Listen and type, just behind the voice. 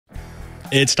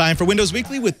It's time for Windows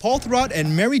Weekly with Paul Thurrott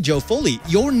and Mary Jo Foley.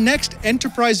 Your next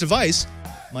enterprise device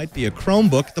might be a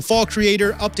Chromebook. The fall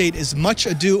creator update is much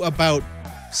ado about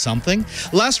something.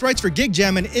 Last rights for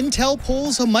GigJam and Intel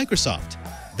pulls a Microsoft.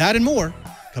 That and more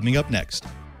coming up next.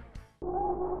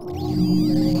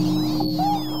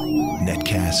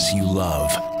 Netcasts you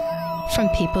love. From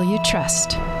people you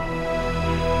trust.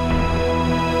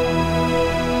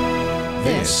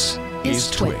 This is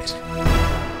Twit.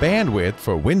 Bandwidth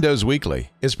for Windows Weekly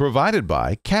is provided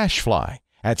by CacheFly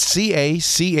at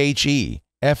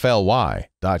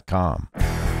CacheFly.com.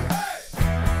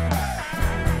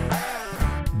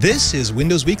 This is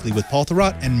Windows Weekly with Paul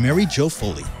Thurrott and Mary Jo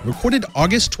Foley, recorded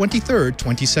August 23rd,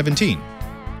 2017.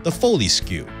 The Foley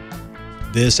SKU.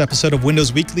 This episode of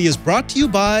Windows Weekly is brought to you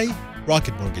by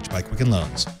Rocket Mortgage by Quicken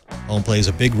Loans. Home plays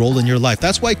a big role in your life.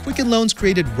 That's why Quicken Loans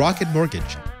created Rocket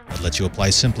Mortgage. It lets you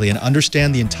apply simply and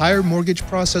understand the entire mortgage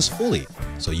process fully,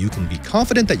 so you can be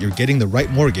confident that you're getting the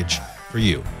right mortgage for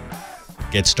you.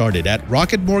 Get started at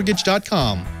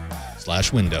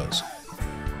rocketmortgage.com/windows.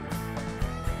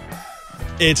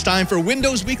 It's time for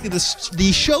Windows Weekly,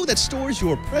 the show that stores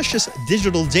your precious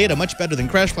digital data much better than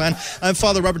CrashPlan. I'm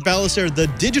Father Robert Ballister, the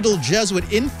digital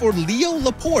Jesuit, in for Leo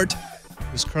Laporte,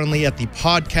 who's currently at the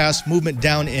podcast movement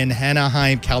down in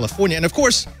Anaheim, California. And of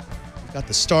course, we've got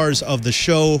the stars of the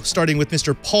show, starting with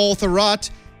Mr. Paul Thurrott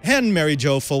and Mary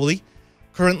Jo Foley,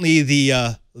 currently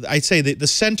I'd say the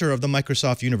center of the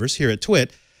Microsoft universe here at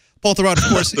Twit. Paul Thurrott, of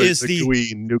course, is the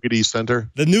gooey nougaty center.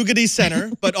 The nougaty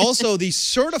center, but also the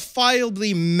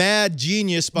certifiably mad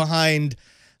genius behind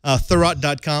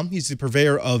Thurrott.com. He's the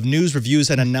purveyor of news, reviews,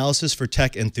 and analysis for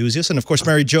tech enthusiasts. And, of course,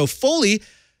 Mary Jo Foley,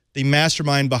 the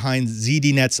mastermind behind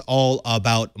ZDNet's All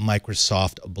About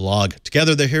Microsoft blog.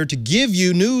 Together, they're here to give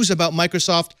you news about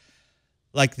Microsoft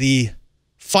like the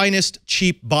finest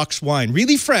cheap box wine,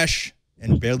 really fresh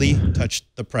and barely touched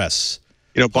the press.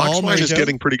 You know, box wine is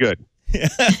getting pretty good. You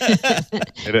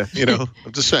know,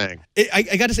 I'm just saying.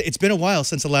 I got to say, it's been a while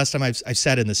since the last time I've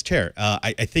sat in this chair.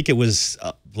 I think it was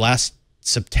last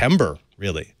September,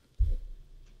 really.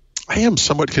 I am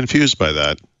somewhat confused by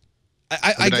that.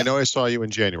 I know I saw you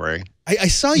in January. I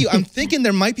saw you. I'm thinking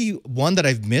there might be one that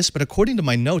I've missed, but according to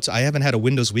my notes, I haven't had a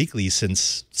Windows Weekly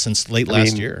since late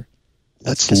last year.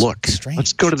 Let's look. Strange.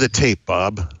 Let's go to the tape,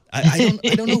 Bob. I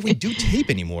don't know if we do tape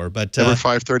anymore, but number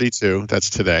 532. That's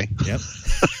today. Yep.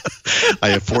 I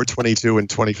have 422 in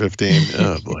 2015.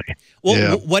 Oh boy. Well,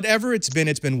 yeah. Whatever it's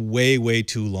been way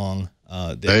too long.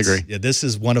 I agree. Yeah, this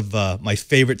is one of my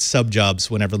favorite sub jobs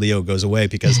whenever Leo goes away,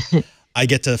 because I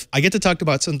get to talk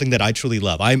about something that I truly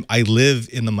love. I live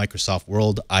in the Microsoft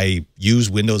world. I use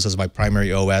Windows as my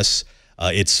primary OS.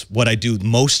 It's what I do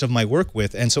most of my work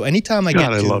with, and so anytime I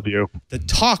get to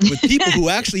talk with people who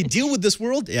actually deal with this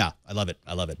world, yeah, I love it.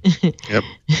 I love it. Yep.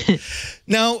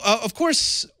 Now, of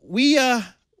course, we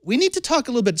need to talk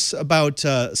a little bit about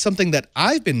something that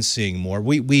I've been seeing more.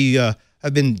 We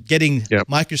have been getting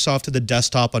Microsoft to the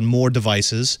desktop on more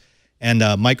devices, and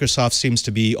Microsoft seems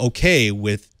to be okay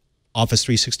with Office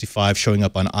 365 showing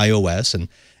up on iOS and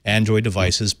Android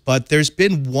devices, but there's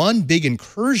been one big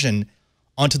incursion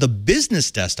onto the business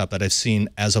desktop that I've seen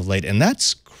as of late, and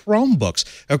that's Chromebooks.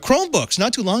 Chromebooks,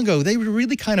 not too long ago, they were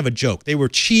really kind of a joke. They were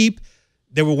cheap.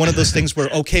 They were one of those things where,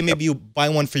 okay, maybe you buy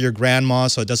one for your grandma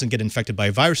so it doesn't get infected by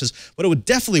viruses, but it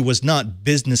definitely was not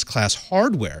business-class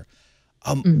hardware.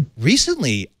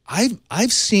 Recently,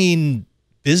 I've seen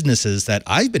businesses that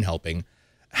I've been helping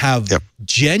have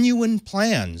genuine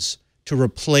plans to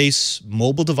replace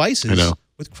mobile devices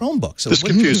with Chromebooks. So this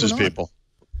confuses people.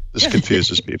 This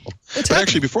confuses people. But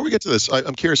actually, before we get to this,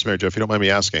 I'm curious, Mary Jo, if you don't mind me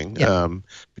asking,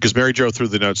 because Mary Jo threw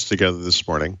the notes together this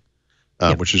morning,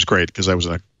 which is great because I was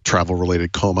in a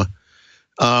travel-related coma.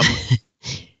 Why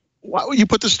would you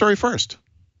put this story first?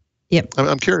 Yep.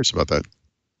 I'm curious about that.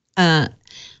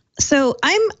 So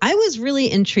I was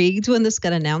really intrigued when this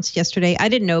got announced yesterday. I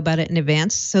didn't know about it in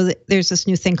advance. So there's this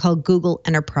new thing called Google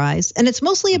Enterprise, and it's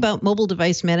mostly about mobile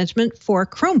device management for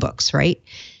Chromebooks, right?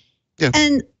 Yeah.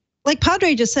 And like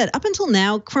Padre just said, up until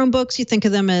now, Chromebooks, you think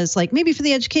of them as like maybe for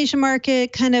the education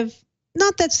market, kind of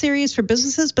not that serious for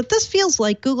businesses. But this feels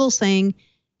like Google saying,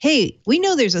 hey, we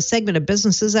know there's a segment of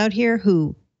businesses out here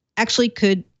who actually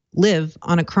could live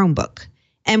on a Chromebook.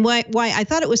 And why I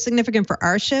thought it was significant for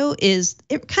our show is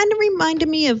it kind of reminded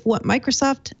me of what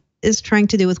Microsoft is trying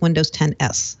to do with Windows 10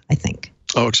 S, I think.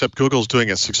 Oh, except Google's doing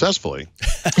it successfully.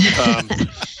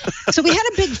 So we had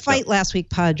a big fight last week,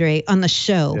 Padre, on the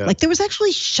show. Yeah. Like there was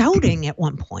actually shouting at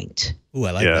one point. Ooh,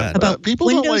 I like that. About people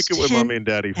Windows don't like it when 10. mommy and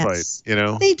daddy fight, you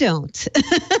know? They don't.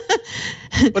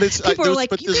 But it's People are like,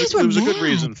 but you guys were there was a good mad.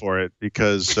 reason for it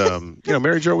because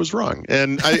Mary Jo was wrong,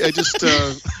 and I just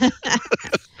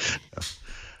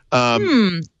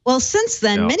Well, since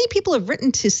then, many people have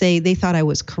written to say they thought I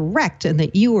was correct and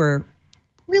that you were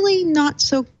really not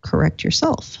so correct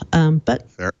yourself. But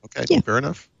fair, okay, yeah. fair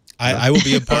enough. I will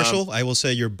be impartial. I will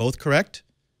say you're both correct,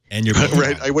 and you're both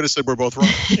right. wrong. I would have said we're both wrong.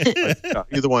 Yeah,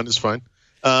 either one is fine.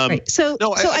 right. So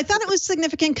I thought it was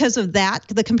significant because of that,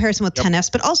 the comparison with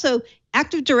 10S, but also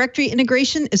Active Directory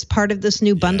integration is part of this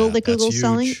new bundle that that's Google's huge.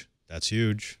 selling. That's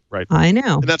huge. Right. I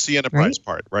know. And that's the enterprise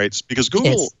part, right? Because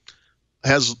Google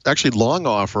has actually long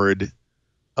offered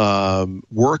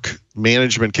work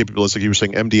management capabilities, like you were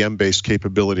saying, MDM-based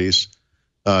capabilities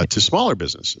to smaller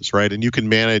businesses, right? And you can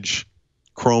manage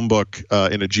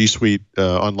Chromebook in a G Suite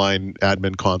online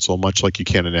admin console, much like you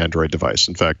can an Android device.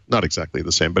 In fact, not exactly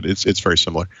the same, but it's very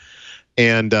similar.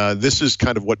 And this is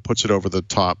kind of what puts it over the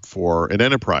top for an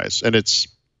enterprise. And it's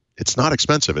not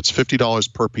expensive. It's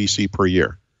 $50 per PC per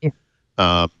year,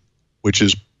 which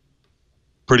is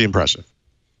pretty impressive.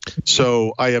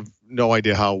 So I have no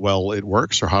idea how well it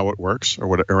works or how it works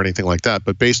or anything like that.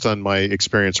 But based on my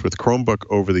experience with Chromebook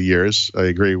over the years, I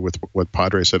agree with what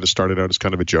Padre said. It started out as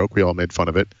kind of a joke. We all made fun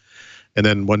of it. And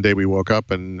then one day we woke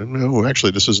up and, oh,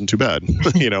 actually, this isn't too bad,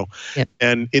 you know. Yep.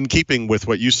 And in keeping with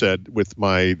what you said with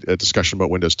my discussion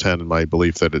about Windows 10 and my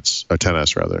belief that it's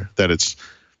 10S rather, that it's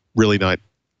really not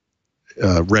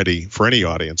ready for any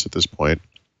audience at this point,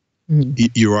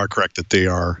 you are correct that they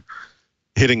are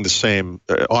hitting the same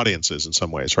audiences in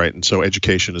some ways, right? And so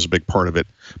education is a big part of it,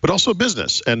 but also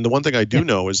business. And the one thing I do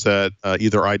know is that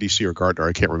either IDC or Gartner,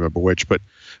 I can't remember which, but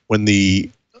when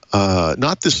the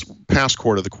not this past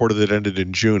quarter, the quarter that ended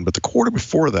in June, but the quarter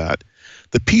before that,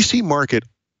 the PC market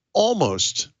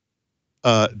almost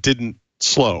didn't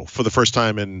slow for the first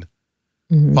time in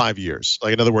 5 years.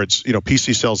 Like, in other words, you know,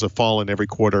 PC sales have fallen every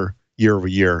quarter, year over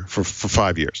year for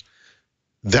 5 years.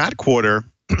 That quarter,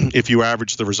 if you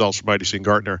average the results from IDC and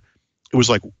Gartner, it was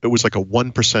like a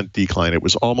 1% decline. It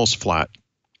was almost flat.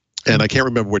 And I can't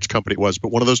remember which company it was,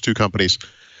 but one of those two companies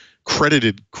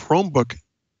credited Chromebook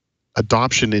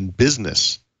adoption in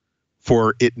business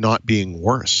for it not being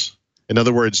worse. In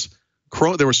other words,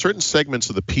 there were certain segments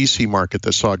of the PC market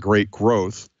that saw great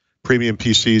growth: premium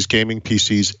PCs, gaming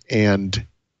PCs, and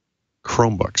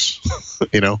Chromebooks.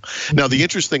 You know, now the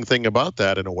interesting thing about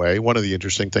that, in a way, one of the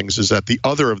interesting things is that the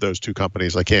other of those two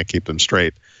companies, I can't keep them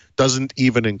straight, doesn't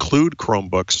even include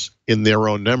Chromebooks in their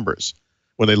own numbers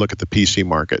when they look at the PC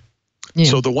market. Yeah.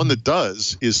 So the one that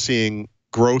does is seeing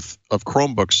growth of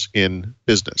Chromebooks in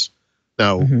business.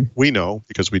 Now, we know,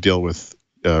 because we deal with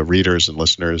readers and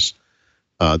listeners,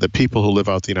 that people who live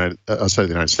outside the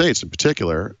United States in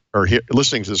particular are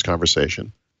listening to this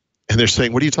conversation, and they're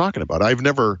saying, what are you talking about? I have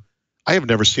never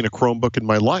seen a Chromebook in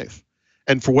my life.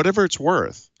 And for whatever it's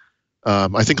worth,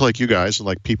 I think, like you guys and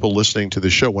like people listening to the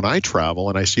show, when I travel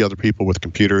and I see other people with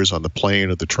computers on the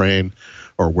plane or the train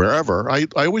or wherever, I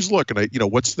always look and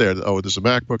what's there? Oh, there's a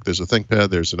MacBook, there's a ThinkPad,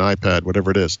 there's an iPad,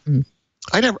 whatever it is.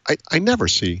 I never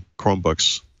see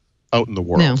Chromebooks out in the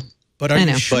world. No. But are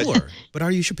you sure? But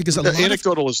are you sure? Because a lot of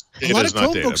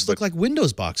Chromebooks look like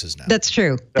Windows boxes now. That's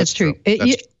true. That's true.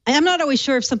 I'm not always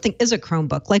sure if something is a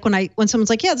Chromebook. Like when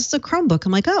someone's like, yeah, this is a Chromebook,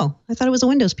 I'm like, oh, I thought it was a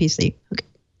Windows PC. Okay.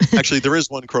 Actually, there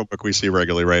is one Chromebook we see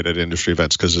regularly, right, at industry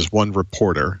events, because there's one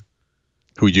reporter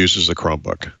who uses a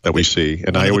Chromebook that we see.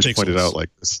 And I always pointed out, like,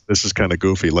 this is kind of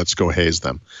goofy. Let's go haze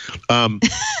them.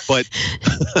 But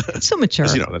so mature.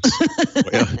 You know,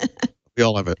 we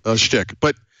all have a shtick.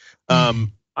 But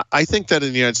I think that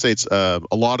in the United States, a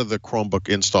lot of the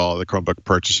Chromebook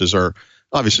purchases are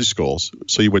obviously schools,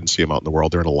 so you wouldn't see them out in the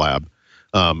world. They're in a lab,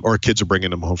 or kids are bringing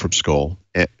them home from school,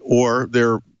 or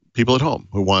they're people at home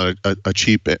who want a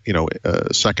cheap,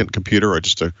 second computer or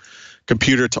just a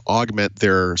computer to augment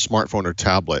their smartphone or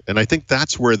tablet. And I think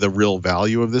that's where the real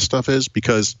value of this stuff is,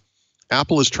 because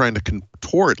Apple is trying to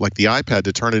contort, like the iPad,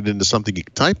 to turn it into something you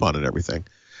can type on and everything.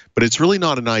 But it's really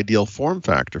not an ideal form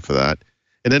factor for that.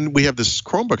 And then we have this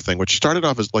Chromebook thing, which started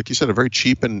off as, like you said, a very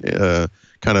cheap and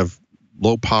kind of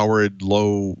low-powered,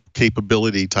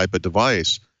 low-capability type of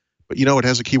device. But, it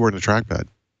has a keyboard and a trackpad.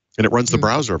 And it runs the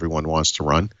browser everyone wants to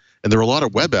run. And there are a lot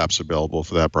of web apps available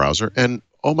for that browser. And,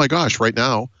 oh my gosh, right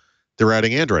now, they're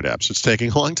adding Android apps. It's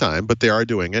taking a long time, but they are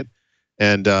doing it.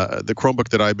 And the Chromebook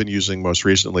that I've been using most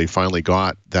recently finally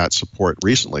got that support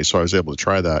recently. So I was able to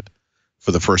try that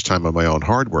for the first time on my own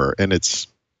hardware. And it's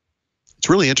It's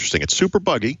really interesting. It's super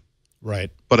buggy. Right.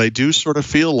 But I do sort of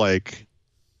feel like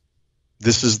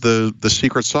this is the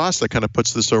secret sauce that kind of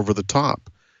puts this over the top.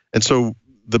 And so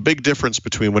the big difference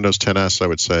between Windows 10S, I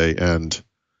would say, and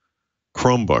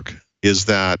Chromebook is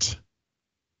that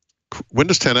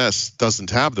Windows 10S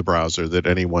doesn't have the browser that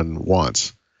anyone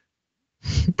wants.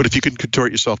 But if you can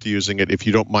contort yourself to using it, if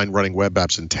you don't mind running web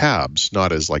apps in tabs,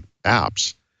 not as like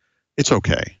apps, it's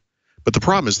okay. But the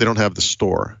problem is they don't have the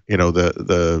store. You know,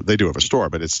 they do have a store,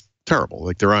 but it's terrible.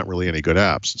 Like there aren't really any good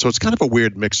apps. So it's kind of a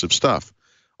weird mix of stuff.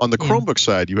 On the Chromebook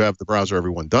side, you have the browser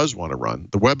everyone does want to run.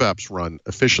 The web apps run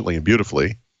efficiently and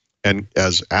beautifully and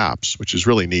as apps, which is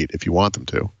really neat if you want them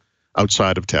to,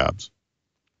 outside of tabs.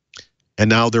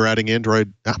 And now they're adding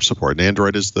Android app support. And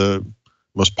Android is the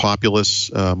most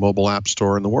populous mobile app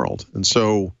store in the world. And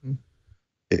so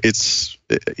it's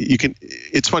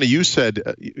funny. You said,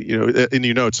 in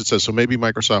your notes, it says, so maybe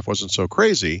Microsoft wasn't so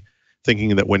crazy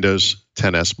thinking that Windows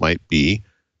 10S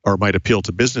might appeal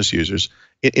to business users.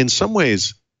 In some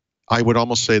ways, I would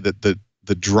almost say that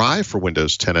the drive for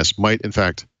Windows 10S might, in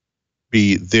fact,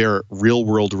 be their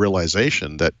real-world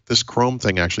realization that this Chrome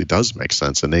thing actually does make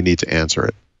sense, and they need to answer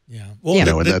it. Yeah. Well,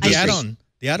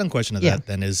 the add-on question of that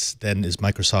then is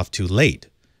Microsoft too late?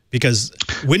 Because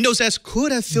Windows S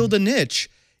could have filled a niche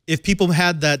if people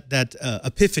had that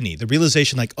epiphany, the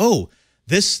realization like, oh,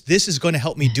 this is going to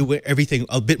help me do everything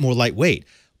a bit more lightweight.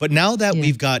 But now that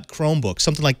we've got Chromebooks,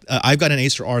 something like I've got an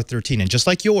Acer R13, and just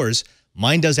like yours,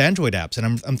 mine does Android apps.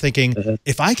 And I'm thinking,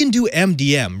 if I can do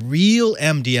MDM, real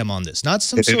MDM on this, not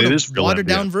some sort of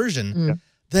watered-down version,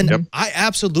 then I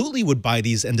absolutely would buy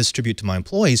these and distribute to my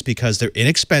employees because they're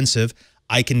inexpensive.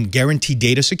 I can guarantee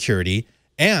data security,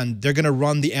 and they're going to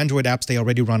run the Android apps they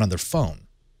already run on their phone.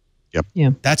 Yep. Yeah.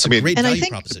 That's a great value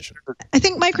proposition. I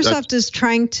think Microsoft is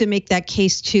trying to make that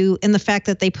case too in the fact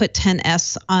that they put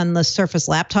 10S on the Surface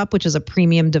laptop, which is a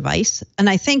premium device. And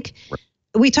I think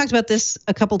we talked about this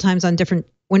a couple times on different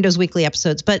Windows Weekly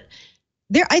episodes, but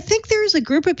I think there's a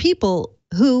group of people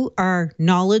who are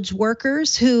knowledge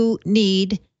workers who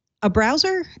need a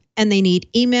browser and they need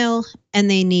email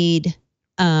and they need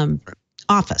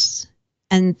Office.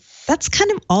 And that's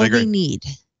kind of all they need.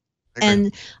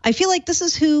 And I feel like this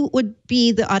is who would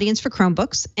be the audience for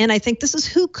Chromebooks. And I think this is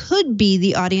who could be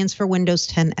the audience for Windows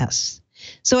 10S.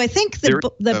 So I think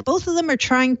that both of them are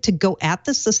trying to go at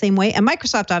this the same way. And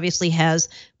Microsoft obviously has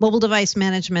mobile device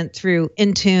management through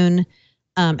Intune.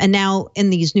 And now in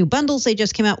these new bundles they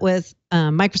just came out with,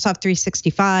 Microsoft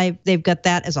 365, they've got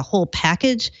that as a whole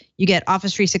package. You get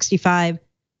Office 365,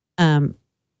 a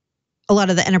lot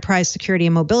of the enterprise security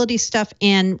and mobility stuff,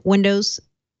 and Windows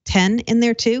 10 in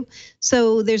there too.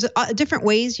 So there's different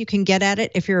ways you can get at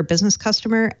it if you're a business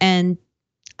customer. And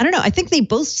I don't know, I think they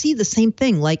both see the same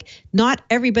thing. Like not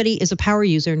everybody is a power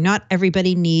user. Not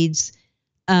everybody needs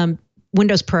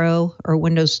Windows Pro or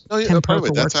Windows 10 Pro.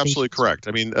 That's absolutely correct.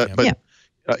 I mean,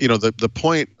 the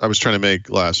point I was trying to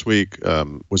make last week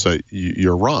was that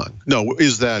you're wrong. No,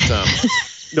 is that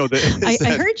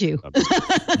I heard you.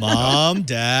 Mom,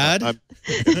 Dad.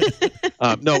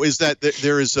 No, is that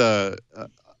there is a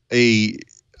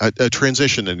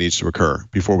transition that needs to occur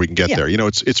before we can get there. You know,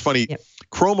 it's funny.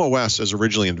 Chrome OS, as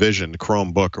originally envisioned,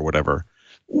 Chromebook or whatever,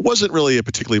 wasn't really a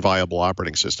particularly viable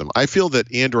operating system. I feel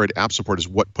that Android app support is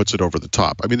what puts it over the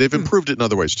top. I mean, they've improved it in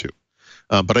other ways too.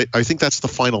 But I think that's the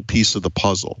final piece of the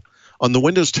puzzle. On the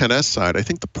Windows 10S side, I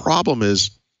think the problem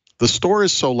is the store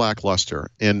is so lackluster,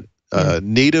 and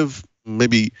native,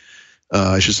 maybe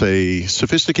I should say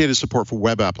sophisticated support for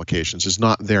web applications is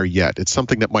not there yet. It's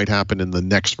something that might happen in the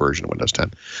next version of Windows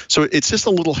 10. So it's just a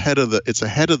little ahead of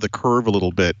the curve a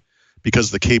little bit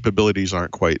because the capabilities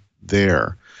aren't quite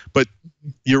there. But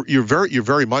you're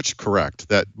very much correct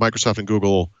that Microsoft and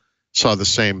Google saw the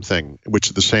same thing, which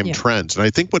are the same trends. And I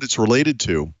think what it's related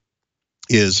to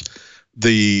is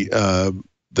the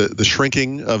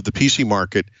shrinking of the PC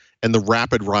market and the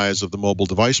rapid rise of the mobile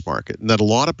device market. And that a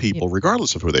lot of people,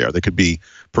 regardless of who they are, they could be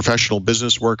professional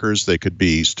business workers, they could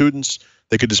be students,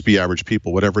 they could just be average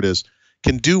people, whatever it is,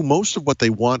 can do most of what they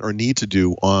want or need to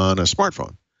do on a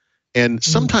smartphone. And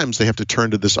sometimes they have to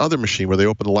turn to this other machine where they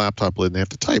open the laptop lid and they have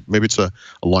to type. Maybe it's a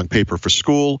long paper for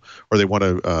school, or they want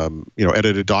to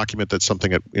edit a document that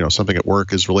something at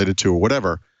work is related to, or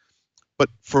whatever. But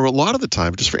for a lot of the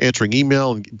time, just for answering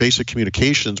email and basic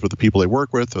communications with the people they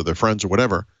work with or their friends or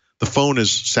whatever, the phone is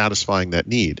satisfying that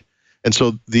need. And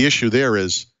so the issue there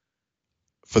is,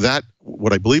 for that,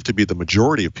 what I believe to be the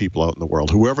majority of people out in the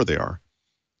world, whoever they are,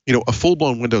 a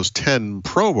full-blown Windows 10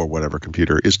 Pro or whatever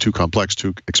computer is too complex,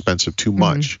 too expensive, too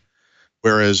much.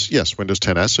 Whereas, yes, Windows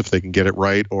 10S, if they can get it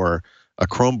right, or a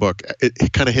Chromebook,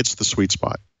 it kind of hits the sweet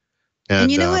spot.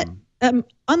 And you know what? On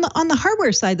the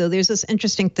hardware side, though, there's this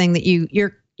interesting thing that you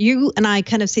and I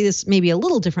kind of see this maybe a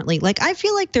little differently. Like, I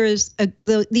feel like there is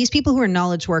these people who are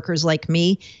knowledge workers like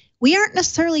me. We aren't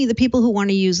necessarily the people who want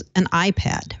to use an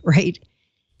iPad, right?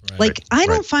 Like, I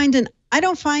don't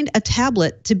find a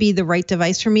tablet to be the right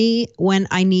device for me when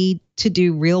I need to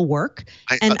do real work.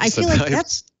 I feel like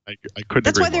that's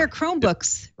why there are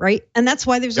Chromebooks, right? And that's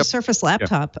why there's a Surface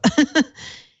laptop.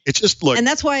 It's just, look. And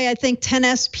that's why I think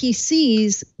 10S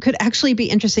PCs could actually be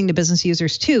interesting to business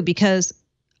users too, because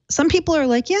some people are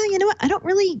like, yeah, you know what? I don't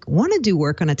really want to do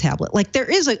work on a tablet. Like, there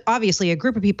is obviously a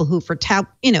group of people who, for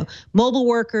mobile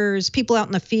workers, people out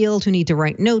in the field who need to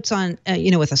write notes on,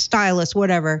 with a stylus,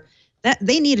 whatever, that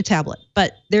they need a tablet.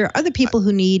 But there are other people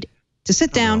who need to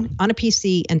sit down on a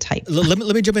PC and type. Let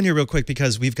me jump in here real quick,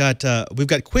 because we've got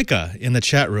Quicka in the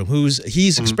chat room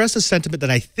he's expressed a sentiment that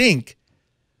I think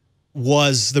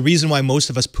was the reason why most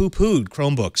of us poo-pooed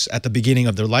Chromebooks at the beginning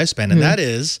of their lifespan, and that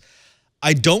is,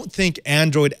 I don't think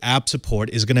Android app support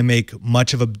is going to make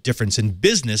much of a difference in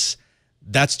business.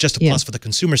 That's just a plus for the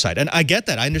consumer side. And I get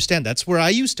that. I understand. That's where I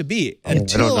used to be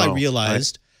until I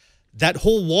realized that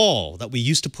whole wall that we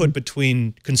used to put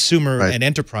between consumer and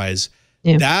enterprise,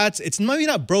 it's maybe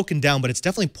not broken down, but it's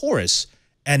definitely porous.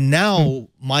 And now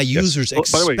my users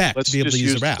expect to be able to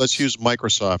use their apps. Let's use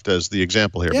Microsoft as the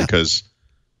example here, because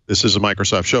this is a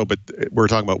Microsoft show, but we're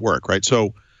talking about work, right?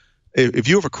 So if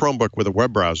you have a Chromebook with a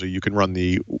web browser, you can run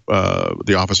the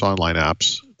Office Online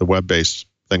apps, the web-based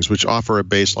things, which offer a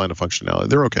baseline of functionality.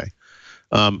 They're okay.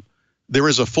 There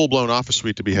is a full-blown Office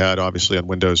suite to be had, obviously, on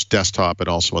Windows desktop and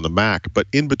also on the Mac. But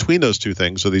in between those two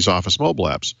things are these Office mobile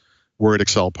apps, Word,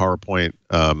 Excel, PowerPoint,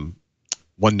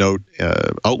 OneNote,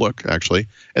 Outlook, actually,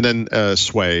 and then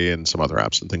Sway and some other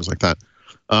apps and things like that.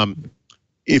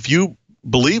 If you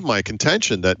believe my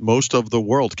contention that most of the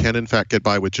world can, in fact, get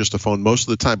by with just a phone most of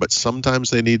the time, but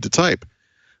sometimes they need to type,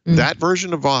 that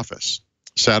version of Office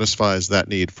satisfies that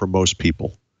need for most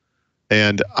people.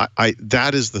 And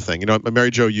that is the thing.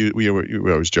 Mary Jo, we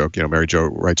always joke, Mary Jo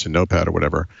writes in Notepad or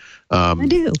whatever. I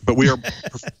do. But we are,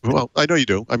 well, I know you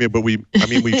do. We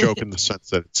joke in the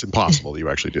sense that it's impossible that you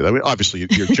actually do that. Obviously,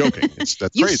 you're joking. That's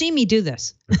You've crazy. seen me do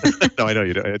this. No, I know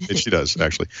you do. And she does,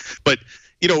 actually. But,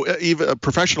 even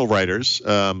professional writers,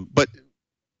 but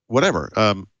whatever,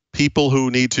 people who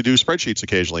need to do spreadsheets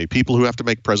occasionally, people who have to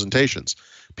make presentations,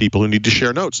 people who need to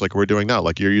share notes like we're doing now,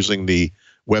 like you're using the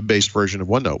web-based version of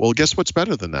OneNote. Well, guess what's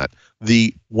better than that?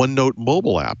 The OneNote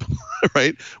mobile app,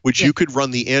 right? Which you could run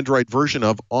the Android version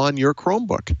of on your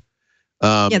Chromebook.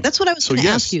 That's what I was going to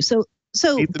ask you. So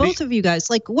both of you guys,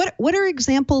 like, what are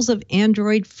examples of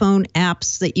Android phone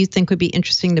apps that you think would be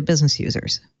interesting to business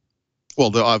users? Well,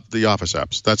 the Office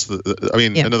apps. That's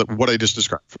what I just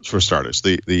described for starters.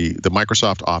 The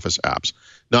Microsoft Office apps,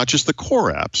 not just the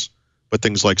core apps, but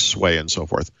things like Sway and so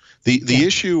forth. The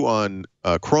issue on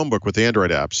Chromebook with the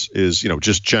Android apps is,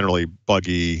 just generally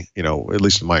buggy, at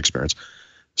least in my experience.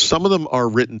 Some of them are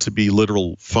written to be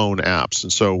literal phone apps.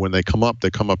 And so when they come up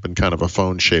in kind of a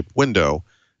phone-shaped window,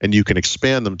 and you can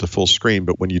expand them to full screen.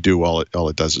 But when you do, all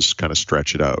it does is kind of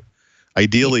stretch it out.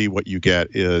 Ideally, what you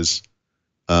get is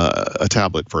a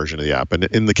tablet version of the app. And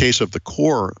in the case of the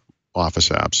core Office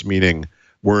apps, meaning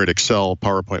Word, Excel,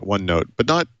 PowerPoint, OneNote, but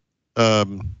not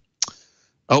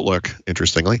Outlook,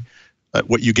 interestingly,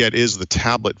 what you get is the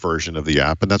tablet version of the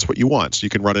app, and that's what you want. So you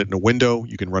can run it in a window,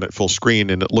 you can run it full screen,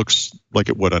 and it looks like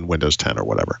it would on Windows 10 or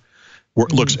whatever.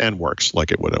 Looks and works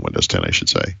like it would on Windows 10, I should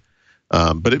say.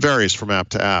 But it varies from app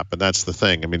to app, and that's the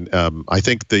thing. I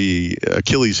think the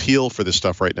Achilles heel for this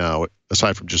stuff right now,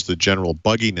 aside from just the general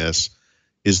bugginess,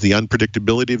 is the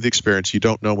unpredictability of the experience. You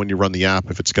don't know when you run the app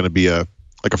if it's going to be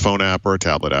like a phone app or a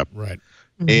tablet app. Right.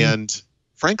 And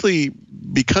frankly,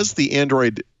 because the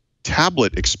Android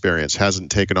tablet experience hasn't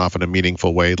taken off in a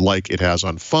meaningful way like it has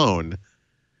on phone,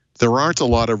 there aren't a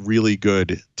lot of really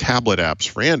good tablet apps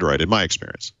for Android in my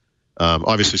experience.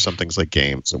 Obviously, some things like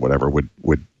games and whatever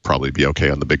would probably be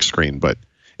okay on the big screen, but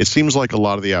it seems like a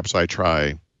lot of the apps I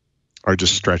try are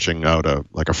just stretching out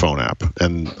like a phone app,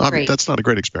 and that's not a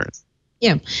great experience.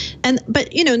 Yeah, but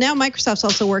now Microsoft's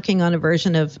also working on a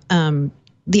version of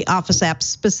the Office app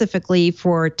specifically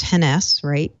for 10S,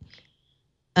 right?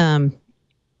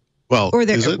 Or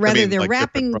they're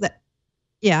wrapping the.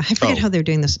 Yeah, I forget how they're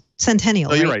doing this. Centennial.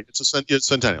 No, you're right. It's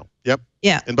Centennial. Yep.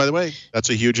 Yeah. And by the way, that's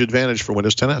a huge advantage for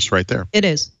Windows 10S right there. It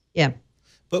is. Yeah.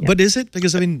 But is it?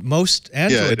 Because most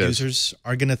Android users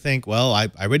are going to think, well, I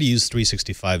already use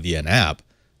 365 via an app.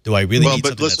 Do I really need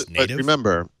something that's native? But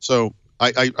remember, so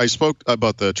I spoke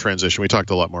about the transition. We talked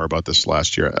a lot more about this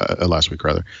last week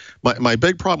rather. My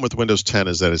big problem with Windows 10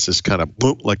 is that it's just kind of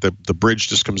boom, like the bridge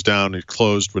just comes down, it's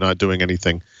closed, we're not doing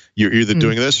anything. You're either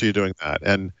doing this or you're doing that.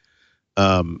 And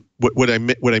what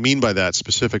I mean by that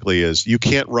specifically is you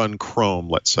can't run Chrome,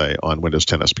 let's say, on Windows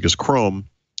 10s because Chrome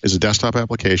is a desktop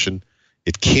application.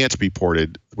 It can't be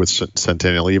ported with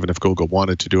Centennial, even if Google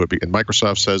wanted to do it. And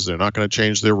Microsoft says they're not going to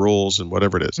change their rules and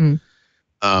whatever it is.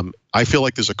 I feel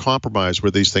like there's a compromise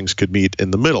where these things could meet in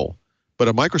the middle. But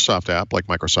a Microsoft app like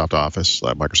Microsoft Office,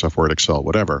 Microsoft Word, Excel,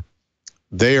 whatever,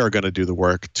 they are going to do the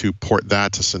work to port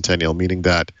that to Centennial, meaning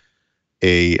that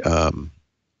a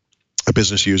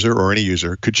business user or any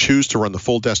user could choose to run the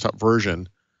full desktop version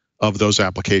of those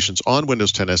applications on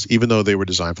Windows 10s, even though they were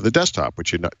designed for the desktop,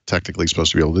 which you're not technically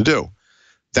supposed to be able to do.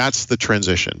 That's the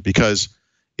transition, because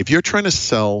if you're trying to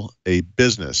sell a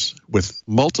business with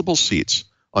multiple seats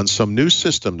on some new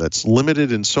system that's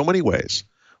limited in so many ways,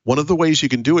 one of the ways you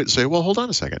can do it is say, well, hold on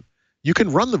a second. You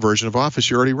can run the version of Office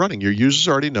you're already running. Your users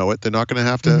already know it. They're not going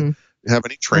to have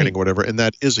any training or whatever, and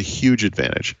that is a huge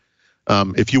advantage.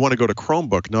 If you want to go to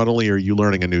Chromebook, not only are you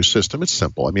learning a new system, it's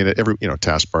simple. I mean, every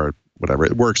taskbar, whatever,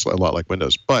 it works a lot like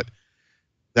Windows, but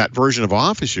that version of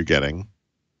Office you're getting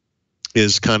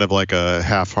is kind of like a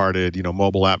half-hearted,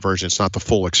 mobile app version. It's not the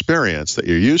full experience that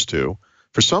you're used to.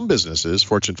 For some businesses,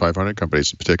 Fortune 500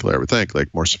 companies in particular, I would think,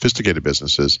 like more sophisticated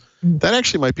businesses, that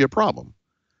actually might be a problem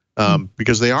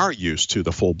because they are used to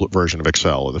the full version of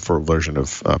Excel or the full version of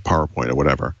PowerPoint or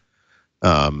whatever.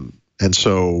 And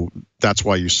so that's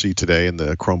why you see today in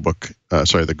the Chromebook,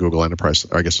 the Google Enterprise,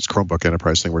 I guess it's Chromebook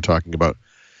Enterprise thing we're talking about,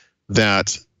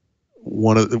 that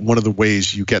one of the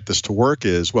ways you get this to work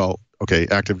is, well, okay,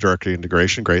 Active Directory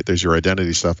integration, great, there's your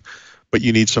identity stuff, but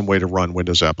you need some way to run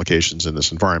Windows applications in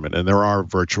this environment. And there are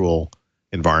virtual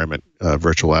environment,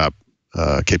 virtual app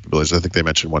capabilities. I think they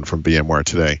mentioned one from VMware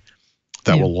today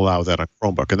that will allow that on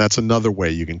Chromebook. And that's another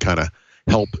way you can kind of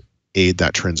help aid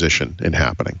that transition in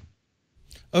happening.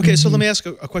 Okay, so let me ask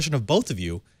a question of both of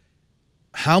you.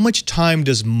 How much time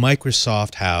does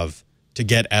Microsoft have to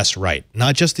get S right?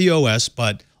 Not just the OS,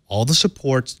 but all the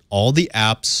supports, all the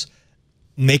apps,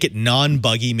 make it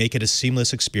non-buggy, make it a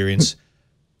seamless experience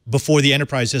before the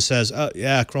enterprise just says, oh,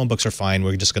 yeah, Chromebooks are fine,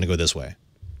 we're just going to go this way?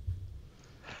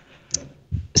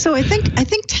 So I think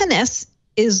 10S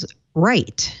is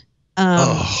right.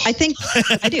 I think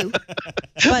I do,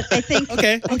 but I think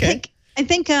I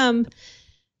think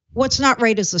what's not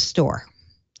right is the store.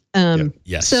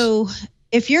 Yes. So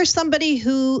if you're somebody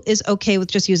who is okay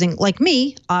with just using, like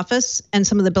me, Office and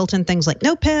some of the built-in things like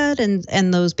Notepad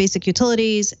and those basic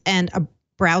utilities and a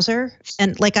browser,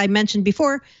 and like I mentioned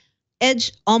before,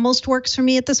 Edge almost works for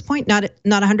me at this point, not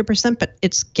 100%, but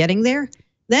it's getting there.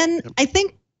 Then I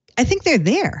think they're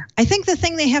there. I think the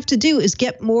thing they have to do is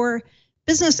get more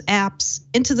business apps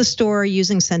into the store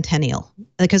using Centennial,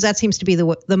 because that seems to be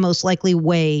the most likely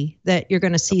way that you're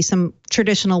going to see some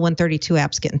traditional 132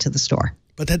 apps get into the store.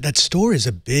 But that store is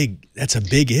that's a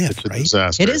big if, it's a right?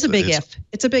 Disaster. It is a big if.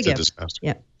 It's a big if. Disaster.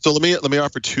 Yeah. So let me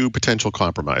offer two potential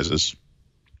compromises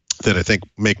that I think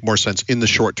make more sense in the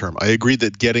short term. I agree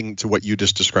that getting to what you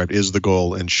just described is the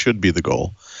goal and should be the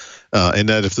goal, and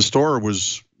that if the store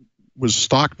was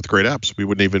stocked with great apps, we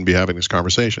wouldn't even be having this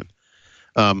conversation.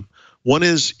 One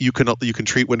is you can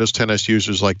treat Windows 10s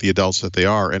users like the adults that they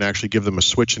are and actually give them a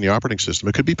switch in the operating system.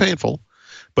 It could be painful,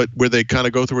 but where they kind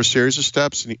of go through a series of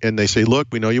steps and they say, look,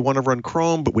 we know you want to run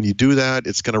Chrome, but when you do that,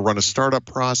 it's going to run a startup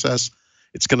process.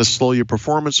 It's going to slow your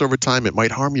performance over time. It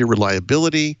might harm your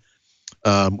reliability.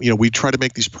 We try to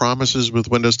make these promises with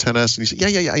Windows 10s, and you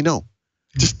say, yeah, I know.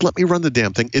 Just let me run the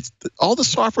damn thing. It's all the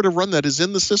software to run that is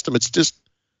in the system. It's just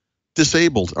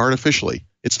disabled artificially.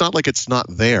 It's not like it's not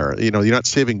there. You're not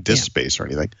saving disk space or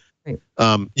anything. Right.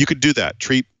 You could do that.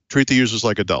 Treat the users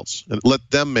like adults and let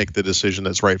them make the decision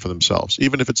that's right for themselves,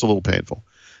 even if it's a little painful.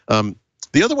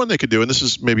 The other one they could do, and this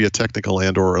is maybe a technical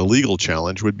and or a legal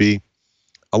challenge, would be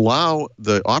allow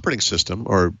the operating system,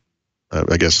 or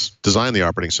I guess design the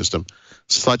operating system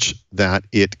such that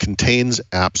it contains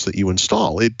apps that you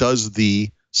install. It does the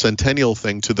Centennial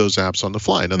thing to those apps on the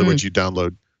fly. In other words, you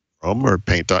download Chrome or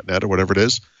Paint.net or whatever it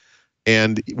is,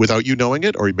 and without you knowing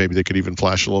it, or maybe they could even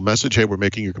flash a little message, hey, we're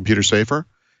making your computer safer.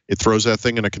 It throws that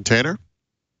thing in a container.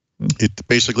 It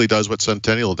basically does what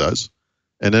Centennial does,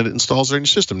 and then it installs it in your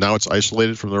system. Now it's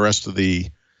isolated from the rest of the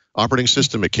operating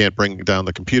system. It can't bring down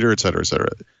the computer, et cetera, et cetera.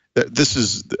 This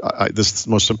is the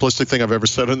most simplistic thing I've ever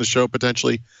said on the show,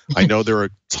 potentially. I know there are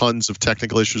tons of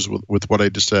technical issues with what I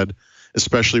just said,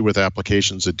 especially with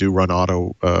applications that do run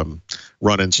auto,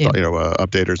 run install,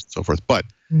 updaters and so forth. But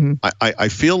I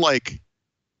feel like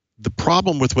the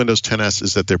problem with Windows 10s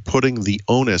is that they're putting the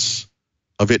onus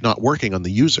of it not working on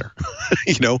the user,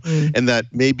 and that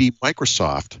maybe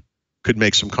Microsoft could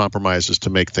make some compromises to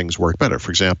make things work better.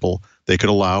 For example, they could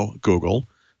allow Google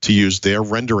to use their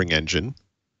rendering engine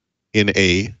in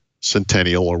a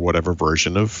Centennial or whatever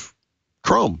version of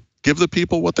Chrome. Give the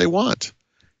people what they want.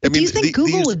 Do you think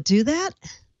Google would do that?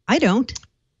 I don't.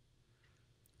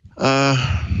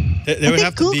 There would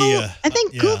have to be. I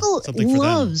think Google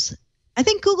loves. I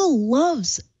think Google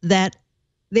loves that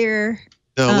they're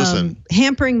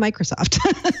hampering Microsoft.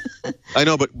 I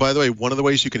know, but by the way, one of the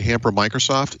ways you can hamper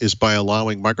Microsoft is by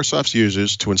allowing Microsoft's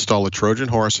users to install a Trojan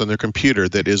horse on their computer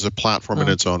that is a platform in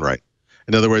its own right.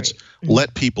 In other words,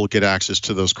 let people get access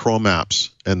to those Chrome apps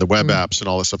and the web apps and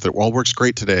all this stuff that all works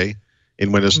great today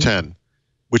in Windows 10,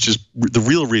 which is the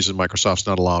real reason Microsoft's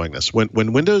not allowing this. When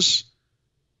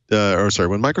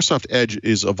Microsoft Edge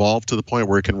is evolved to the point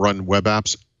where it can run web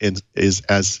apps in is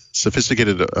as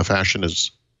sophisticated a fashion as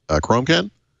Chrome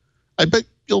can, I bet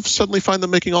you'll suddenly find them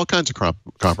making all kinds of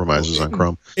compromises on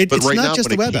Chrome. It's right not now, just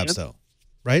the web apps, though,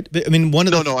 right? I mean,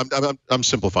 I'm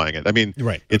simplifying it. I mean,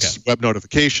 it's web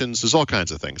notifications. There's all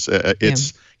kinds of things.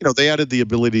 They added the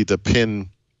ability to pin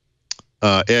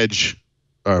Edge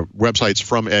websites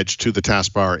from Edge to the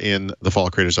taskbar in the Fall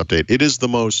Creators Update. It is the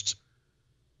most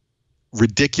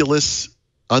ridiculous,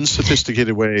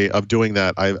 unsophisticated way of doing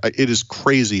that. It is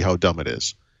crazy how dumb it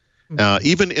is.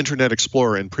 Even Internet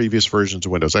Explorer in previous versions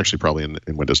of Windows, actually probably in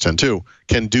Windows 10 too,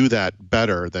 can do that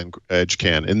better than Edge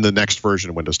can in the next version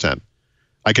of Windows 10.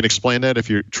 I can explain that if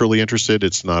you're truly interested.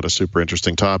 It's not a super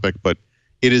interesting topic, but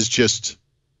it is just,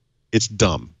 it's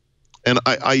dumb. And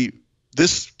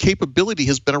this capability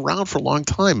has been around for a long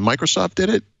time. Microsoft did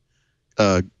it.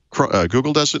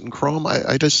 Google does it in Chrome.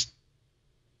 I don't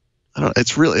know.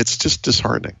 It's just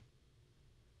disheartening.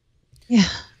 Yeah,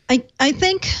 I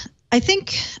think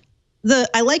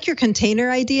I like your container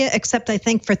idea, except I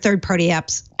think for third-party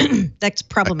apps, that's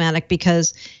problematic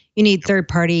because you need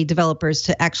third-party developers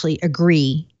to actually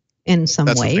agree in some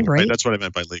way, right? That's what I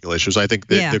meant by legal issues. I think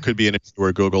there could be an issue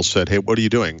where Google said, "Hey, what are you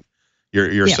doing?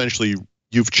 You're essentially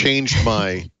you've changed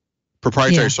my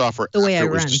proprietary software the way I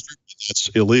run. That's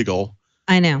illegal."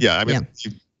 I know. Yeah, I mean.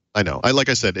 Yeah. I know. Like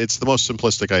I said, it's the most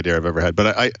simplistic idea I've ever had.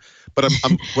 But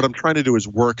I'm what I'm trying to do is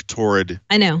work toward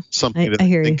something that I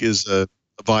think is a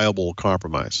viable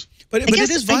compromise. But it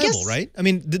is viable, right? I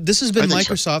mean, this has been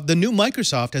Microsoft. So. The new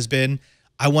Microsoft has been,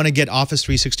 I want to get Office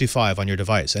 365 on your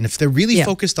device. And if they're really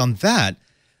focused on that,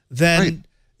 then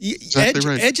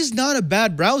Edge is not a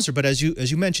bad browser. But as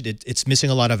you mentioned, it's missing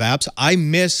a lot of apps. I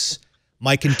miss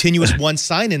my continuous one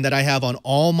sign-in that I have on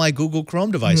all my Google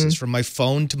Chrome devices, from my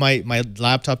phone to my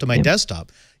laptop to my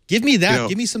desktop. Give me that.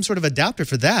 Give me some sort of adapter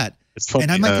for that,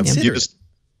 and I might consider it.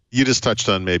 You just touched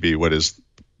on maybe what is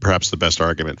perhaps the best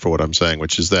argument for what I'm saying,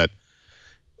 which is that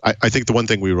I think the one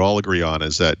thing we would all agree on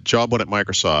is that job one at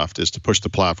Microsoft is to push the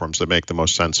platforms that make the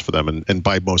most sense for them. And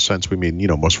by most sense, we mean,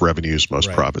 most revenues,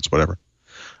 most profits, whatever.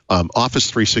 Office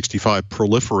 365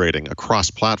 proliferating across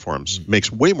platforms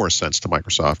makes way more sense to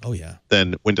Microsoft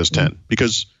than Windows 10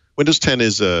 because Windows 10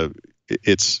 is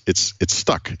it's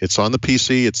stuck. It's on the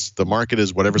PC. The market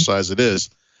is whatever size it is.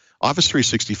 Office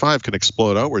 365 can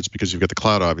explode outwards because you've got the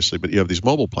cloud, obviously, but you have these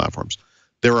mobile platforms.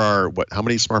 There are how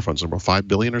many smartphones? About 5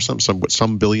 billion or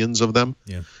some billions of them.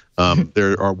 Yeah.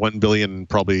 There are 1 billion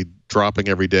probably dropping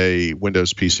every day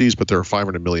Windows PCs, but there are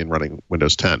 500 million running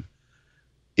Windows 10.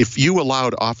 If you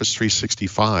allowed Office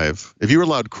 365, if you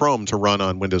allowed Chrome to run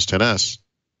on Windows 10s,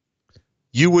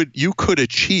 you could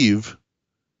achieve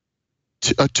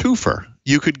a twofer.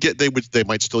 You could get they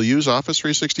might still use Office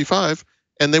 365,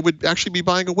 and they would actually be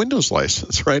buying a Windows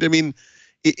license, right? I mean,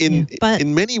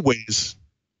 in many ways,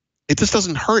 it just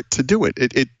doesn't hurt to do it.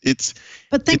 It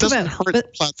doesn't hurt the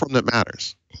platform that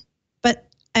matters. But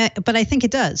I think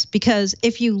it does, because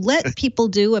if you let people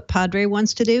do what Padre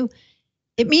wants to do,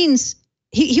 it means.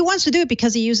 He wants to do it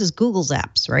because he uses Google's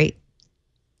apps, right?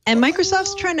 And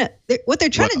Microsoft's what they're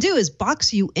trying to do is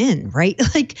box you in, right?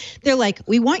 Like they're like,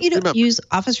 we want you to use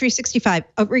Office 365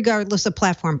 regardless of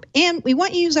platform, and we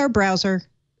want you to use our browser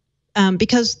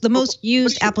because the most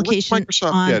used application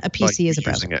on a PC is a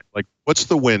browser. Like, what's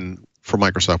the win for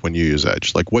Microsoft when you use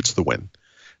Edge? Like, what's the win?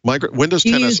 Windows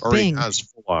 10s already has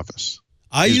full Office.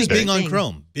 I use Bing on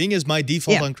Chrome. Bing is my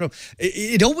default on Chrome.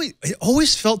 It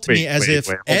always felt to me as if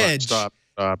Edge. Stop.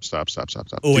 Did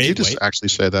you just actually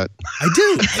say that? I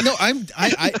do. No,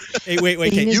 hey,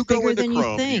 wait. Can you go into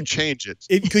Chrome and change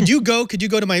it? Could you go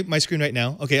to my screen right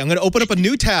now? Okay, I'm going to open up a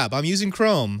new tab. I'm using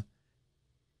Chrome.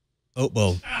 Oh,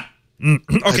 whoa.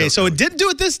 Okay, so it didn't do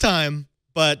it this time,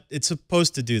 but it's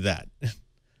supposed to do that.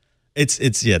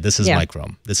 Yeah, this is my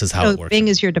Chrome. This is how it works. Bing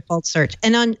is your default search.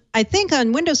 And I think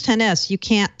on Windows 10s, you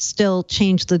can't still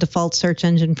change the default search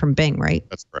engine from Bing, right?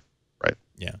 That's correct. Right.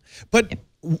 Yeah. But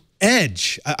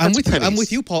Edge, I'm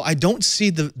with you, Paul. I don't see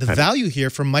the value here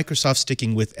from Microsoft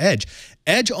sticking with Edge.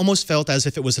 Edge almost felt as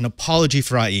if it was an apology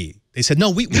for IE. They said, no,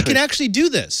 we can actually do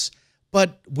this,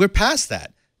 but we're past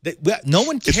that. No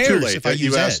one cares too late. if I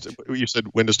use Edge. You said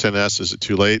Windows 10s, is it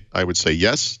too late? I would say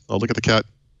yes. Oh, look at the cat.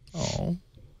 Oh.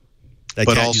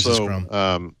 But also,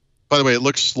 by the way, it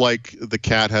looks like the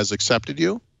cat has accepted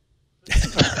you.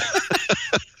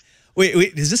 Wait,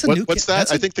 is this a new cat? What's that?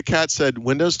 I think the cat said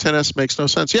Windows 10s makes no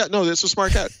sense. Yeah, no, it's a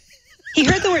smart cat. He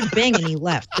heard the word Bing and he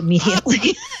left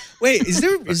immediately. Wait, is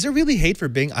there really hate for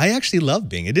Bing? I actually love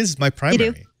Bing. It is my primary.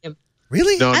 You do? Yep.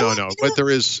 Really? No. But there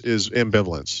is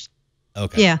ambivalence.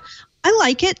 Okay. Yeah, I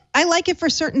like it. I like it for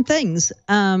certain things.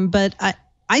 But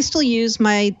I still use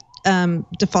my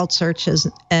default search as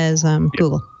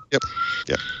Google. Yep.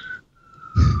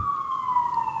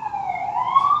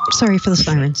 Sorry for the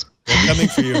sirens. They're coming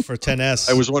for you for 10s.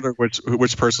 I was wondering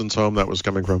which person's home that was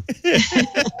coming from.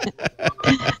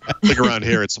 I think around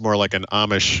here it's more like an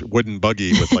Amish wooden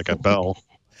buggy with like a bell.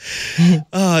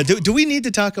 Do we need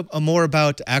to talk more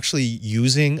about actually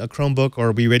using a Chromebook, or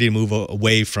are we ready to move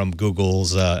away from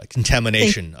Google's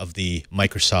contamination of the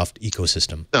Microsoft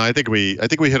ecosystem? No, I think we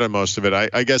hit on most of it.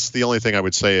 I guess the only thing I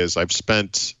would say is I've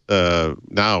spent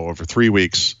now over 3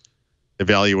 weeks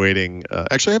evaluating.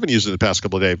 Actually, I haven't used it the past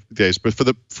couple of days, but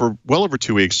for well over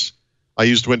 2 weeks, I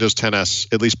used Windows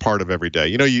 10s at least part of every day.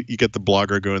 You know, you get the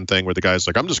blogger goon thing where the guy's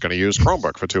like, I'm just going to use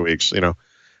Chromebook for 2 weeks. You know,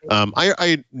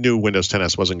 I knew Windows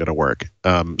 10s wasn't going to work,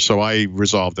 so I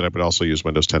resolved that I would also use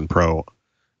Windows 10 Pro,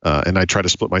 and I tried to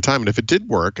split my time. And if it did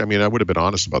work, I mean, I would have been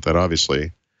honest about that,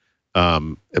 obviously,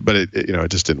 but it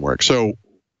just didn't work. So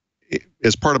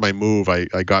as part of my move,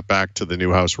 I got back to the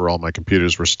new house where all my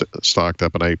computers were stocked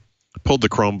up, and I pulled the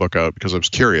Chromebook out because I was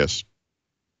curious.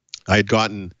 I had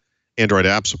gotten Android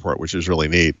app support, which is really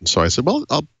neat. And so I said, well,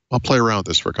 I'll play around with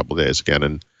this for a couple of days again.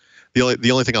 And the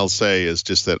only thing I'll say is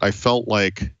just that I felt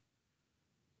like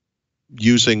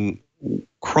using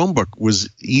Chromebook was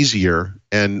easier,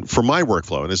 and for my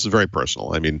workflow, and this is very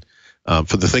personal. I mean,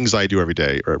 for the things I do every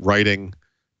day, writing,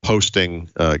 posting,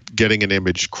 getting an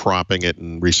image, cropping it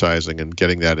and resizing and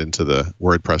getting that into the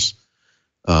WordPress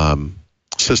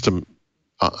system,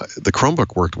 the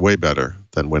Chromebook worked way better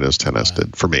than Windows 10s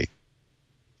did for me.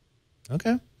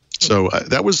 Okay. So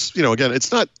that was, again,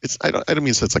 I don't mean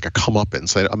it's like a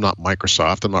comeuppance. I'm not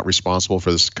Microsoft. I'm not responsible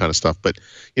for this kind of stuff. But,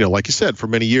 like you said, for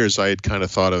many years, I had kind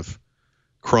of thought of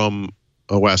Chrome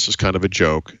OS as kind of a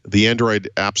joke. The Android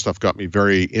app stuff got me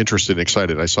very interested and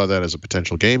excited. I saw that as a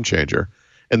potential game changer.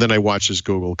 And then I watched as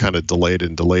Google kind of delayed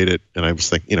it. And I was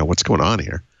thinking, what's going on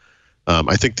here?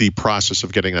 I think the process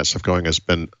of getting that stuff going has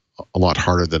been a lot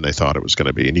harder than they thought it was going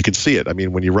to be. And you can see it. I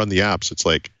mean, when you run the apps, it's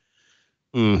like,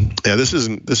 this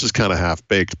is kind of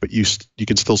half-baked, but you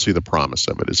can still see the promise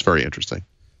of it. It's very interesting.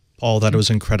 Paul, that was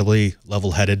incredibly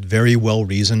level-headed, very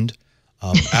well-reasoned.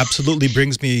 Absolutely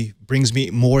brings me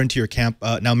more into your camp.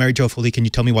 Now, Mary Jo Foley, can you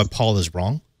tell me why Paul is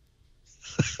wrong?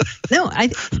 No, I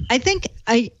think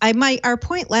our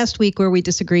point last week where we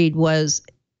disagreed was,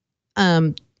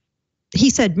 he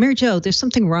said, Mary Jo, there's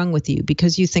something wrong with you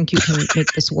because you think you can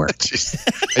make this work.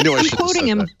 I knew I I'm should quoting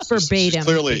him that. verbatim,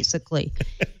 Clearly, basically.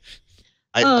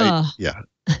 I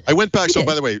went back. So,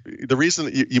 by the way, the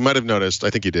reason you might have noticed, I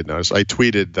think you did notice, I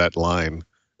tweeted that line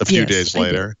a few days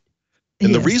later.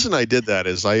 And the reason I did that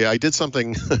is I did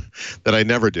something that I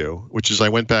never do, which is I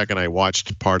went back and I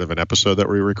watched part of an episode that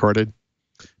we recorded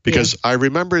because I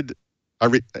remembered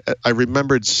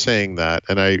saying that,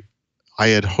 and I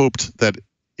had hoped that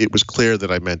it was clear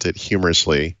that I meant it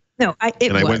humorously. No, I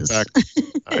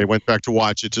went back to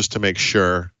watch it just to make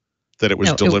sure that it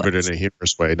was delivered in a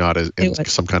humorous way, not in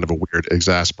some kind of a weird,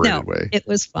 exasperated way. It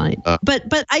was fine.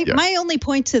 My only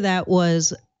point to that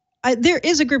was there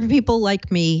is a group of people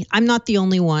like me. I'm not the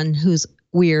only one who's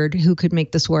weird who could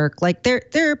make this work. Like there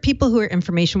are people who are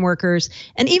information workers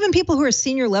and even people who are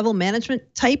senior level management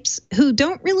types who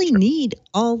don't really need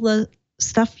all the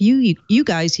stuff you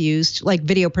guys used, like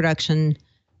video production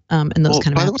and those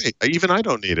kind of apps. By the way, even I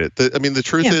don't need it. The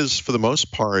truth is, for the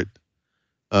most part,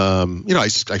 I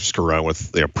screw around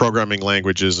with programming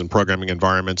languages and programming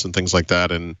environments and things like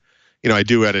that, and I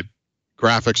do edit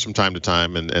graphics from time to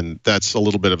time, and that's a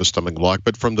little bit of a stumbling block.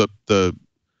 But from the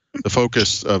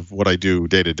focus of what I do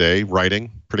day to day, writing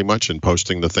pretty much and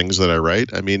posting the things that I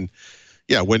write,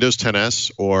 Windows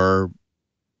 10s or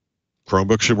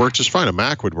Chromebook should work just fine. A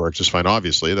Mac would work just fine.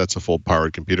 Obviously, that's a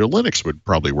full-powered computer. Linux would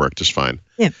probably work just fine.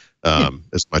 Yeah.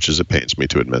 As much as it pains me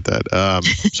to admit that.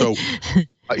 So,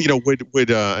 would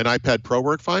an iPad Pro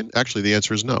work fine? Actually, the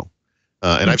answer is no.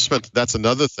 And that's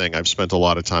another thing I've spent a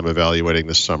lot of time evaluating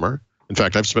this summer. In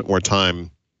fact, I've spent more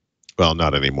time, well,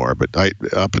 not anymore, but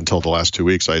up until the last 2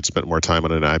 weeks, I had spent more time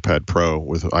on an iPad Pro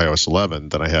with iOS 11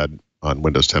 than I had on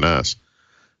Windows 10s.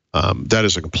 That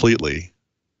is a completely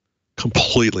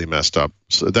messed up.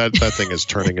 So that thing is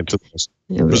turning into this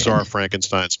bizarre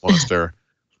Frankenstein's monster.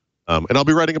 And I'll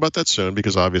be writing about that soon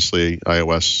because obviously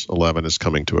iOS 11 is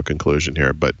coming to a conclusion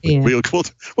here. But we'll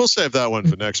save that one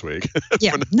for next week.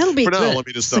 Yeah, that'll be for now, good. let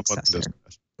me just dump on this.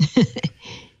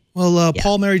 Well,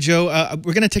 Paul, Mary Jo,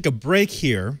 we're going to take a break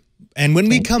here. And when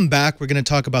we come back, we're going to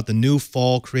talk about the new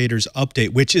Fall Creators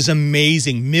Update, which is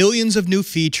amazing. Millions of new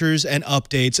features and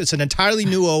updates. It's an entirely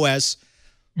new OS.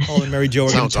 Paul and Mary Jo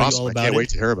are going to tell you all about it. I can't wait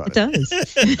to hear about it.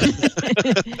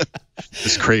 It does.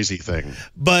 This crazy thing.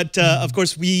 But, of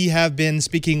course, we have been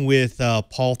speaking with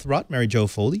Paul Thurrott, Mary Jo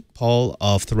Foley, Paul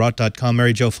of Thurrott.com,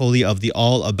 Mary Jo Foley of the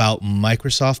All About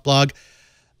Microsoft blog.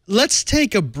 Let's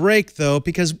take a break, though,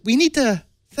 because we need to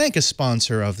thank a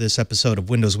sponsor of this episode of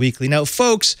Windows Weekly. Now,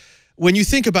 folks, when you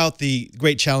think about the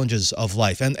great challenges of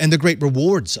life and the great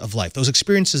rewards of life, those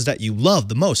experiences that you love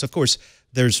the most, of course,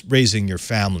 there's raising your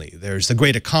family, there's the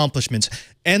great accomplishments,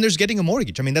 and there's getting a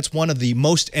mortgage. I mean, that's one of the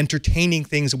most entertaining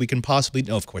things that we can possibly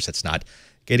know. Of course, it's not.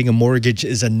 Getting a mortgage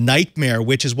is a nightmare,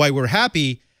 which is why we're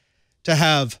happy to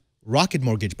have Rocket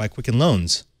Mortgage by Quicken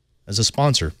Loans as a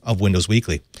sponsor of Windows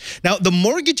Weekly. Now, the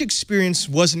mortgage experience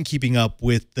wasn't keeping up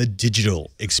with the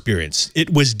digital experience.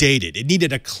 It was dated. It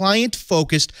needed a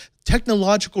client-focused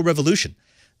technological revolution.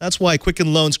 That's why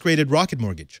Quicken Loans created Rocket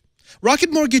Mortgage.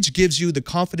 Rocket Mortgage gives you the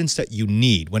confidence that you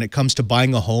need when it comes to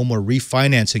buying a home or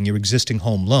refinancing your existing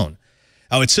home loan.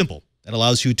 Now, it's simple. It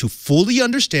allows you to fully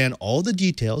understand all the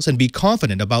details and be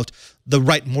confident about the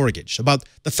right mortgage, about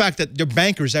the fact that your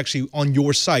banker is actually on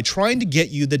your side, trying to get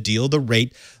you the deal, the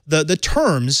rate, the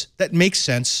terms that make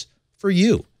sense for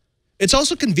you. It's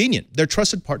also convenient. Their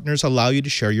trusted partners allow you to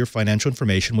share your financial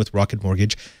information with Rocket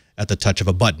Mortgage at the touch of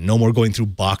a button. No more going through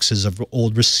boxes of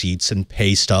old receipts and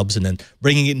pay stubs and then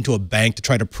bringing it into a bank to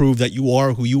try to prove that you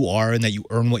are who you are and that you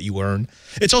earn what you earn.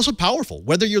 It's also powerful.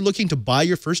 Whether you're looking to buy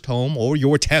your first home or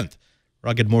your 10th,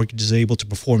 Rocket Mortgage is able to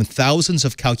perform thousands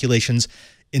of calculations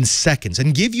in seconds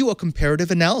and give you a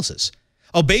comparative analysis.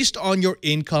 Based on your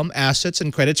income, assets,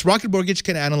 and credits, Rocket Mortgage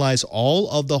can analyze all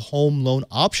of the home loan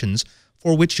options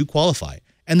for which you qualify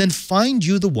and then find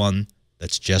you the one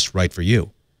that's just right for you.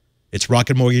 It's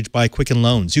Rocket Mortgage by Quicken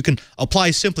Loans. You can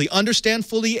apply simply, understand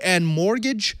fully, and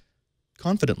mortgage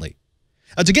confidently.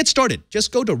 To get started,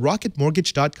 just go to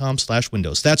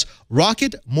rocketmortgage.com/windows. That's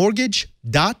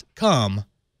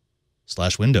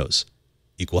rocketmortgage.com/windows.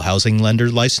 Equal housing lender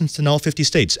licensed in all 50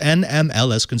 states.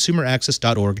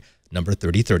 NMLSconsumeraccess.org, number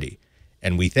 3030.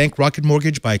 And we thank Rocket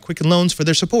Mortgage by Quicken Loans for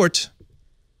their support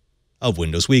of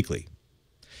Windows Weekly.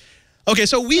 Okay,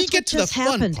 so we get to the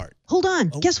fun part. Hold on.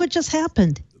 Guess what just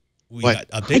happened? We got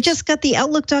updates. I just got the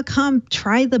Outlook.com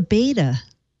try the beta.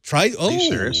 Are you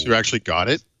serious? You actually got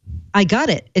it? I got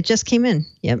it. It just came in.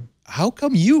 Yep. How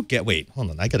come you get? Wait,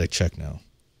 hold on. I got to check now.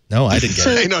 No, I didn't get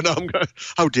it. No,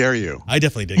 how dare you? I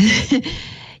definitely did get it.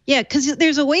 Yeah, because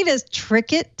there's a way to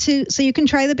trick it so you can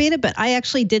try the beta, but I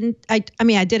actually didn't. I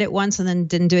mean, I did it once and then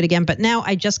didn't do it again. But now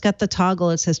I just got the toggle.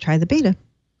 It says try the beta.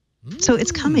 So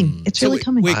it's coming. It's really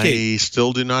coming. I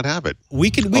still do not have it.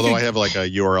 Although I have like a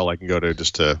URL I can go to it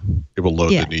will load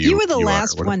the new URL. You were the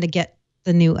last one to get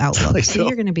the new Outlook, so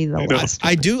you're going to be the last.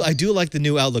 I do like the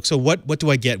new Outlook. So what do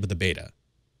I get with the beta?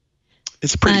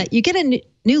 It's pretty. You get a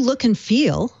new look and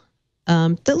feel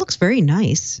that looks very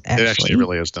nice, actually. It actually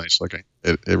really is nice looking.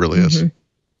 It really is.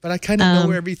 But I kind of know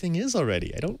where everything is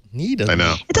already. I don't need it. I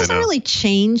know. It doesn't really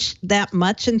change that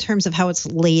much in terms of how it's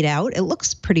laid out. It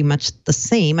looks pretty much the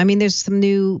same. I mean, there's some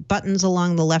new buttons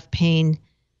along the left pane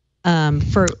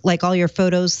for like all your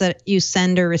photos that you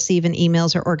send or receive in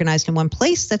emails are organized in one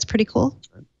place. That's pretty cool.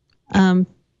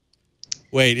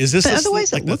 Wait, is this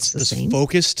otherwise like it looks the same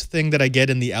focused thing that I get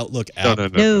in the Outlook app?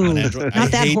 No, not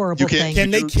that horrible thing.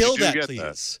 Can they kill that,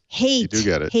 please? Hate. You do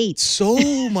get it. Hate.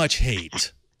 So much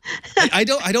hate. I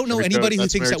don't know anybody who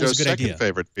thinks that was a good idea. Second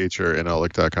favorite feature in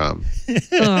Outlook.com.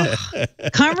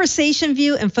 Conversation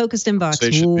view and focused inbox.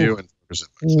 Conversation view and focused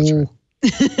inbox.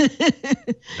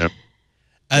 Yep.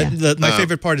 My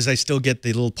favorite part is I still get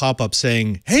the little pop-up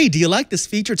saying, hey, do you like this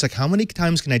feature? It's like, how many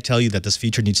times can I tell you that this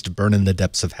feature needs to burn in the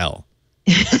depths of hell?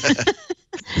 They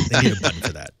need a button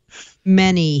for that.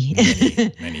 Many.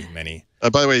 Many.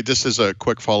 By the way, this is a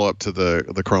quick follow-up to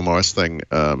the Chrome OS thing.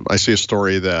 I see a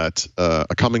story that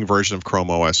a coming version of Chrome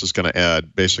OS is going to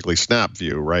add basically Snap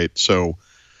View, right? So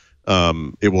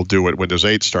it will do what Windows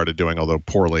 8 started doing, although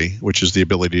poorly, which is the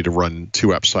ability to run two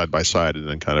apps side by side and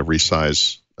then kind of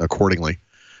resize accordingly.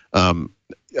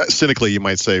 Cynically, you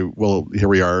might say, well, here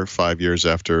we are 5 years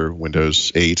after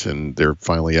Windows 8, and they're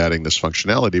finally adding this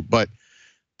functionality. But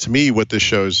to me, what this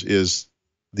shows is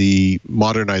the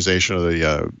modernization of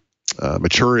the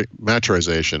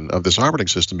maturization of this operating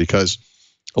system, because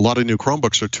a lot of new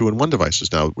Chromebooks are 2-in-1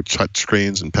 devices now with touch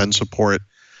screens and pen support.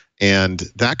 And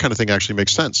that kind of thing actually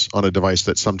makes sense on a device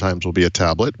that sometimes will be a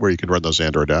tablet where you can run those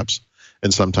Android apps,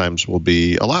 and sometimes will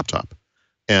be a laptop.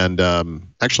 And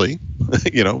actually,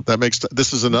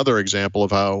 this is another example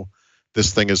of how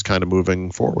this thing is kind of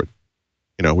moving forward.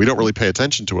 We don't really pay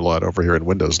attention to it a lot over here in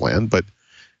Windows land, but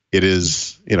it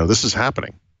is, this is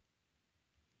happening.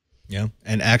 Yeah,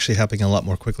 and actually happening a lot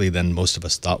more quickly than most of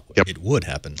us thought it would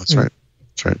happen. That's right.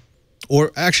 That's right.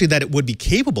 Or actually that it would be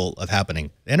capable of happening.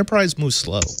 The enterprise moves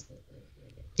slow.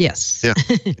 Yes. Yeah.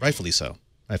 Rightfully so.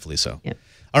 Rightfully so. Yep.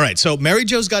 All right, so Mary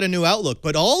Jo's got a new Outlook,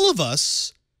 but all of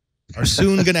us are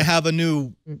soon going to have a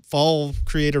new fall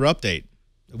creator update,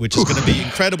 which is going to be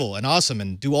incredible and awesome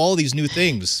and do all these new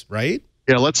things, right?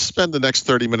 Yeah, let's spend the next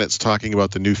 30 minutes talking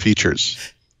about the new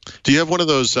features. Do you have one of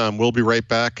those we'll be right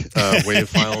back WAV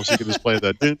files? You can just play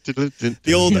that.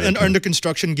 The old under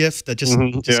construction GIF that just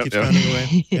keeps running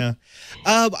away. Yeah.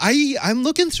 I'm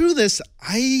looking through this.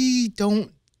 I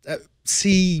don't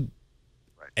see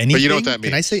anything. But you know what that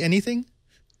means. Can I say anything?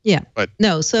 Yeah. But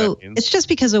no, so it's just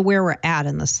because of where we're at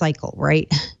in the cycle,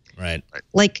 right? Right.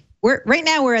 Like right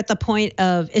now we're at the point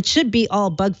of it should be all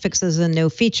bug fixes and no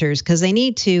features because they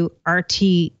need to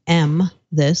RTM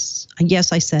this.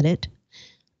 Yes, I said it.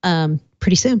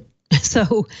 Pretty soon.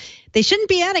 So they shouldn't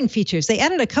be adding features. They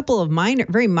added a couple of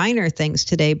very minor things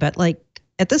today, but like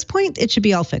at this point it should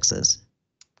be all fixes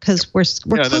because we're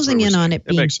closing in on it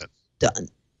being done.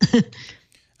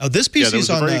 Oh, this PC is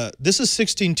on this is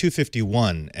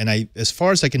 16.251, and as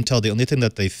far as I can tell, the only thing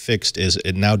that they fixed is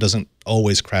it now doesn't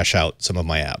always crash out some of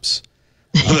my apps.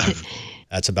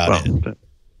 That's about it.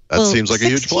 That seems like a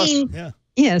huge plus.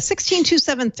 Yeah,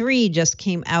 16.273 just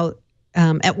came out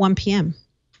at 1 p.m.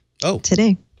 Oh,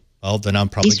 today. Well, then I'm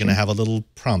probably going to have a little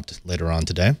prompt later on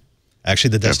today. Actually,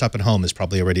 the desktop at home is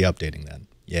probably already updating then.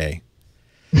 Yay.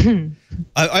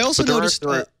 I also noticed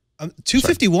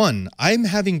 251. I'm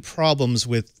having problems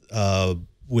with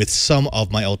some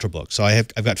of my Ultrabooks. So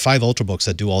I've got 5 Ultrabooks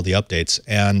that do all the updates,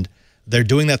 and they're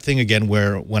doing that thing again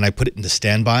where when I put it into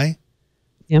standby,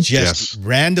 just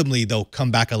randomly they'll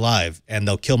come back alive and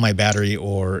they'll kill my battery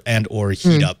or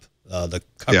heat up the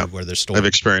cupboard where they're stored. I've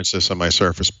experienced this on my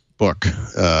Surface Book,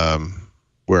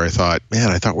 where I thought, man,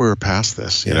 I thought we were past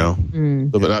this, you know.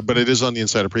 But it is on the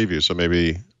Insider Preview, so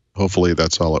hopefully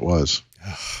that's all it was.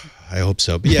 I hope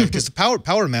so. But yeah, because the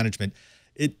power management,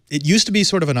 it used to be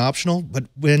sort of an optional, but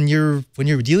when you're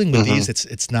dealing with these,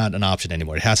 it's not an option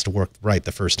anymore. It has to work right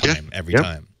the first time, every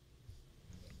time.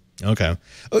 Okay.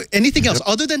 Anything else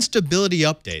other than stability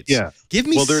updates? Yeah. Give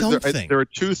me something. There are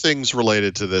 2 things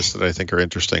related to this that I think are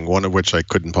interesting, one of which I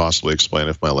couldn't possibly explain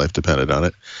if my life depended on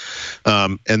it.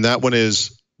 And that one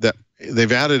is that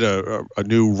they've added a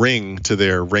new ring to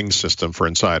their ring system for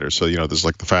insiders. So, there's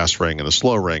like the fast ring and the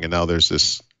slow ring, and now there's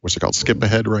this, what's it called, skip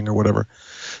ahead ring or whatever.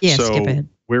 Yeah, so skip ahead.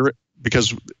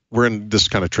 Because we're in this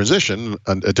kind of transition,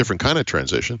 a different kind of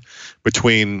transition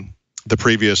between the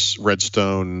previous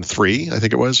Redstone 3, I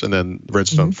think it was, and then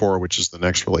Redstone 4, which is the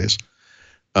next release.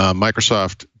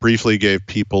 Microsoft briefly gave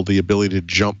people the ability to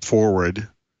jump forward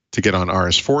to get on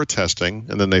RS4 testing,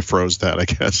 and then they froze that, I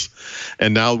guess.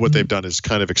 And now what they've done is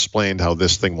kind of explained how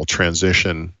this thing will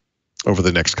transition over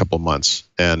the next couple of months.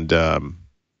 And I'm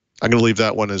going to leave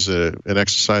that one as an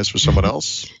exercise for someone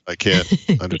else. I can't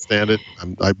understand it.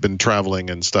 I've been traveling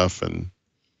and stuff, and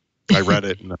I read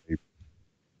it, and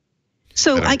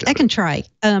So I can try.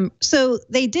 So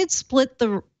they did split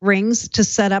the rings to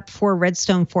set up for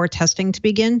Redstone 4 testing to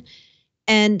begin.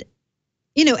 And,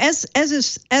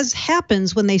 as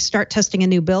happens when they start testing a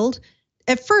new build,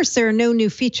 at first there are no new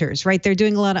features, right? They're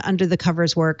doing a lot of under the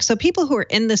covers work. So people who are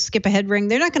in the skip ahead ring,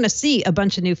 they're not going to see a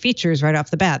bunch of new features right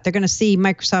off the bat. They're going to see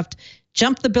Microsoft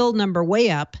jump the build number way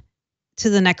up to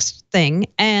the next thing.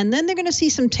 And then they're going to see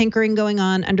some tinkering going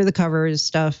on under the covers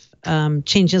stuff.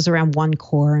 Changes around one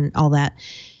core and all that,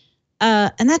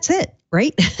 and that's it,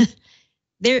 right?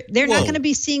 they're not going to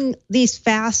be seeing these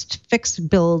fast fixed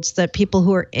builds that people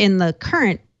who are in the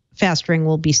current fast ring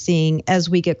will be seeing as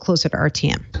we get closer to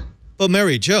RTM. But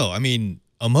Mary Jo, I mean,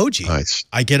 emoji. Nice.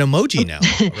 I get emoji now,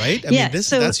 right? I mean,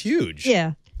 that's huge.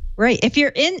 Yeah. Right. If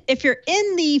you're in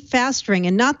the fast ring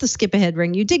and not the skip ahead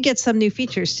ring, you did get some new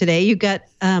features today. You got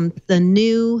the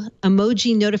new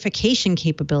emoji notification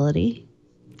capability.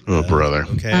 Oh, brother.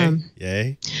 Okay.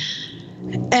 Yay.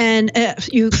 And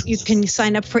you can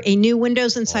sign up for a new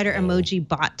Windows Insider emoji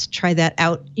bot. Try that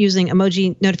out using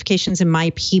emoji notifications in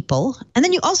My People. And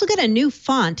then you also get a new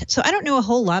font. So I don't know a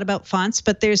whole lot about fonts,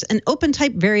 but there's an open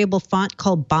type variable font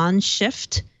called Bond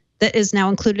Shift that is now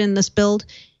included in this build.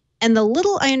 And the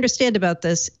little I understand about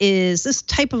this is this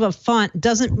type of a font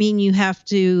doesn't mean you have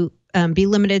to be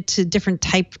limited to different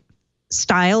type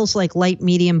styles like light,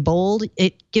 medium, bold.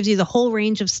 It gives you the whole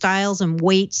range of styles and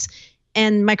weights.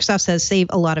 And Microsoft says save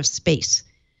a lot of space.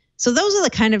 So those are the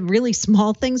kind of really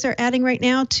small things they're adding right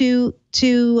now to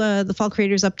the Fall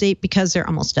Creators Update because they're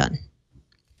almost done.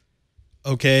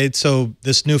 Okay, so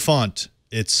this new font,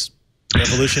 it's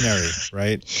revolutionary,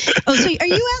 right? Oh, so are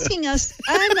you asking us?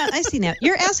 I see now.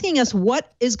 You're asking us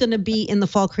what is going to be in the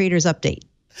Fall Creators Update,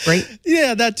 right?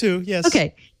 Yeah, that too. Yes.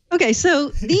 Okay. So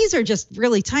these are just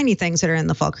really tiny things that are in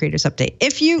the Fall Creators Update.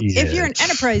 If you're an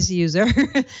enterprise user,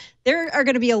 there are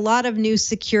going to be a lot of new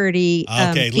security.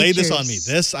 Okay, lay this features. on me.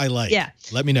 This I like. Yeah.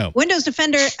 Let me know. Windows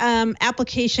Defender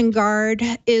Application Guard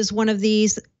is one of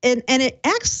these, and it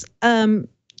acts kind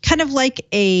of like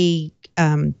a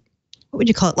what would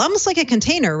you call it? Almost like a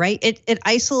container, right? It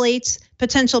isolates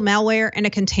potential malware in a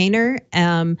container.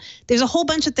 There's a whole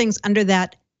bunch of things under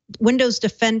that Windows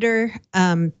Defender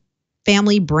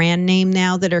family brand name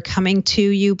now that are coming to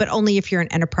you, but only if you're an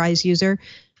enterprise user.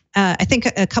 I think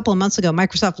a couple of months ago,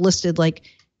 Microsoft listed like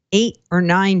 8 or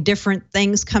 9 different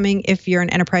things coming if you're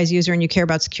an enterprise user and you care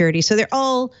about security. So they're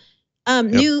all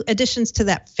new additions to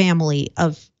that family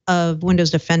of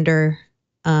Windows Defender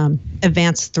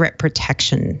advanced threat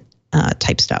protection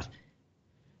type stuff.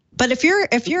 But if you're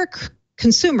a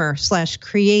consumer /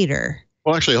 creator.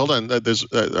 Well, actually, hold on. There's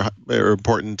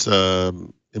important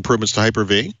improvements to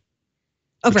Hyper-V,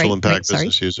 which will impact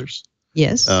business users.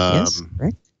 Yes. Yes.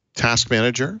 Right. Task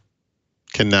Manager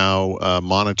can now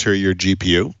monitor your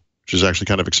GPU, which is actually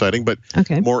kind of exciting, but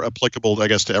more applicable, I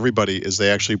guess, to everybody is they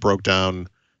actually broke down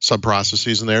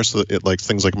sub-processes in there, so that like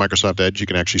things like Microsoft Edge, you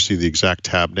can actually see the exact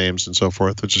tab names and so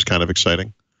forth, which is kind of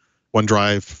exciting.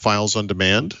 OneDrive files on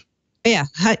demand. Yeah.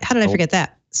 How did I forget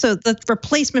that? So the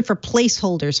replacement for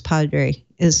placeholders, Padre,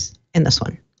 is in this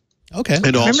one. Okay. And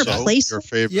remember also your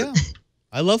favorite. Yeah.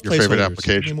 I love your favorite placeholders.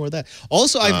 application. Give me more of that.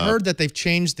 Also, I've heard that they've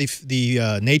changed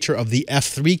the nature of the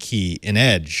F3 key in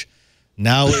Edge.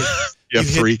 Now,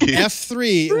 F3 key.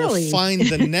 F3 will find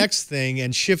the next thing,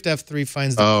 and Shift F3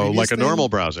 finds the previous like a thing. normal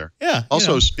browser. Yeah.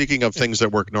 Also, speaking of things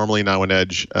that work normally now in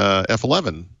Edge,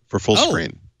 F11 for full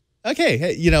screen. Okay.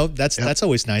 Hey, that's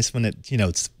always nice when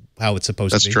it's how it's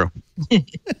supposed to be. That's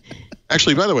true.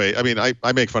 Actually, by the way, I mean,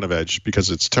 I make fun of Edge because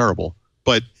it's terrible,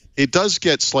 but it does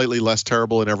get slightly less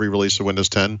terrible in every release of Windows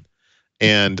 10.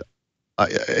 And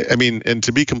I mean, and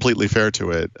to be completely fair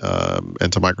to it,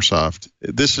 and to Microsoft,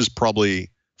 this is probably,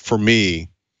 for me,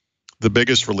 the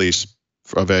biggest release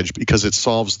of Edge because it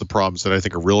solves the problems that I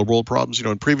think are real world problems.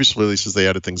 In previous releases, they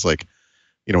added things like,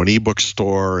 an ebook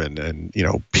store and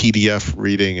PDF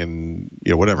reading and,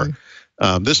 whatever.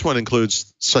 This one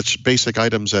includes such basic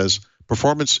items as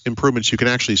performance improvements you can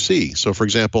actually see. So, for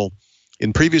example,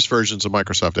 in previous versions of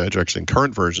Microsoft Edge, actually in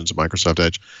current versions of Microsoft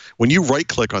Edge, when you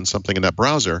right-click on something in that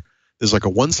browser, there's like a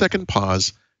 1-second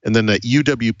pause, and then that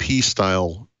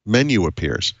UWP-style menu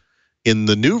appears. In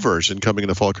the new version coming in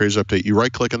the Fall Creators Update, you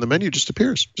right-click and the menu just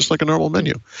appears, just like a normal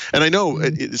menu. And I know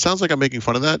it sounds like I'm making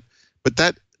fun of that, but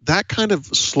that kind of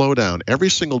slowdown every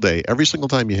single day, every single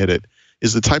time you hit it,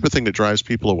 is the type of thing that drives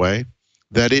people away.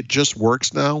 That it just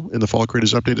works now in the Fall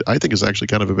Creators Update, I think is actually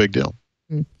kind of a big deal.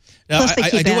 Now,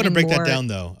 I do want to break that down,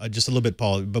 though, just a little bit,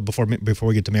 Paul, but before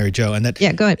we get to Mary Jo. And that,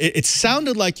 go ahead. It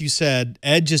sounded like you said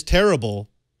Edge is terrible,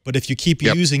 but if you keep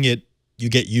using it, you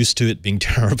get used to it being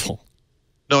terrible.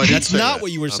 No, that's not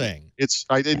what you were saying.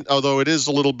 I didn't. Although it is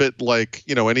a little bit like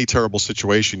any terrible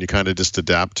situation, you kind of just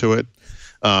adapt to it.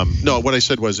 No, what I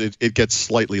said was it gets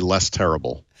slightly less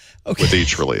terrible with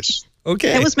each release.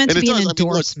 Okay, that was meant to be an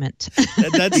endorsement.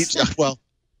 That's well.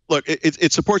 Look,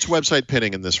 it supports website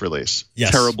pinning in this release.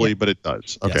 Yes. Terribly, but it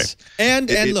does. Okay. Yes. And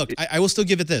look, I will still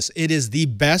give it this. It is the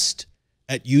best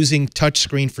at using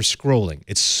touchscreen for scrolling.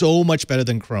 It's so much better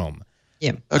than Chrome.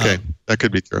 Yeah. Okay. That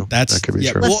could be true. That could be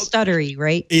true. Less stuttery,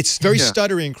 right? It's very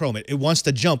stuttery in Chrome. It wants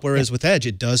to jump, whereas with Edge,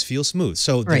 it does feel smooth.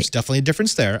 So there's definitely a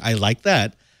difference there. I like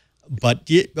that. But,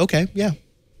 okay, yeah.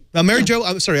 Now, Mary Jo,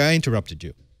 I'm sorry, I interrupted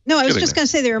you. No, I was just going to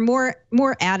say there are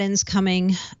more add-ins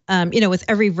coming. With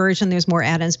every version, there's more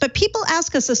add-ins. But people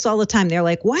ask us this all the time. They're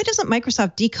like, why doesn't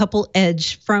Microsoft decouple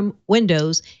Edge from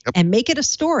Windows and make it a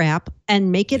store app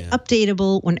and make it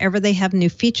updatable whenever they have new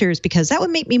features? Because that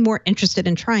would make me more interested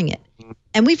in trying it.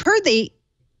 And we've heard they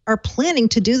are planning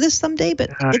to do this someday, but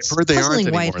it's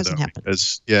puzzling why it hasn't happened.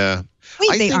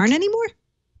 Wait, they aren't anymore?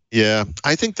 Yeah,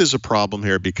 I think there's a problem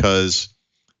here because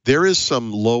there is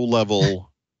some low-level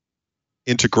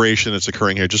integration that's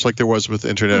occurring here, just like there was with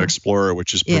Internet Explorer,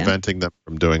 which is preventing them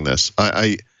from doing this.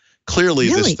 I clearly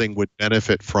this thing would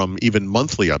benefit from even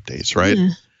monthly updates, right? Yeah,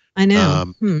 I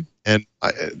know. And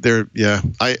Did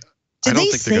they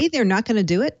say they're not going to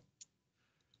do it?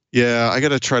 Yeah, I got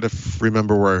to try to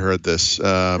remember where I heard this.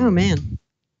 Oh man,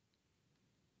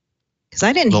 because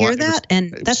I didn't hear that,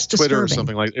 and that's Twitter disturbing. or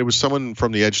something like. It was someone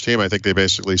from the Edge team. I think they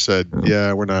basically said,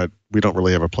 "Yeah, we don't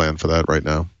really have a plan for that right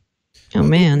now." Oh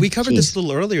man, we covered this a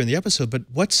little earlier in the episode, but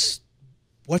what's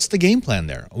the game plan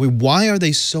there? I mean, why are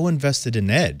they so invested in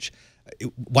Edge?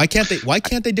 Why can't they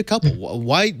decouple?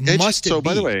 Why must it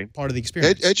be part of the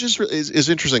experience? Edge is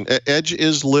interesting. Edge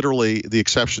is literally the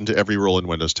exception to every rule in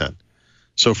Windows 10.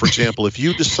 So, for example, if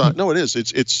you decide, no, it is.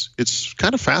 It's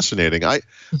kind of fascinating.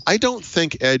 I don't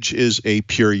think Edge is a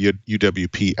pure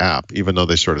UWP app, even though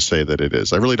they sort of say that it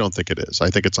is. I really don't think it is. I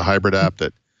think it's a hybrid app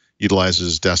that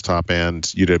utilizes desktop and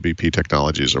UWP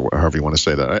technologies, or however you want to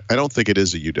say that. I don't think it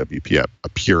is a UWP app, a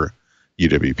pure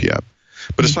UWP app.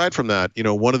 But aside from that,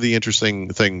 one of the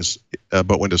interesting things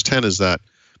about Windows 10 is that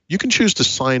you can choose to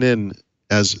sign in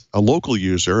as a local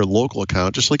user, a local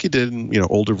account, just like you did in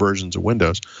older versions of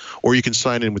Windows, or you can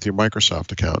sign in with your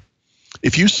Microsoft account.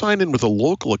 If you sign in with a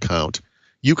local account,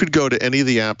 you could go to any of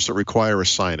the apps that require a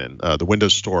sign-in, the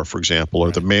Windows Store, for example, or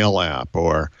the Mail app,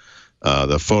 or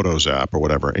the Photos app, or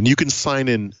whatever, and you can sign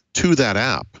in to that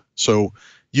app. So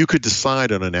you could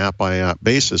decide on an app-by-app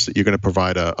basis that you're going to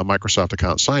provide a Microsoft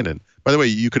account sign-in. By the way,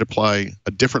 you could apply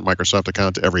a different Microsoft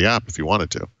account to every app if you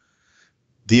wanted to.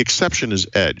 The exception is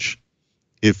Edge.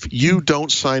 If you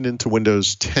don't sign into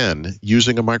Windows 10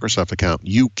 using a Microsoft account,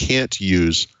 you can't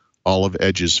use all of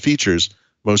Edge's features,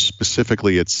 most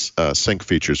specifically its sync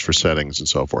features for settings and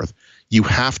so forth. You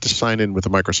have to sign in with a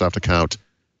Microsoft account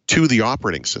to the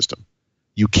operating system.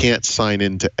 You can't sign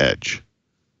into Edge.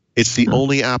 It's the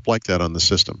only app like that on the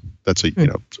system. That's a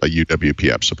UWP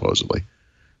app supposedly.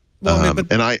 Well, but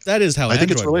that is how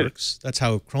Android works. That's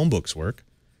how Chromebooks work.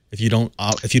 If you don't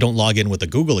log in with a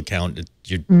Google account,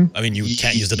 you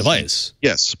can't use the device.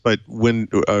 Yes, but when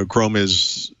Chrome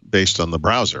is based on the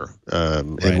browser,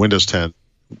 in Windows 10,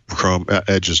 Chrome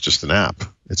Edge is just an app.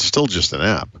 It's still just an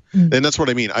app, and that's what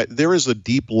I mean. There is a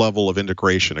deep level of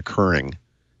integration occurring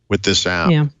with this app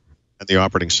and the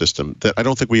operating system that I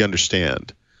don't think we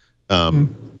understand.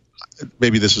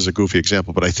 Maybe this is a goofy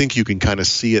example, but I think you can kind of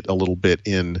see it a little bit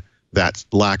in that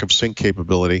lack of sync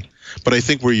capability. But I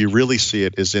think where you really see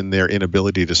it is in their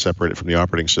inability to separate it from the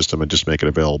operating system and just make it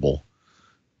available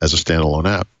as a standalone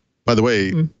app. By the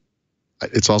way,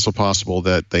 it's also possible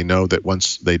that they know that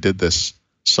once they did this,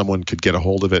 someone could get a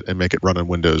hold of it and make it run on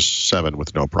Windows 7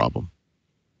 with no problem,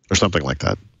 or something like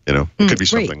that. It could be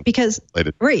something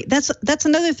related. That's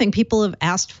another thing people have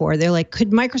asked for. They're like,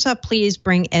 could Microsoft please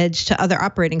bring Edge to other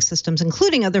operating systems,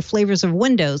 including other flavors of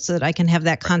Windows, so that I can have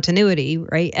that continuity,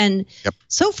 right? And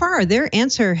so far, their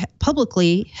answer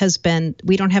publicly has been,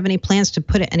 we don't have any plans to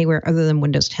put it anywhere other than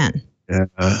Windows 10. Yeah,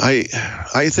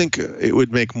 I think it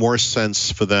would make more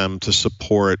sense for them to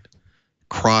support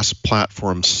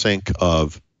cross-platform sync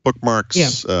of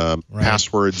bookmarks,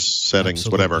 passwords, settings,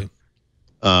 whatever.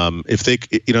 If they,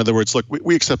 in other words, look,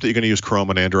 we accept that you're going to use Chrome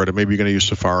on Android, or maybe you're going to use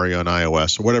Safari on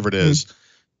iOS, or whatever it is,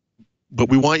 but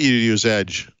we want you to use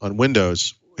Edge on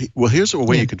Windows. Well, here's a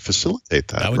way you can facilitate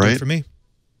that. That would do it for me.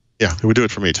 Yeah, it would do it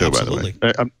for me too. Absolutely.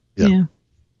 By the way.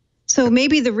 So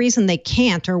maybe the reason they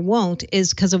can't or won't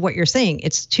is because of what you're saying.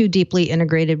 It's too deeply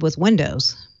integrated with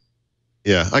Windows.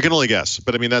 Yeah, I can only guess,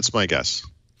 but I mean that's my guess.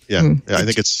 Yeah, I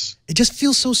think it just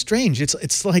feels so strange.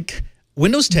 It's like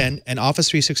Windows 10 and Office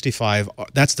 365,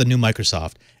 that's the new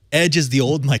Microsoft. Edge is the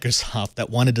old Microsoft that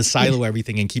wanted to silo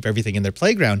everything and keep everything in their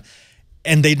playground,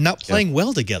 and they're not playing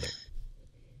well together.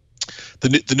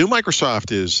 The new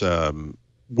Microsoft is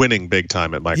winning big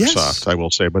time at Microsoft, I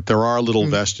will say, but there are little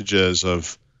vestiges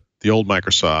of the old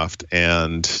Microsoft,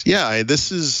 and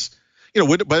this is,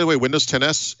 by the way, Windows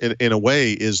 10s in a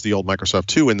way is the old Microsoft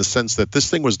too, in the sense that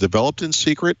this thing was developed in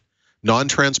secret,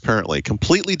 non-transparently,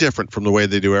 completely different from the way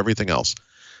they do everything else.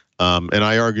 And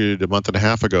I argued a month and a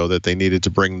half ago that they needed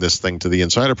to bring this thing to the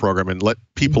Insider program and let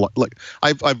people, like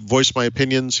I've voiced my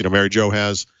opinions, Mary Jo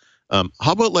has. How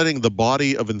about letting the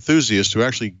body of enthusiasts who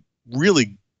actually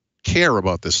really care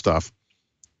about this stuff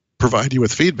provide you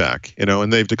with feedback,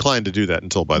 and they've declined to do that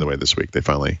until, by the way, this week they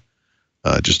finally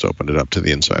just opened it up to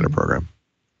the Insider program.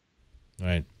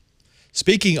 Right.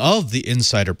 Speaking of the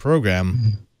Insider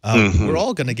program, we're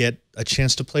all going to get a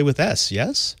chance to play with S,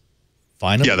 yes?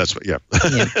 Finally. Yeah, that's what, yeah.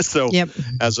 So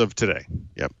as of today,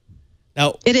 yep.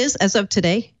 Now it is as of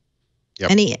today. Yep.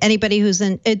 Anybody who's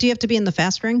in, do you have to be in the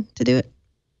fast ring to do it?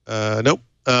 Nope.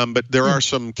 But there are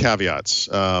some caveats.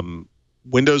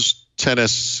 Windows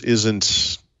 10s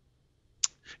isn't.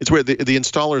 It's where the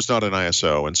installer is not an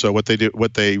ISO, and so what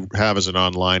they have is an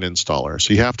online installer.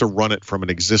 So you have to run it from an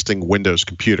existing Windows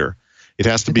computer. It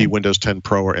has to be Windows 10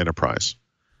 Pro or Enterprise.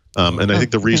 And I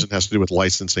think the reason has to do with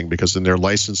licensing, because in their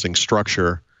licensing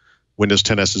structure, Windows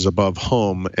 10s is above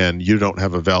Home, and you don't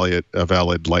have a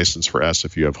valid license for S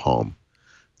if you have Home.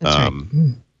 That's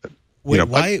right. Wait,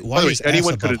 why by the way, is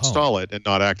anyone S could above install Home? it and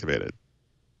not activate it.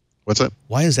 What's that?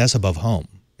 Why is S above Home?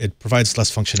 It provides less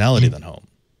functionality than Home.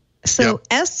 So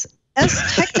S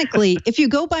technically, if you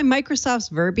go by Microsoft's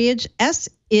verbiage, S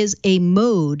is a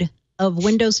mode of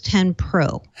Windows 10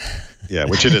 Pro. Yeah,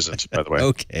 which it isn't, by the way.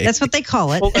 Okay. That's what they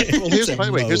call it. Well, by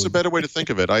the way, here's a better way to think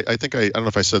of it. I think I don't know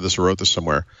if I said this or wrote this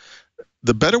somewhere.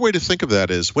 The better way to think of that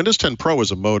is Windows 10 Pro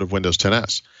is a mode of Windows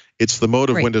 10s. It's the mode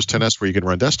of Windows 10s where you can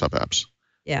run desktop apps.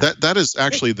 Yeah. That is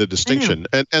actually the distinction.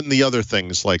 And the other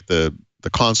things like the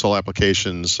console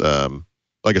applications, I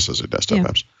guess those are desktop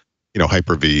apps.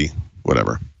 Hyper-V,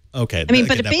 whatever. Okay. I mean,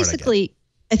 but it basically,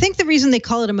 I think the reason they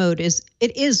call it a mode is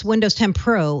it is Windows 10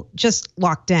 Pro just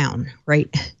locked down, right?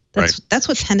 That's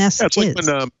what 10s it's is.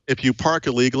 Like when if you park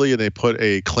illegally and they put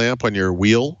a clamp on your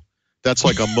wheel, that's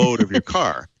like a mode of your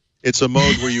car. It's a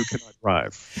mode where you cannot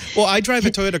drive. Well, I drive a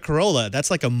Toyota Corolla. That's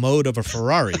like a mode of a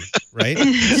Ferrari, right?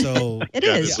 So it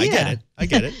is. Yeah, I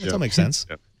get it. That all makes sense.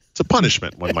 Yeah. It's a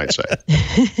punishment, one might say.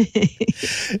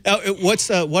 Now,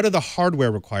 what are the hardware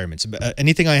requirements?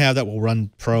 Anything I have that will run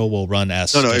Pro will run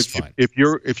S. No. Fine. If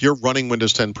you're running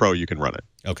Windows 10 Pro, you can run it.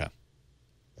 Okay.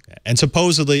 And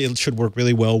supposedly it should work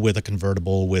really well with a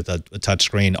convertible, with a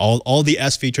touchscreen. All the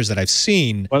S features that I've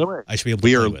seen, by the way, I should be able to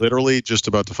we play are with. Literally just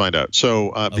about to find out.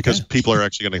 So because people are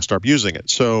actually going to start using it.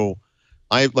 So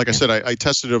I said, I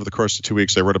tested it over the course of 2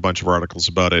 weeks. I wrote a bunch of articles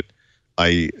about it.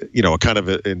 I kind of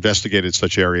investigated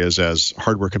such areas as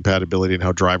hardware compatibility and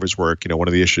how drivers work. One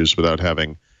of the issues without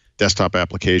having desktop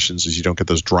applications is you don't get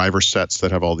those driver sets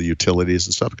that have all the utilities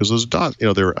and stuff, because those are DOS,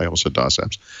 I almost said DOS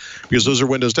apps, because those are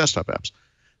Windows desktop apps.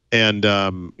 And,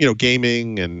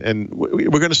 gaming and we're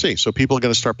going to see. So people are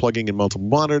going to start plugging in multiple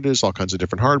monitors, all kinds of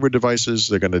different hardware devices.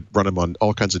 They're going to run them on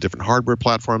all kinds of different hardware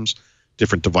platforms,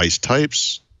 different device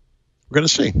types. We're going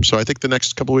to see. So I think the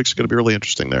next couple of weeks are going to be really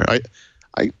interesting there.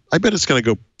 I bet it's going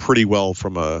to go pretty well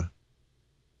from a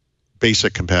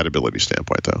basic compatibility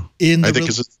standpoint, though. I think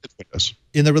it's Windows.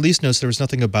 In the release notes, there was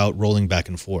nothing about rolling back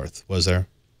and forth, was there?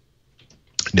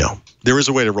 No. There is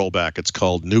a way to roll back. It's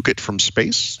called Nuke It from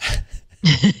Space.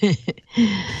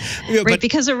 Right,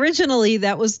 because originally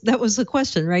that was the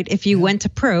question, right? If you went to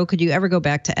Pro, could you ever go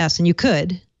back to S? And you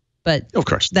could, but of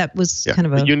course that was kind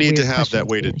of a. But you need to have that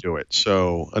way to do it.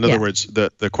 So, in other words,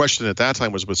 the question at that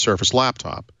time was with Surface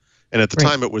Laptop, and at the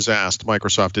time it was asked,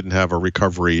 Microsoft didn't have a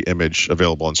recovery image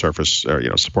available on Surface, or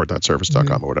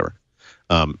support.surface.com or whatever.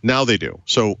 Now they do.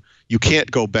 So you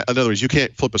can't go back. In other words, you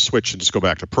can't flip a switch and just go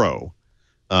back to Pro.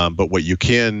 But what you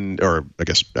can, or I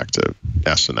guess back to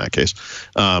S in that case,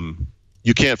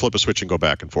 you can't flip a switch and go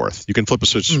back and forth. You can flip a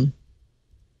switch.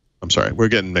 I'm sorry, we're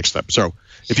getting mixed up. So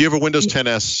if you have a Windows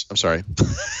 10s, I'm sorry.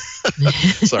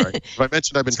 Sorry. If I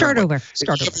mentioned I've been Start over. If you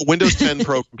have a Windows 10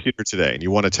 Pro computer today and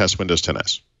you want to test Windows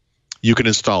 10s, you can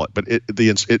install it. But the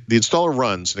installer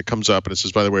runs and it comes up and it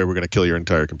says, by the way, we're going to kill your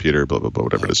entire computer, blah, blah, blah,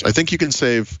 whatever it is. I think you can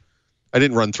save. I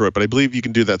didn't run through it, but I believe you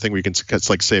can do that thing where you can, it's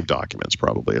like save documents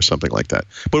probably or something like that.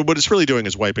 But what it's really doing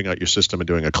is wiping out your system and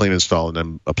doing a clean install and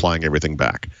then applying everything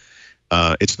back.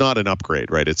 It's not an upgrade,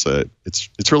 right? It's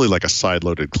really like a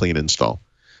side-loaded clean install.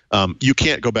 You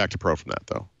can't go back to Pro from that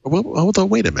though. Well,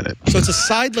 wait a minute. So it's a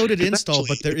side-loaded install,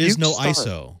 but there is no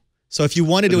ISO. So if you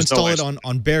wanted to install it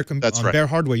on bare bare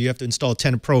hardware, you have to install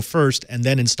 10 Pro first and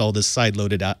then install this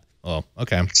side-loaded app. Oh,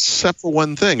 okay. Except for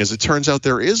one thing, as it turns out,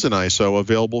 there is an ISO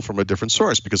available from a different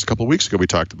source, because a couple of weeks ago we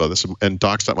talked about this, and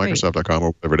docs.microsoft.com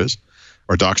or whatever it is,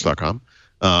 or docs.com,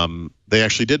 they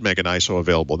actually did make an ISO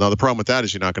available. Now, the problem with that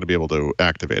is you're not going to be able to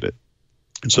activate it.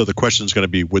 And so the question is going to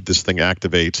be, would this thing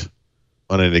activate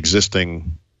on an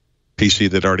existing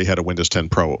PC that already had a Windows 10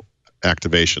 Pro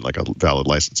activation, like a valid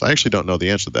license? I actually don't know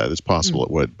the answer to that. It's possible it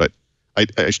would, but I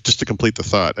just to complete the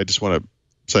thought, I just want to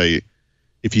say,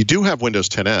 if you do have Windows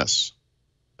 10s,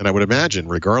 and I would imagine,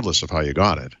 regardless of how you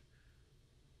got it,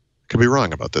 could be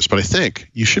wrong about this, but I think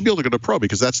you should be able to go to Pro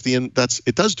because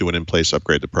it does do an in-place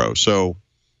upgrade to Pro. So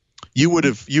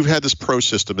you've had this Pro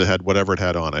system that had whatever it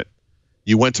had on it.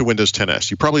 You went to Windows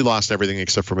 10s. You probably lost everything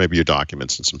except for maybe your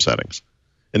documents and some settings.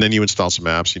 And then you installed some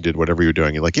apps. You did whatever you were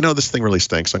doing. You're like, this thing really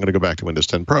stinks. I'm going to go back to Windows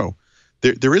 10 Pro.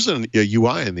 There isn't a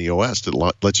UI in the OS that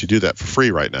lets you do that for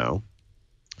free right now.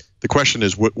 The question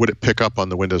is, would it pick up on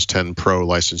the Windows 10 Pro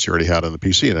license you already had on the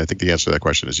PC? And I think the answer to that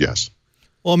question is yes.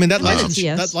 Well, I mean, that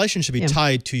license should be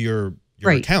tied to your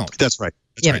account. That's right.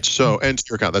 That's right. So, and to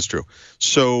your account, that's true.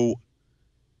 So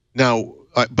now,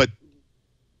 but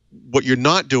what you're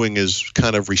not doing is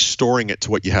kind of restoring it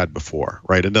to what you had before,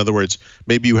 right? In other words,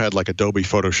 maybe you had like Adobe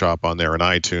Photoshop on there and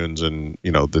iTunes and,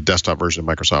 the desktop version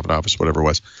of Microsoft Office, whatever it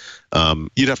was.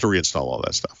 You'd have to reinstall all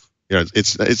that stuff.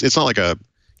 It's not like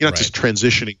you're not just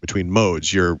transitioning between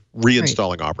modes. You're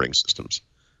reinstalling operating systems.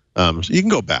 So you can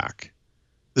go back.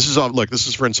 This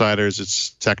is for insiders.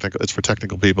 It's technical. It's for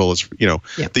technical people. It's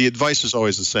the advice is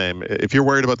always the same. If you're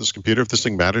worried about this computer, if this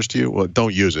thing matters to you, well,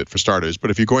 don't use it for starters.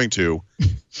 But if you're going to,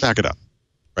 back it up,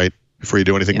 right? Before you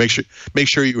do anything, make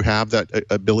sure you have that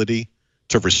ability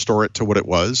to restore it to what it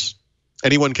was.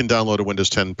 Anyone can download a Windows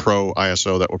 10 Pro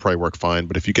ISO. That will probably work fine.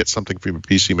 But if you get something from a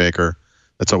PC maker,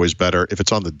 that's always better. If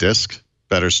it's on the disk,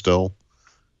 better still.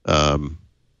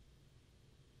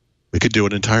 We could do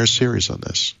an entire series on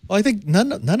this. Well, I think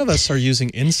none of us are using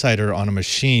Insider on a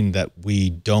machine that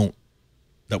we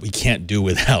can't do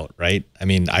without, right? I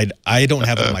mean, I don't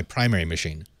have it on my primary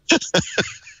machine.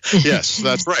 Yes,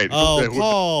 that's right. Oh,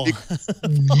 Paul.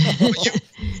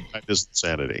 Just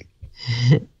insanity.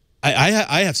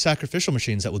 I have sacrificial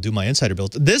machines that will do my Insider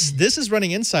build. This is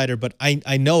running Insider, but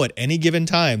I know at any given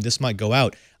time this might go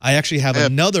out. I actually have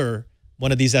another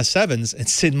one of these S7s.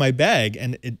 It's in my bag,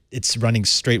 and it's running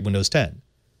straight Windows 10.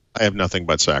 I have nothing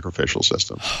but sacrificial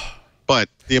systems. But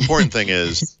the important thing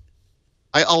is,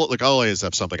 I'll always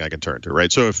have something I can turn to,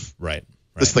 right? So if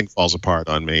this thing falls apart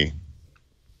on me,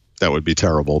 that would be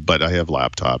terrible. But I have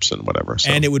laptops and whatever.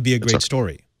 So and it would be a great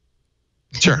story.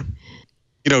 Sure.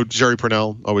 Jerry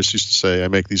Purnell always used to say, I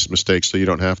make these mistakes so you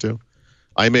don't have to.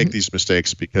 I make these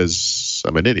mistakes because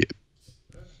I'm an idiot.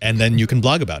 And then you can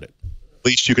blog about it. At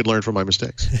least you could learn from my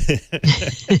mistakes.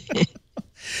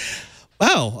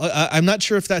 Wow. I'm not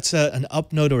sure if that's an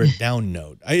up note or a down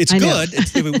note. It's good.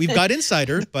 We've got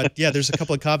Insider, but yeah, there's a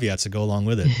couple of caveats that go along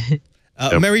with it.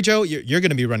 Mary Jo, you're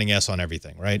going to be running S on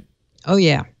everything, right? Oh,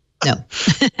 yeah. No.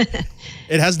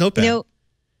 It has Notepad. No,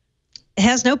 it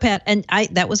has Notepad, and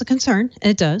that was a concern,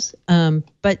 and it does.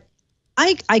 But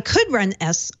I could run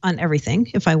S on everything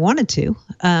if I wanted to,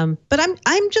 but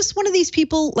I'm just one of these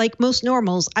people, like most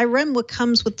normals. I run what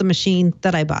comes with the machine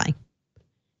that I buy.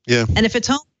 Yeah. And if it's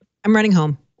home, I'm running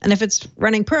home. And if it's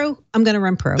running Pro, I'm going to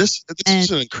run Pro. This is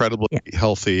an incredibly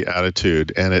healthy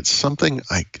attitude, and it's something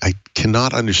I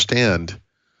cannot understand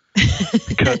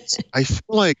because I feel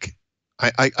like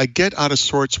I get out of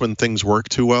sorts when things work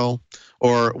too well,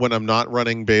 or when I'm not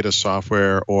running beta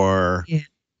software, or you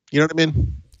know what I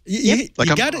mean? You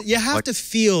have to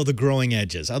feel the growing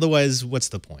edges. Otherwise, what's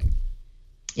the point?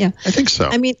 Yeah. I think so.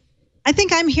 I mean, I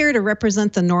think I'm here to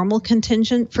represent the normal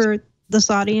contingent for this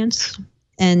audience,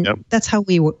 and that's how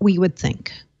we would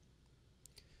think.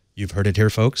 You've heard it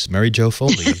here, folks. Mary Jo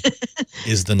Foley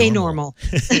is the normal.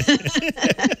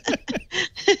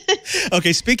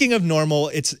 Okay, speaking of normal,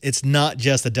 it's not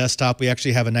just a desktop. We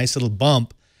actually have a nice little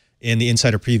bump in the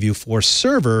Insider preview for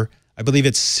server. I believe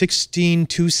it's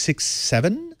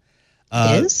 16.267.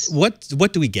 Yes.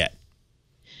 What do we get?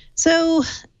 So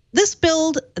this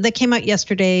build that came out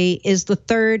yesterday is the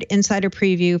third Insider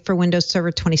preview for Windows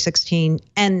Server 2016.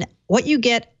 And what you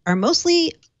get are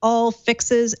mostly all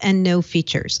fixes and no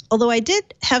features. Although I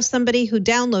did have somebody who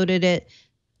downloaded it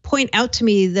point out to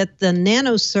me that the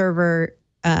Nano server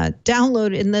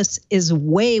download in this is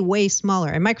way, way smaller.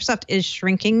 And Microsoft is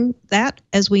shrinking that,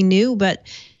 as we knew. But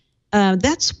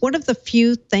that's one of the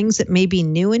few things that may be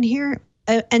new in here.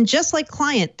 And just like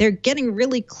client, they're getting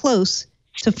really close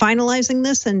to finalizing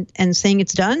this and saying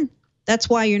it's done. That's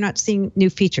why you're not seeing new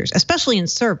features, especially in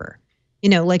server.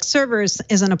 Like servers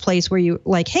isn't a place where you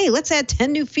like, hey, let's add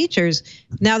 10 new features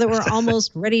now that we're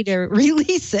almost ready to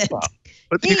release it. Well,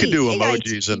 but you can do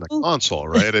emojis in the console,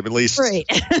 right? I mean, at least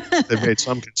they've made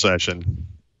some concession.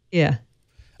 Yeah.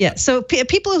 Yeah. So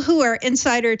people who are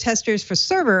insider testers for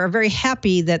server are very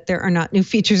happy that there are not new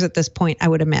features at this point, I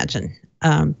would imagine.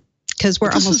 Because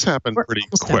this has happened pretty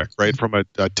quick, right? From a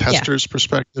tester's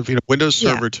perspective, Windows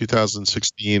Server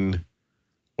 2016,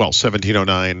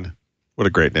 1709. What a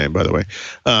great name, by the way.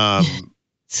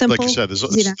 Simple, like you said, this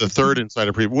is the third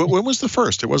Insider preview. When was the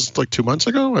first? It was like 2 months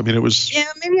ago? I mean, it was... Yeah,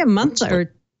 maybe a month or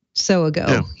so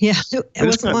ago. Yeah, it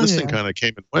wasn't long this ago. thing kind of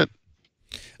came and went.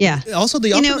 Yeah. Also,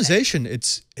 the optimization,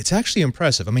 it's actually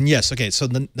impressive. I mean, yes, okay, so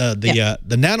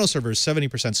the Nano server is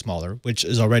 70% smaller, which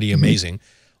is already amazing,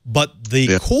 but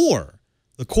the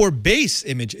core base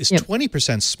image is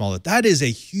 20% smaller. That is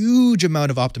a huge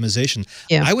amount of optimization.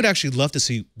 Yeah. I would actually love to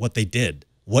see what they did.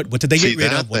 What did they get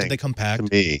rid of? What did they compact?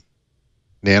 To me,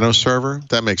 Nano server,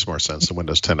 that makes more sense than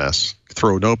Windows 10s.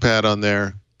 Throw a notepad on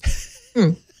there.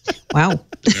 Wow.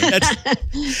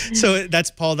 So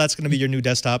that's, Paul, that's going to be your new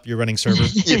desktop. You're running server.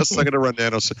 Yes, I'm going to run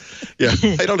Nano. Yeah,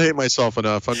 I don't hate myself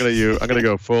enough. I'm going to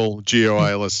go full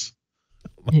GUI-less.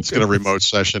 It's going to remote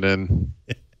session in.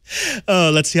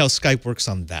 Oh, let's see how Skype works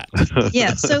on that.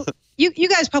 Yeah. So you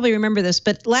guys probably remember this,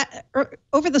 but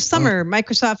over the summer,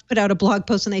 Microsoft put out a blog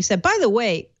post and they said, by the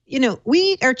way,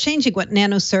 we are changing what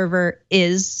Nano Server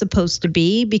is supposed to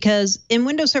be, because in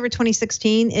Windows Server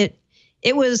 2016,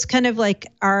 it was kind of like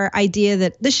our idea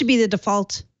that this should be the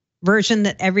default version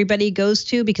that everybody goes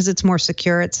to because it's more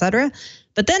secure, et cetera.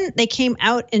 But then they came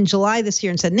out in July this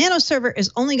year and said Nano Server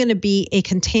is only going to be a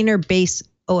container-based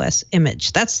OS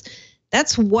image.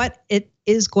 That's what it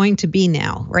is going to be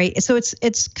now, right? So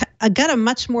it's got a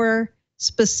much more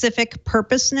specific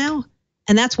purpose now,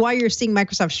 and that's why you're seeing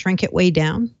Microsoft shrink it way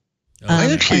down.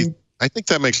 I think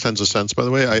that makes tons of sense, by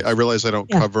the way. I realize I don't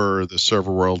cover the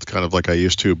server world kind of like I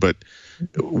used to, but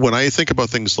when I think about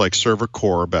things like Server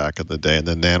Core back in the day and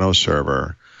the Nano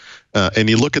server, and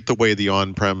you look at the way the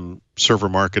on-prem server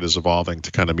market is evolving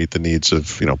to kind of meet the needs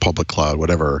of public cloud,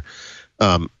 whatever,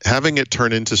 having it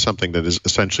turn into something that is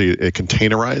essentially a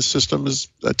containerized system is,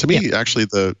 to me, actually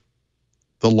the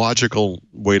logical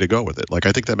way to go with it. Like,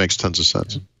 I think that makes tons of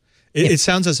sense. It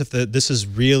sounds as if this is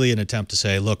really an attempt to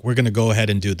say, look, we're going to go ahead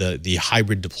and do the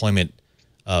hybrid deployment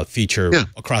feature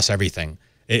across everything.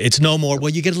 It's no more, well,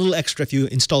 you get a little extra if you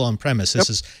install on-premise.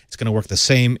 It's going to work the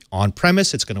same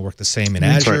on-premise. It's going to work the same in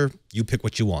Azure. Right. You pick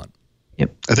what you want.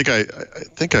 Yep. I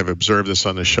think I've observed this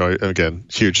on the show. Again,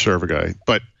 huge server guy.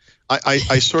 But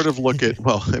I sort of look at,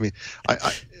 well, I mean,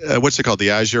 what's it called?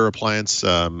 The Azure appliance,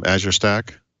 Azure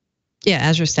Stack? Yeah,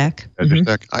 Azure Stack. Azure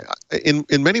Stack.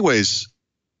 In many ways,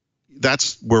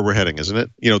 that's where we're heading, isn't it?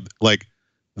 Like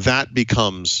that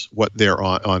becomes what their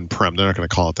on-prem, they're not going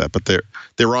to call it that, but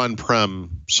their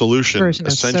on-prem solution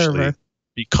essentially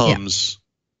becomes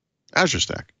Azure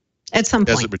Stack. At some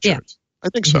point, as it matures. I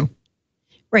think so.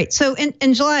 Right. So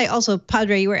in July, also,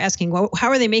 Padre, you were asking, well, how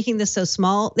are they making this so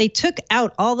small? They took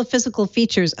out all the physical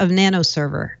features of Nano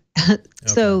Server.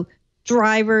 So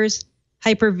drivers,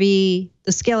 Hyper-V,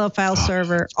 the scale-out file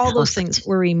server, all those things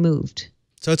were removed.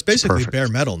 So it's basically bare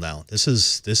metal now. This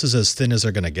is as thin as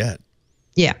they're going to get.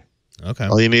 Yeah. Okay.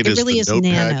 All you need is really the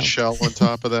Notepad shell on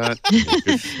top of that.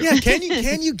 Yeah.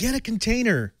 Can you get a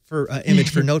container for image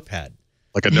for Notepad?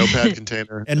 Like a Notepad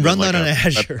container, and run that on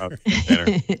Azure.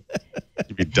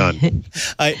 You'd be done.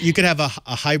 You could have a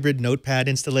hybrid Notepad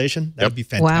installation. That would be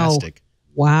fantastic.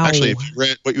 Wow. Actually,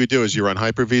 what you would do is you run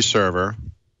Hyper-V server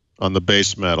on the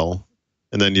base metal,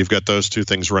 and then you've got those two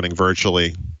things running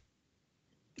virtually.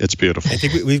 It's beautiful. I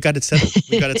think we've got it settled.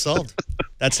 We've got it solved.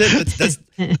 That's it. That's,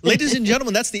 ladies and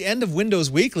gentlemen, that's the end of Windows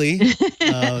Weekly.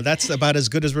 That's about as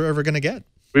good as we're ever going to get.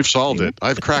 We've solved it.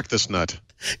 I've cracked this nut.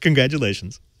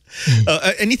 Congratulations.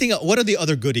 Anything? What are the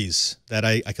other goodies that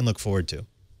I can look forward to?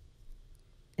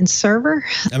 In server?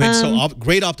 I mean,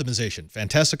 great optimization,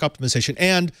 fantastic optimization,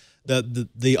 and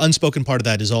the unspoken part of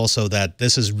that is also that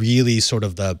this is really sort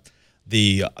of the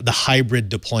hybrid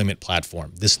deployment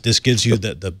platform. This gives you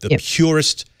the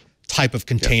purest type of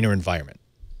container environment.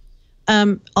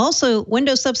 Also,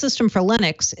 Windows Subsystem for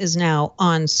Linux is now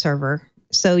on server,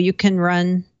 so you can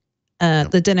run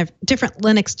the different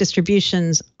Linux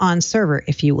distributions on server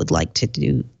if you would like to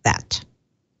do that.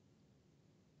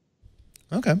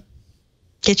 Okay.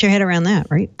 Get your head around that,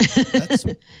 right? That's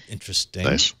interesting.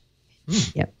 Nice.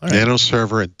 Yep. Right. Nano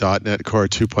Server and .NET Core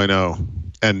 2.0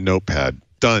 and Notepad.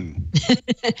 Done.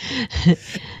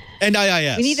 And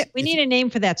IIS. We need a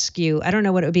name for that SKU. I don't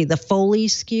know what it would be. The Foley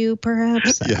SKU,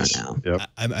 perhaps? Yes. I don't know. Yep.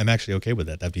 I'm actually okay with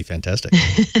that. That'd be fantastic.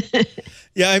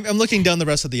 Yeah, I'm looking down the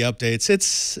rest of the updates.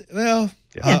 It's,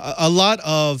 a lot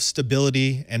of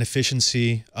stability and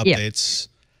efficiency updates.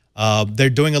 They're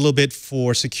doing a little bit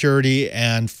for security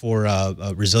and for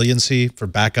resiliency, for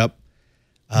backup.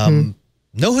 No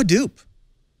Hadoop.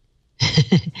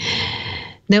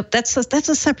 Nope, that's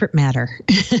a separate matter.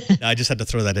 I just had to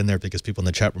throw that in there because people in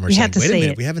the chat room are saying, wait a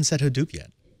minute, we haven't said Hadoop yet.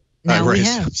 No, we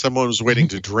have. Someone was waiting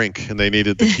to drink and they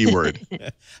needed the keyword.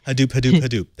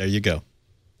 Hadoop. There you go.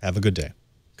 Have a good day.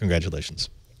 Congratulations.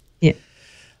 Yeah.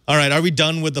 All right, are we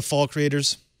done with the fall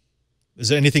creators? Is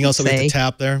there anything else that we have to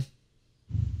tap there?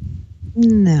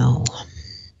 No.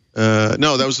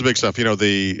 No, that was the big stuff. You know,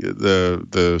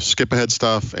 the skip ahead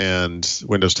stuff and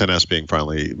Windows 10s being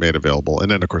finally made available, and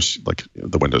then of course like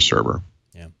the Windows Server.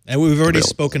 Yeah, and we've already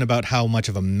spoken about how much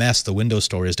of a mess the Windows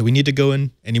Store is. Do we need to go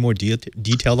in any more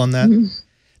detail on that?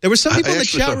 There were some people in the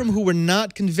chat room who were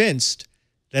not convinced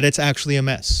that it's actually a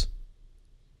mess.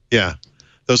 Yeah,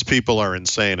 those people are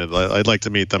insane, and I'd like to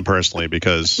meet them personally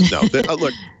because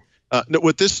look. No,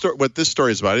 what this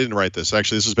story is about, I didn't write this.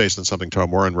 Actually, this is based on something Tom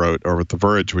Warren wrote over at The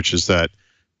Verge, which is that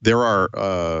there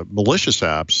are malicious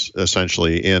apps,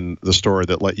 essentially, in the store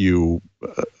that let you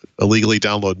illegally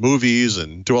download movies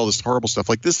and do all this horrible stuff.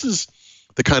 Like, this is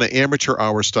the kind of amateur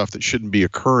hour stuff that shouldn't be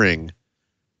occurring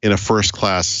in a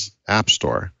first-class app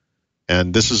store.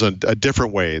 And this is a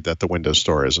different way that the Windows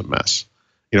Store is a mess.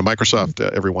 You know, Microsoft,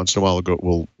 every once in a while,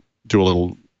 will do a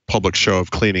little public show of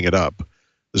cleaning it up.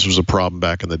 This was a problem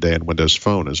back in the day on Windows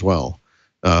Phone as well,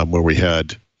 where we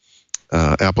had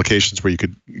applications where you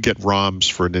could get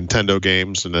ROMs for Nintendo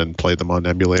games and then play them on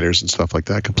emulators and stuff like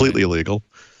that, completely illegal.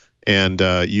 And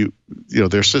you know,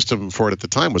 their system for it at the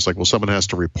time was like, well, someone has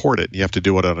to report it. And you have to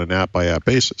do it on an app-by-app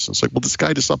basis. And it's like, well, this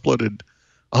guy just uploaded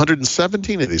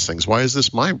 117 of these things. Why is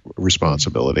this my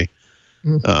responsibility?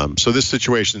 So this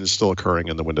situation is still occurring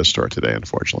in the Windows Store today,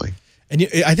 unfortunately. And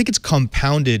I think it's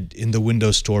compounded in the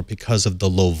Windows Store because of the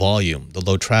low volume, the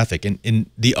low traffic. And in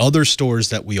the other stores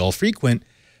that we all frequent,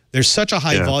 there's such a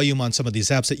high volume on some of these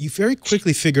apps that you very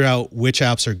quickly figure out which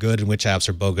apps are good and which apps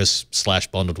are bogus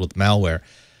 / bundled with malware.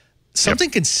 Something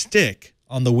can stick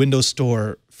on the Windows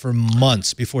Store for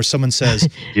months before someone says,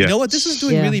 you know what, this is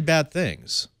doing really bad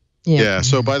things. Yeah.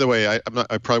 So, by the way, I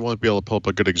probably won't be able to pull up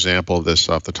a good example of this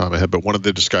off the top of my head, but one of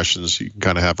the discussions you can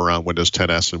kind of have around Windows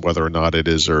 10s and whether or not it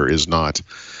is or is not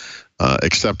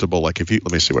acceptable. Like, if you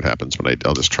let me see what happens when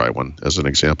I'll just try one as an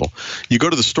example. You go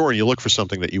to the store and you look for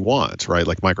something that you want, right?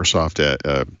 Like Microsoft.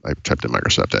 I typed in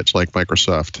Microsoft Edge, like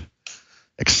Microsoft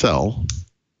Excel,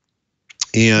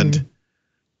 and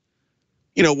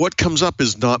you know, what comes up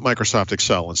is not Microsoft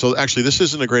Excel. And so actually this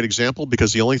isn't a great example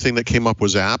because the only thing that came up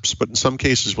was apps, but in some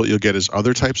cases what you'll get is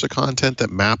other types of content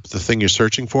that map the thing you're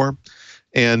searching for.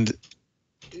 And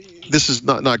this is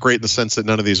not great in the sense that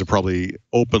none of these are probably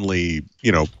openly,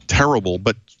 you know, terrible,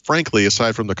 but frankly,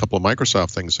 aside from the couple of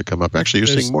Microsoft things that come up, actually you're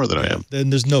seeing more than I am.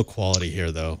 And there's no quality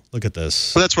here though. Look at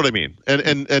this. Well, that's what I mean.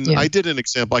 And I did an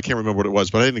example, I can't remember what it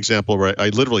was, but I had an example where I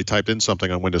literally typed in something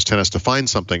on Windows 10s to find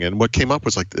something, and what came up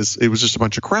was like this, it was just a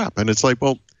bunch of crap. And it's like,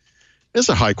 well, there's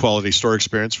a high quality store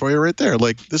experience for you right there.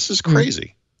 Like, this is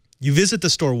crazy. You visit the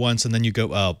store once and then you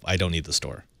go, oh, I don't need the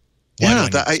store.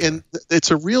 And it's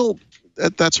a real,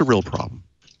 that's a real problem.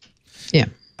 Yeah.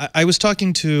 I was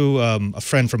talking to a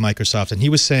friend from Microsoft, and he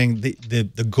was saying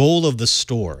the goal of the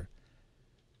store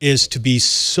is to be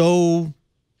so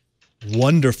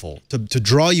wonderful, to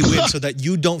draw you in so that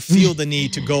you don't feel the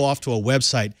need to go off to a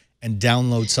website and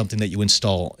download something that you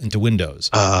install into Windows.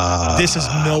 This is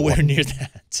nowhere near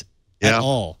that at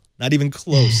all. Not even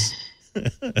close.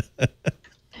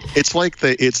 It's like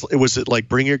was it like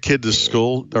bring your kid to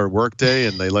school or work day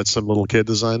and they let some little kid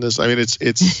design this? I mean, it's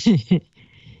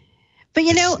But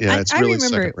you know, I really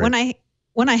remember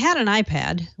when I had an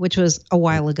iPad, which was a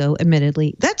while ago,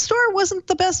 admittedly, that store wasn't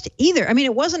the best either. I mean,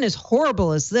 it wasn't as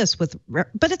horrible as this but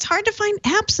it's hard to find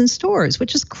apps in stores,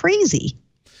 which is crazy.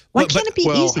 Why can't it be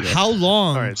easier? How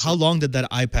long did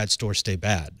that iPad store stay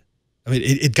bad? I mean,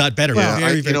 it got better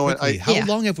very quickly. How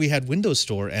long have we had Windows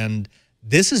Store? And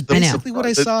this is basically what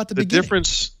I saw at the beginning. The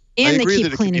difference. I agree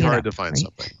that it can be hard to find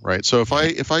something, right? So if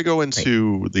I go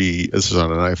into this is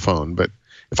on an iPhone, but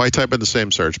if I type in the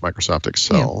same search, Microsoft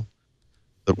Excel,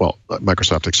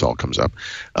 Microsoft Excel comes up.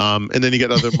 And then you get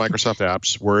other Microsoft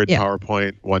apps, Word,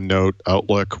 PowerPoint, OneNote,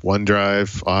 Outlook,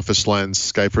 OneDrive, Office Lens,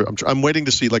 Skype. I'm waiting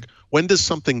to see, like, when does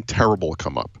something terrible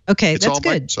come up? Okay, that's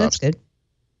good. Microsoft. That's good.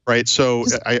 Right, so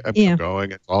I'm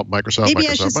going, it's all Microsoft. Maybe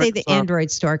I should say the Android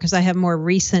store because I have more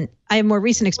recent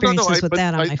experiences with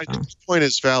that on my phone. The point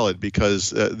is valid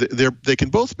because they can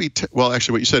both be well.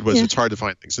 Actually, what you said was it's hard to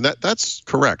find things, and that's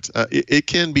correct. It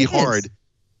can be hard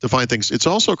to find things. It's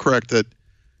also correct that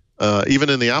even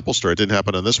in the Apple Store, it didn't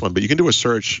happen on this one, but you can do a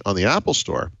search on the Apple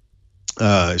Store.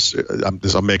 I'm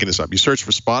making this up. You search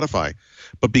for Spotify,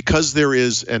 but because there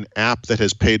is an app that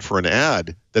has paid for an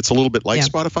ad that's a little bit like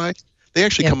Spotify. They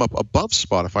actually come up above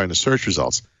Spotify in the search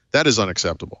results. That is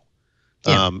unacceptable.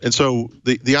 Yeah. And so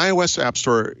the iOS App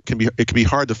Store can be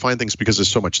hard to find things because there's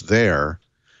so much there.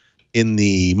 In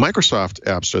the Microsoft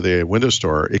App Store, the Windows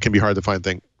Store, it can be hard to find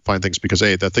things because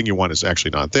that thing you want is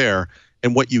actually not there,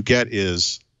 and what you get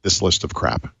is this list of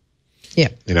crap. Yeah.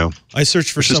 You know, I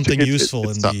searched for something useful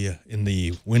in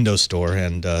the Windows Store,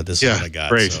 and this is what I got.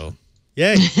 Great. So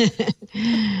Yay.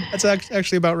 That's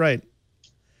actually about right.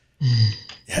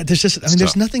 Yeah,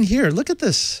 there's nothing here. Look at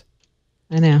this.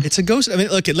 I know. It's a ghost. I mean,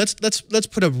 look, let's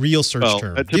put a real search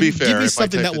term. To be fair, give me if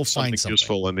something I that will find something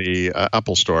useful in the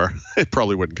Apple Store, it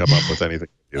probably wouldn't come up with anything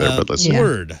either. But let's see.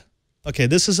 Word. Okay,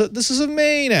 this is a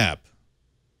main app.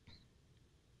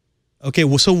 Okay,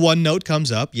 well, so OneNote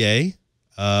comes up. Yay.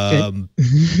 And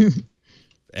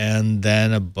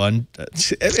then a bunch.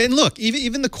 And look,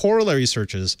 even the corollary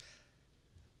searches.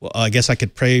 Well, I guess I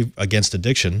could pray against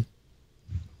addiction.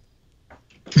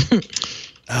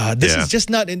 This is just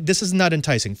not. This is not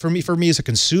enticing for me. For me as a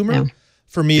consumer,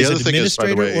 for me as an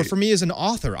administrator, or for me as an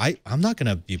author, I'm not going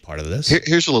to be part of this.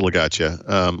 Here's a little gotcha.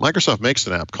 Microsoft makes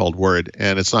an app called Word,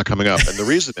 and it's not coming up. And the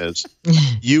reason is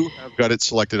you have got it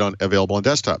selected on available on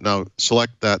desktop. Now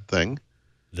select that thing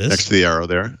next to the arrow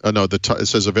there. Oh no, it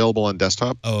says available on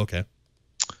desktop. Oh, okay.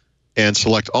 And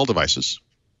select all devices.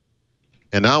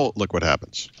 And now look what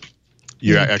happens.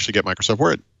 You actually get Microsoft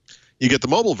Word. You get the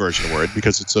mobile version of Word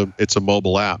because it's a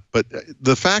mobile app. But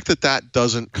the fact that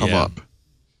doesn't come up,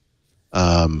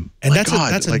 and that's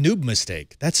a noob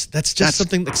mistake. That's just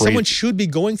something that someone should be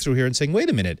going through here and saying, wait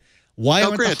a minute, why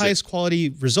aren't the highest quality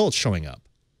results showing up?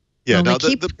 Yeah, well,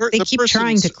 they keep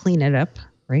trying to clean it up,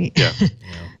 right? Yeah.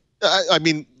 I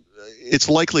mean, it's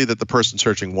likely that the person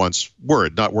searching wants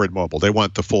Word, not Word Mobile. They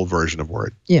want the full version of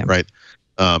Word. Yeah. Right.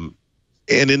 And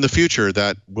in the future,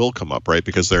 that will come up, right?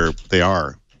 Because they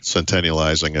are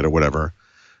centennializing it or whatever.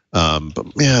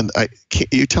 But man,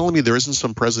 you telling me there isn't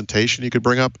some presentation you could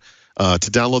bring up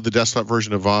to download the desktop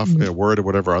version of Word or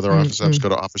whatever other Office apps? Go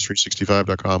to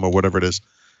office365.com or whatever it is.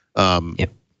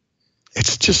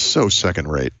 It's just so second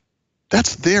rate.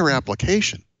 That's their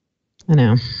application. I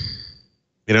know.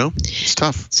 You know, it's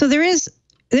tough. So there is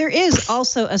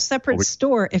also a separate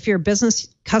store if you're business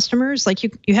customers. Like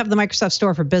you have the Microsoft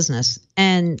Store for business,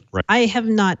 and I have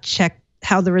not checked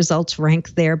how the results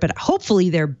rank there, but hopefully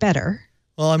they're better.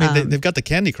 Well, I mean, they've got the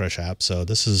Candy Crush app, so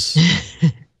this is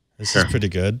is pretty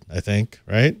good, I think,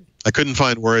 right? I couldn't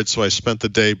find Word, so I spent the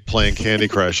day playing Candy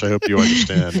Crush. I hope you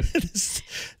understand.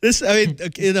 I mean,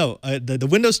 you know, the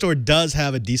Windows Store does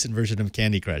have a decent version of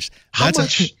Candy Crush. How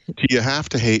much do you have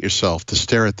to hate yourself to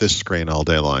stare at this screen all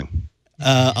day long?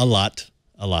 A lot.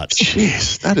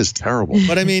 Jeez, that is terrible.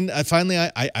 But I mean,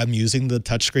 I'm using the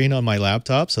touchscreen on my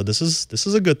laptop, so this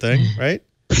is a good thing, right?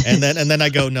 And then I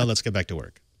go, no, let's get back to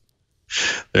work.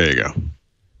 There you go.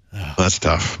 That's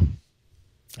tough.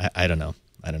 I don't know.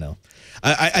 I don't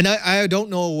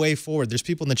know a way forward. There's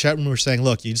people in the chat room who are saying,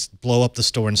 look, you just blow up the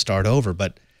store and start over,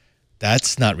 but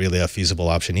that's not really a feasible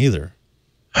option either.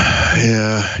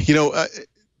 Yeah, you know,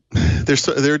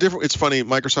 there are different. It's funny.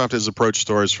 Microsoft has approached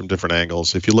stores from different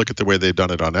angles. If you look at the way they've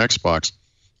done it on Xbox,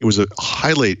 it was a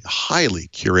highly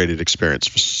curated experience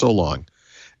for so long,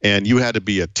 and you had to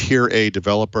be a tier A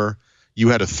developer. You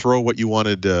had to throw what you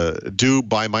wanted to do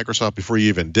by Microsoft before you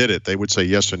even did it. They would say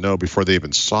yes or no before they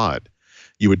even saw it.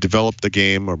 You would develop the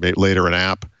game or later an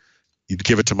app. You'd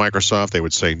give it to Microsoft. They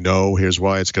would say no. Here's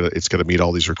why it's gonna meet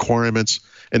all these requirements.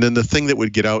 And then the thing that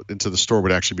would get out into the store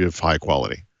would actually be of high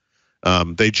quality.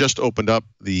 They just opened up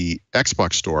the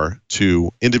Xbox Store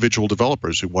to individual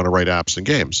developers who want to write apps and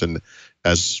games. And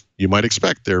as you might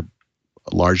expect, they're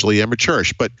largely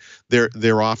amateurish, but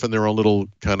they're off in their own little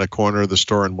kind of corner of the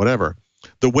store and whatever.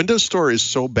 The Windows Store is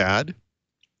so bad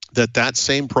that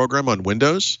same program on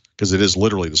Windows, because it is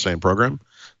literally the same program,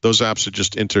 those apps are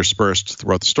just interspersed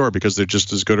throughout the store because they're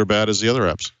just as good or bad as the other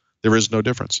apps. There is no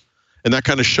difference. And that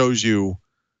kind of shows you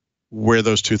where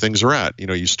those two things are at. You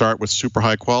know, you start with super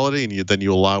high quality and then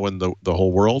you allow in the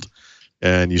whole world.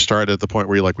 And you start at the point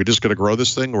where you're like, we're just going to grow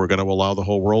this thing. We're going to allow the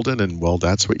whole world in. And, well,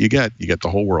 that's what you get. You get the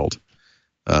whole world.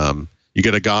 You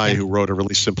get a guy who wrote a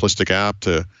really simplistic app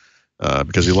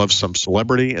because he loves some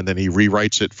celebrity, and then he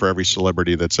rewrites it for every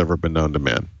celebrity that's ever been known to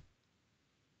man.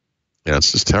 Yeah,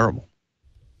 it's just terrible.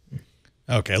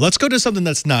 Okay, let's go to something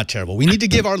that's not terrible. We need to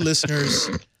give our listeners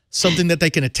something that they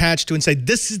can attach to and say,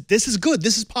 this is good,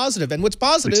 this is positive. And what's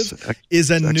positive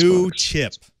is a new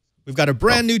chip. We've got a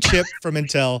brand new chip from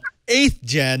Intel, 8th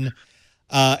gen.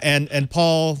 And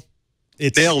Paul,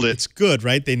 nailed it. It's good,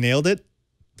 right? They nailed it?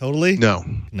 Totally? No.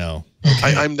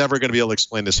 Okay. I'm never going to be able to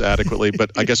explain this adequately,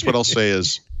 but I guess what I'll say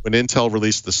is when Intel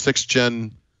released the 6th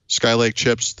gen Skylake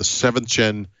chips, the 7th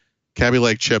gen Kaby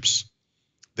Lake chips,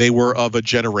 they were of a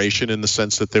generation in the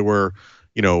sense that they were,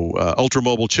 you know, ultra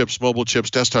mobile chips,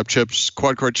 desktop chips,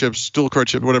 quad core chips, dual core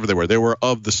chips, whatever they were. They were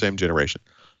of the same generation.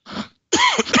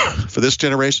 For this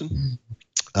generation,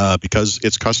 because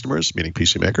its customers, meaning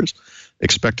PC makers,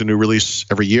 expect a new release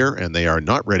every year, and they are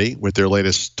not ready with their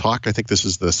latest talk. I think this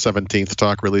is the 17th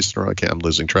talk release. I'm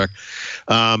losing track.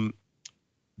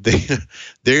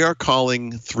 they are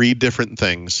calling 3 different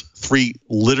things, 3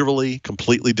 literally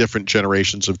completely different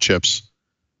generations of chips,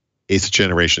 8th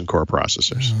generation core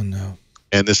processors. Oh no!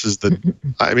 And this is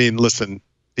I mean, listen,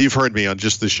 you've heard me on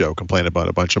just this show complain about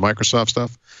a bunch of Microsoft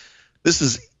stuff. This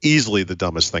is easily the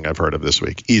dumbest thing I've heard of this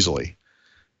week, easily.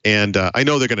 And I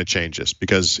know they're going to change this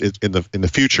because in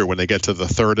the future, when they get to the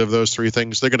 3rd of those 3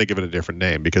 things, they're going to give it a different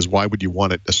name, because why would you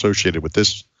want it associated with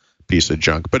this piece of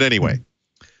junk? But anyway,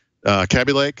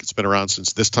 Kaby Lake, it's been around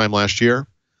since this time last year.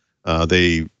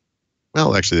 Actually,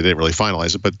 they didn't really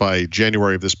finalize it, but by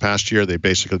January of this past year, they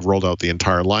basically rolled out the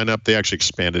entire lineup. They actually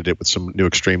expanded it with some new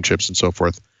Extreme chips and so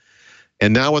forth.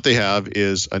 And now what they have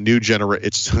is a new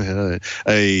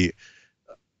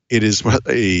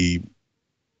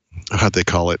how'd they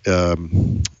call it?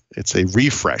 It's a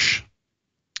refresh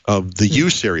of the U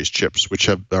series chips, which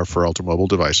are for ultra mobile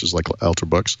devices like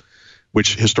Ultrabooks,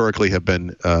 which historically have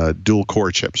been dual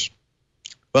core chips.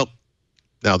 Well,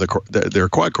 now they're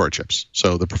quad core chips,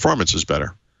 so the performance is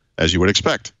better, as you would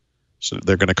expect. So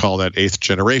they're going to call that 8th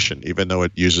generation, even though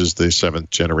it uses the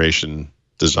 7th generation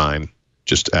design,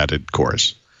 just added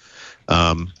cores.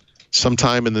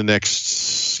 Sometime in the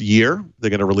next year, they're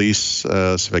going to release, see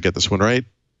if I get this one right,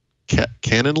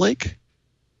 Cannon Lake?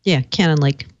 Yeah, Cannon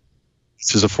Lake.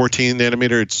 This is a 14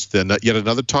 nanometer. It's yet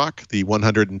another talk, the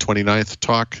 129th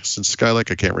talk since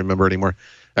Skylake. I can't remember anymore.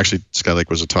 Actually, Skylake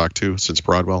was a talk too since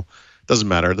Broadwell. Doesn't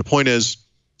matter. The point is,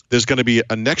 there's going to be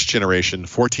a next generation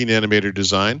 14 nanometer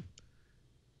design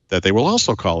that they will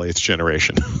also call 8th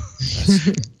generation.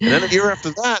 And then a year after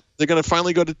that, they're going to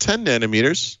finally go to 10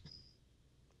 nanometers.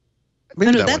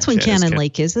 Maybe that's when Cannon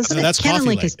Lake is, isn't it? That's Cannon Coffee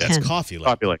Lake is 10. That's Coffee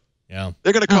Lake. Yeah.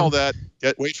 They're going to call that,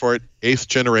 wait for it, 8th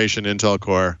generation Intel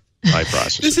Core i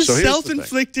processor. This is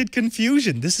self-inflicted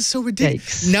confusion. This is so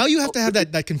ridiculous. Now you have to have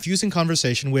that confusing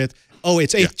conversation with,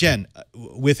 it's 8th gen.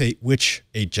 With which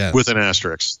 8th gen? With an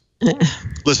asterisk.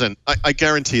 Listen, I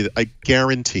guarantee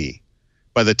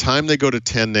by the time they go to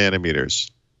 10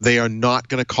 nanometers, they are not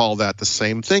going to call that the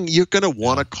same thing. You're going to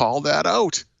want to call that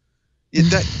out.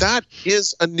 That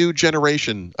is a new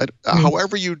generation.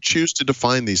 However you choose to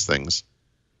define these things.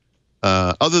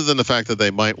 Other than the fact that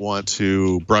they might want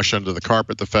to brush under the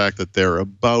carpet the fact that they're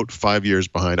about 5 years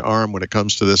behind ARM when it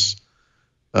comes to this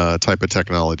type of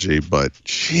technology. But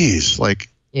geez,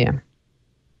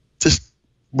 just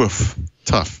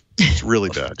tough. It's really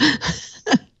bad.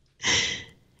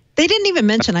 They didn't even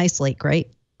mention Ice Lake, right?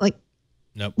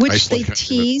 Nope. Which Ice they Lake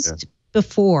teased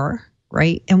before,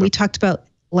 right? And we talked about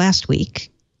last week,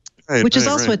 which is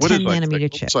also a 10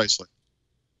 nanometer chip. Ice Lake?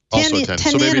 Also 10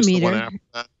 so maybe nanometer. It's the one after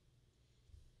that?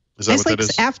 Is that Ice what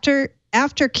Lake's that is?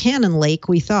 after Cannon Lake,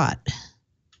 we thought.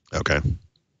 Okay.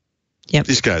 Yep.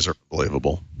 These guys are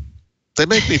unbelievable. They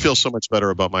make me feel so much better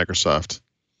about Microsoft.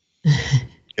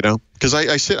 Because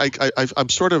I'm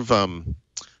sort of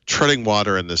treading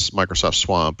water in this Microsoft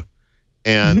swamp,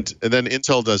 and then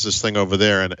Intel does this thing over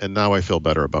there, and now I feel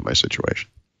better about my situation.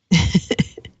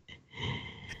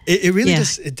 It really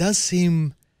does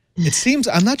seem. It seems.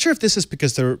 I'm not sure if this is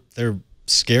because they're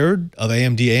scared of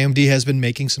AMD. AMD has been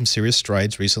making some serious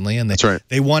strides recently, and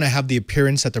they want to have the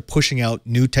appearance that they're pushing out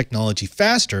new technology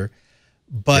faster.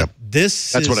 But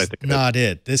this is not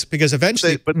it. This because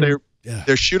eventually,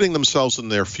 they're shooting themselves in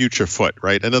their future foot,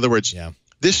 right? In other words,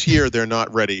 this year they're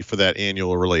not ready for that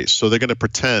annual release, so they're going to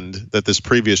pretend that this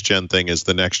previous gen thing is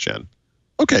the next gen.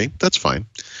 Okay, that's fine.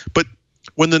 But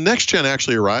when the next gen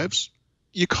actually arrives,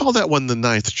 you call that one the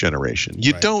 9th generation.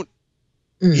 You don't.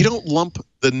 You don't lump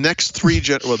the next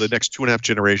the next 2.5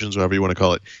 generations, whatever you want to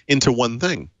call it, into one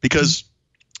thing. Because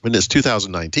when it's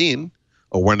 2019,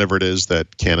 or whenever it is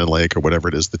that Cannon Lake or whatever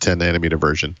it is, the 10 nanometer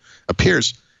version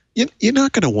appears, you're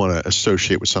not going to want to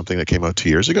associate with something that came out 2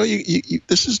 years ago.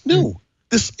 This is new.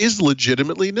 This is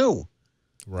legitimately new.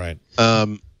 Right.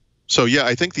 So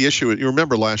I think the issue. You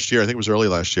remember last year? I think it was early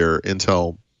last year.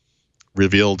 Intel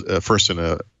revealed first in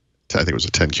I think it was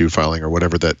a 10Q filing or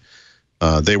whatever that.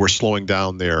 They were slowing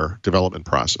down their development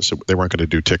process. They weren't going to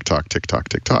do tick tock.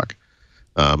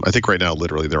 I think right now,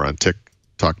 literally, they're on tick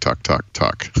tock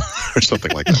or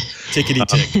something like that. Tickety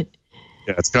tick.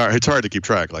 Yeah, it's hard to keep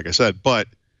track, like I said. But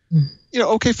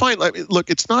okay, fine.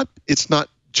 Look, it's not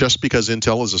just because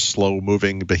Intel is a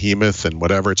slow-moving behemoth and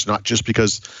whatever. It's not just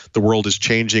because the world is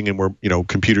changing and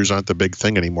computers aren't the big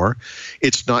thing anymore.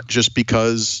 It's not just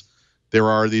because there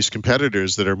are these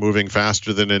competitors that are moving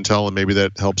faster than Intel, and maybe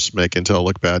that helps make Intel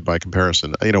look bad by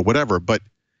comparison, whatever. But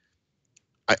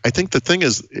I think the thing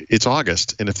is, it's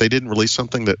August, and if they didn't release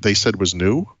something that they said was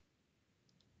new,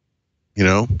 You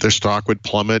know, their stock would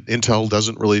plummet. Intel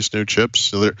doesn't release new chips,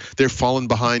 so they're falling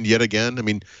behind yet again. I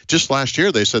mean, just last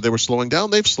year they said they were slowing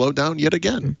down. They've slowed down yet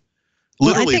again.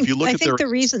 Literally, if you look at their... the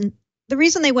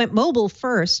reason they went mobile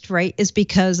first, right, is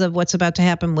because of what's about to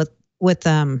happen with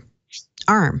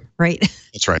ARM, right?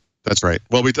 That's right. That's right.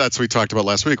 Well, that's what we talked about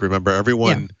last week. Remember,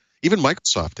 everyone, even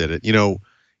Microsoft did it. You know,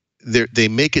 they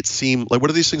make it seem like, what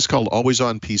are these things called? Always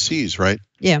on PCs, right?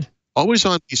 Yeah. Always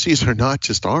on PCs are not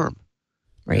just ARM.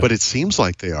 Right. But it seems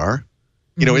like they are.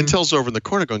 You know, Intel's over in the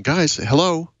corner going, guys,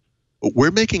 hello, we're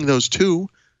making those too.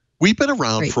 We've been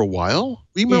around for a while.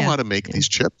 We know how to make these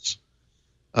chips.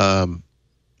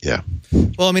 Yeah.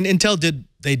 Well, I mean, Intel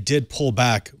did pull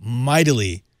back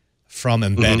mightily from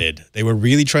embedded. They were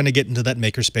really trying to get into that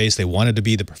makerspace. They wanted to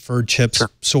be the preferred chip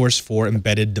source for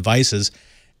embedded devices.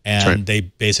 And they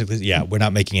basically, we're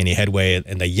not making any headway,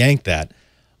 and they yanked that.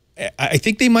 I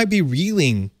think they might be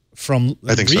reeling from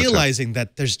realizing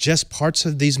that there's just parts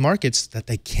of these markets that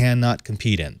they cannot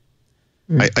compete in.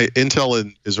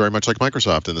 Intel is very much like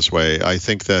Microsoft in this way. I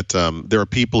think that there are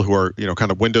people who are, you know, kind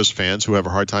of Windows fans who have a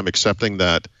hard time accepting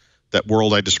that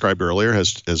world I described earlier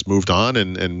has moved on,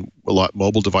 and a lot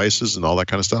mobile devices and all that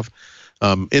kind of stuff.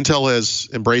 Intel has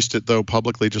embraced it, though,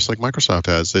 publicly, just like Microsoft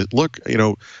has. Look, you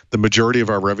know, the majority of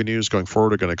our revenues going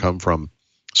forward are going to come from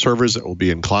servers that will be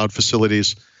in cloud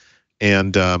facilities.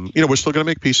 And, you know, we're still going to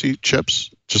make PC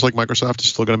chips, just like Microsoft is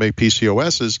still going to make PC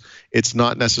OSs. It's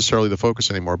not necessarily the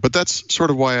focus anymore. But that's sort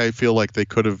of why I feel like they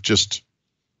could have just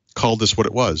called this what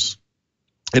it was.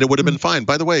 And it would have been fine.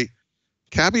 By the way,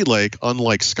 Kaby Lake,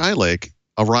 unlike Skylake,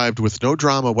 arrived with no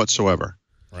drama whatsoever.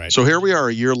 Right. So here we are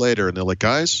a year later, and they're like,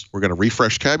 guys, we're going to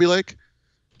refresh Kaby Lake.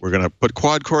 We're going to put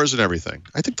quad cores and everything.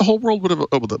 I think the whole world would have,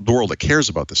 the world that cares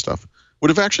about this stuff, would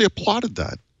have actually applauded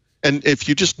that. And if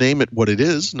you just name it what it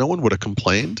is, no one would have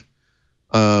complained.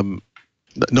 No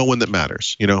one that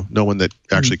matters, you know, no one that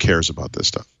actually cares about this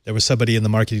stuff. There was somebody in the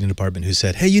marketing department who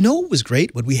said, hey, you know what was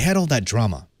great? When we had all that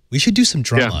drama, we should do some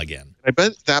drama again. I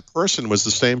bet that person was the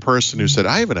same person who said,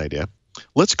 I have an idea.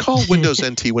 Let's call Windows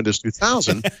NT Windows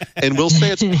 2000, and we'll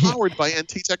say it's powered by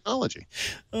NT technology.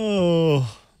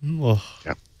 Oh. Well.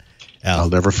 Yeah. I'll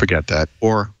never forget that.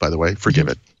 Or, by the way, forgive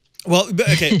it. Well,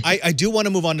 okay, I do want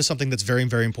to move on to something that's very,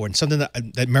 very important, something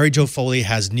that Mary Jo Foley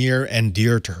has near and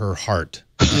dear to her heart.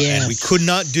 Yes. And we could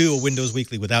not do a Windows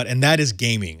Weekly without, and that is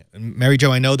gaming. And Mary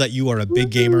Jo, I know that you are a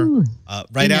big gamer.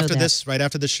 Right after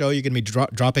this show, you're going to be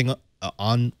dropping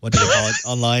on, what do they call it,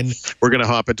 online? We're going to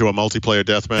hop into a multiplayer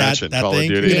deathmatch and Call of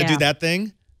Duty. You're going to do that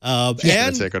thing. And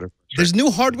there's new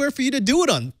hardware for you to do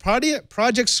it on.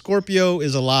 Project Scorpio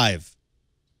is alive.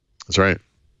 That's right.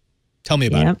 Tell me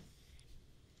about it.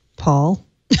 Paul.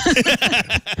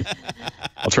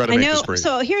 I'll try to make this brief.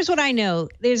 So here's what I know.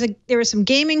 There were some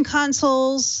gaming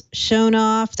consoles shown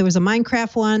off. There was a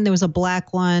Minecraft one. There was a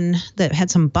black one that had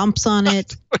some bumps on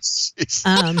it. This is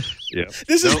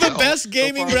the best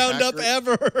gaming roundup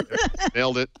ever.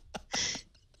 Nailed it.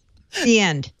 The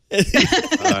end. All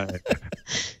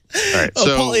right.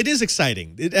 So, Paul, it is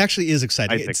exciting. It actually is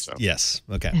exciting. I think so. Yes.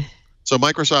 Okay. So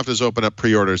Microsoft has opened up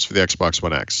pre-orders for the Xbox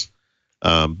One X.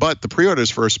 But the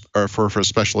pre-orders are for a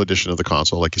special edition of the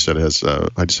console. Like you said, it has,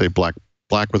 I'd say black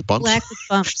with bumps. Black with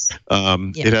bumps.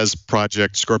 It has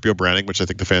Project Scorpio branding, which I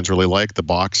think the fans really like. The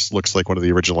box looks like one of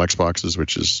the original Xboxes,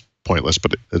 which is pointless,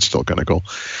 but it's still kind of cool.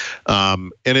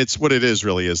 And it's what it is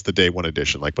really is the day one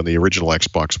edition. Like when the original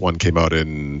Xbox One came out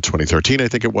in 2013, I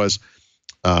think it was.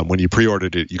 When you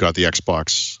pre-ordered it, you got the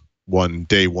Xbox One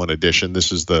day one edition.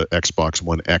 This is the Xbox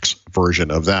One X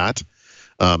version of that.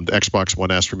 The Xbox One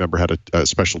S, remember, had a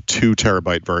special 2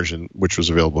 terabyte version, which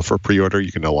was available for pre-order.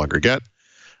 You can no longer get.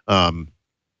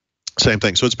 Same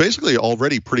thing. So it's basically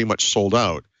already pretty much sold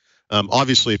out.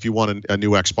 Obviously, if you want a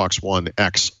new Xbox One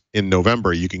X in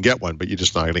November, you can get one, but you're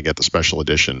just not going to get the special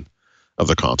edition of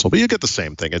the console. But you get the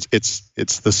same thing.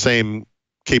 It's the same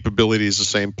capabilities, the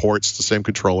same ports, the same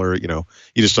controller. You know,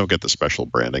 you just don't get the special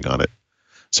branding on it.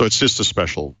 So it's just a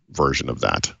special version of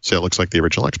that. So it looks like the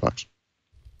original Xbox.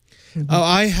 Oh,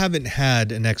 I haven't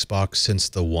had an Xbox since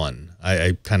the One.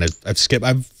 I've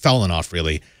fallen off,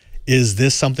 really. Is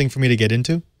this something for me to get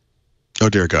into? Oh,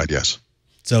 dear God, yes.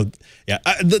 So, yeah,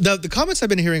 the comments I've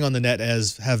been hearing on the net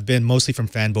have been mostly from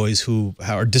fanboys who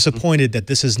are disappointed that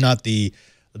this is not the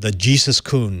Jesus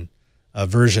Kun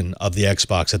version of the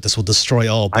Xbox, that this will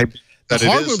destroy all. The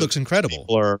hardware looks incredible.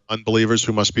 People are unbelievers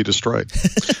who must be destroyed.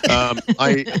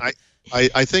 I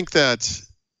think that...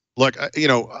 Look, you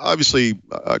know, obviously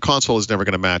a console is never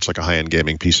going to match like a high-end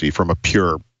gaming PC from a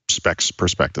pure specs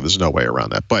perspective. There's no way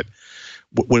around that. But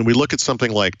when we look at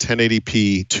something like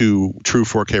 1080p to true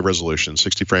 4K resolution,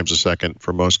 60 frames a second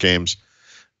for most games,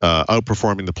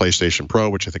 outperforming the PlayStation Pro,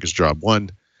 which I think is job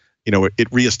one. You know, it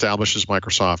reestablishes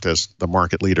Microsoft as the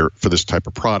market leader for this type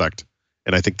of product.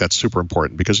 And I think that's super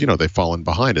important because, you know, they've fallen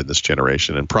behind in this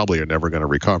generation and probably are never going to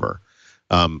recover.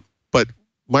 But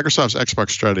Microsoft's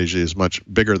Xbox strategy is much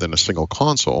bigger than a single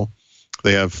console.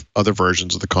 They have other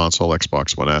versions of the console,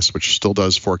 Xbox One S, which still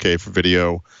does 4K for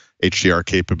video, HDR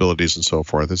capabilities, and so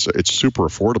forth. It's super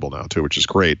affordable now, too, which is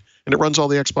great. And it runs all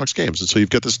the Xbox games. And so you've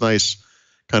got this nice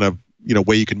kind of, you know,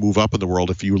 way you can move up in the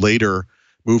world. If you later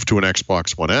move to an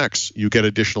Xbox One X, you get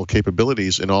additional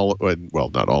capabilities in all,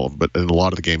 well, not all of them, but in a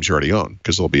lot of the games you already own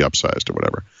because they'll be upsized or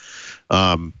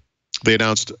whatever. They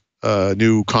announced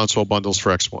new console bundles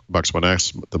for Xbox One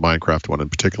X. The Minecraft one in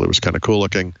particular was kind of cool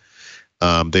looking.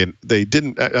 They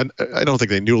didn't, I don't think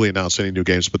they newly announced any new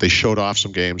games, but they showed off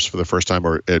some games for the first time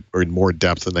or in more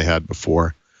depth than they had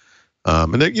before.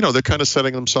 And they, you know, they're kind of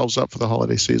setting themselves up for the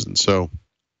holiday season. So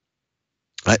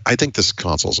I think this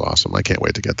console's awesome. I can't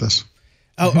wait to get this.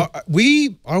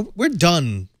 We're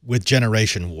done with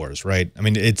generation wars, right? I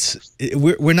mean,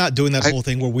 we're not doing that whole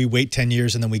thing where we wait 10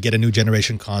 years and then we get a new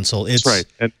generation console. That's right.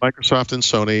 And Microsoft and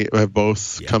Sony have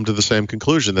both come to the same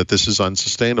conclusion that this is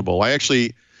unsustainable.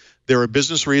 There are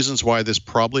business reasons why this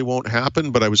probably won't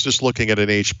happen, but I was just looking at an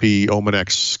HP Omen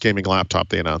X gaming laptop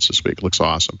they announced this week. It looks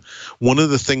awesome. One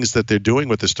of the things that they're doing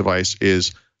with this device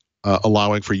is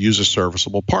allowing for user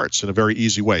serviceable parts in a very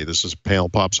easy way. This panel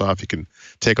pops off. You can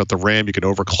take out the RAM. You can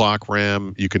overclock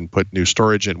RAM. You can put new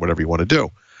storage in, whatever you want to do.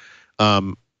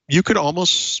 You could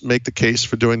almost make the case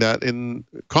for doing that in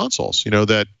consoles. You know,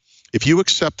 that if you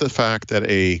accept the fact that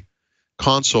a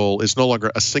console is no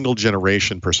longer a single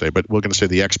generation per se, but we're going to say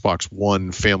the Xbox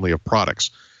One family of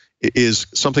products is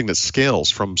something that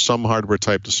scales from some hardware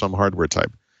type to some hardware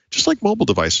type. Just like mobile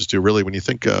devices do, really. When you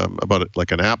think about it,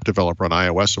 like an app developer on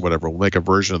iOS or whatever will make a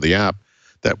version of the app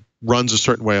that runs a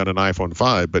certain way on an iPhone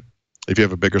 5, but if you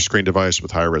have a bigger screen device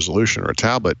with higher resolution or a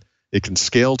tablet, it can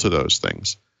scale to those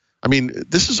things. I mean,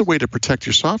 this is a way to protect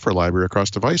your software library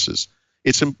across devices.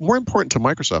 It's more important to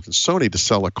Microsoft and Sony to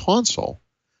sell a console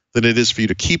than it is for you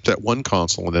to keep that one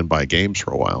console and then buy games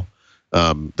for a while.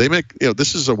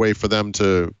 This is a way for them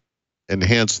to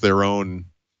enhance their own,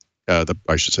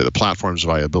 the platform's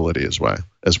viability as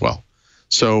well.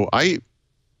 So I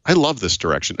love this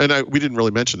direction. And we didn't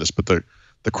really mention this, but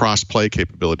the cross-play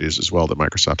capabilities as well that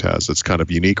Microsoft has, it's kind of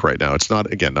unique right now. It's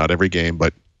not, again, not every game,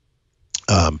 but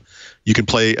you can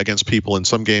play against people in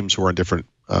some games who are on different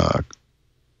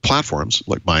platforms,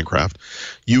 like Minecraft.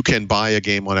 You can buy a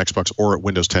game on Xbox or at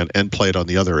Windows 10 and play it on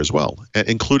the other as well,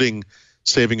 including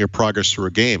saving your progress through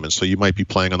a game. And so you might be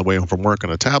playing on the way home from work on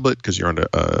a tablet because you're on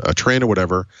a train or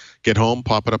whatever, get home,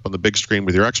 pop it up on the big screen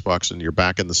with your Xbox, and you're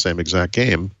back in the same exact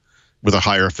game with a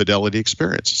higher fidelity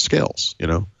experience. It scales, you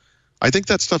know. I think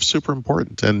that stuff's super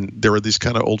important. And there are these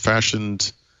kind of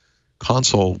old-fashioned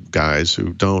console guys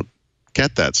who don't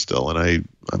get that still, and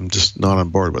I'm just not on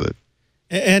board with it.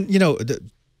 And you know,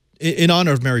 in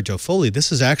honor of Mary Jo Foley,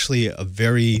 this is actually a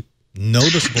very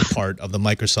noticeable part of the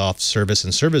Microsoft Service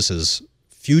and Services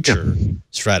future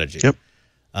strategy.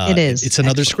 It is. It's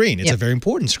another screen. It's a very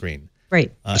important screen.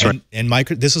 Right. And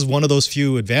this is one of those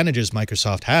few advantages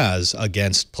Microsoft has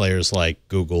against players like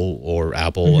Google or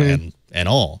Apple and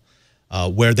all,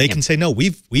 where they can say, no,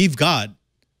 we've got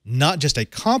not just a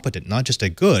competent, not just a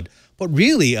good, but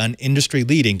really an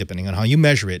industry-leading, depending on how you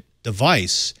measure it,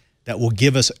 device that will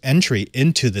give us entry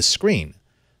into the screen.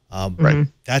 Right.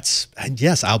 That's,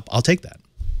 yes, I'll take that.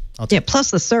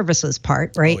 Plus the services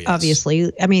part, right? Oh, yes.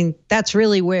 Obviously. I mean, that's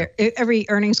really where every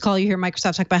earnings call you hear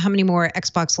Microsoft talk about how many more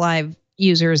Xbox Live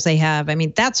users they have. I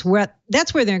mean, that's where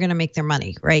they're going to make their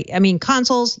money, right? I mean,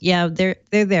 consoles, yeah, they're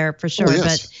there for sure,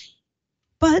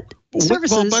 but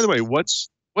services. Well, by the way, what's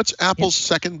Apple's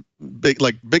second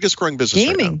biggest growing business?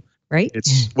 Gaming, right?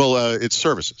 It's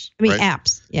services. I mean,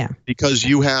 apps, yeah. Because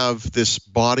you have this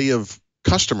body of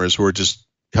customers who are just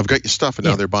have got your stuff, and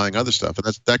now they're buying other stuff,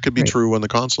 and that could be true on the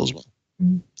console as well.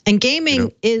 And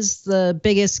gaming is the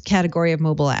biggest category of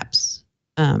mobile apps,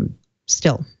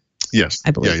 still. Yes,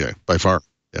 I believe. Yeah, by far.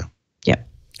 Yeah.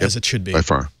 As it should be. By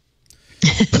far.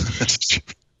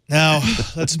 Now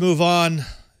let's move on.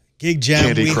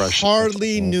 GigJam. We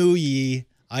hardly knew ye.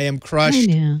 I am crushed.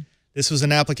 I know. This was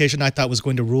an application I thought was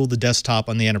going to rule the desktop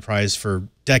on the enterprise for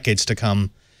decades to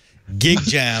come.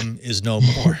 GigJam is no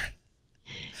more.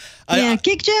 Yeah,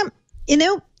 GigJam, you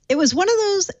know, it was one of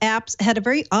those apps, had a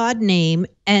very odd name,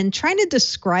 and trying to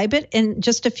describe it in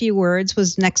just a few words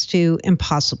was next to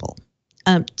impossible.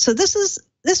 So this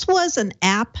was an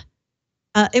app.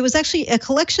 It was actually a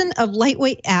collection of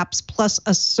lightweight apps plus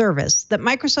a service that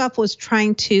Microsoft was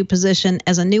trying to position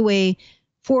as a new way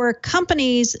for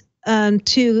companies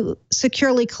to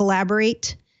securely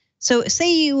collaborate. So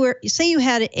say you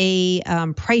had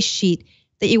a price sheet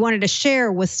that you wanted to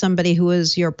share with somebody who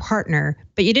was your partner,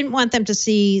 but you didn't want them to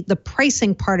see the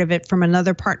pricing part of it from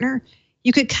another partner.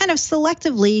 You could kind of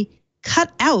selectively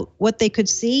cut out what they could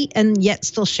see and yet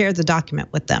still share the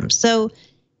document with them. So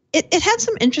it had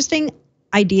some interesting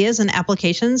ideas and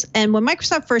applications. And when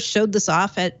Microsoft first showed this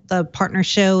off at the partner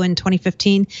show in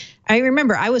 2015, I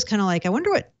remember I was kind of like, I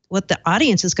wonder what the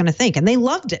audience is going to think. And they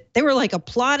loved it. They were like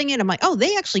applauding it. I'm like, oh,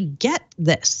 they actually get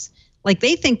this. Like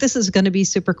they think this is going to be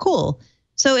super cool.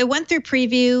 So it went through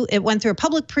preview. It went through a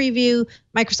public preview.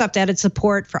 Microsoft added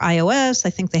support for iOS. I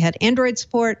think they had Android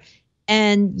support.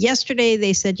 And yesterday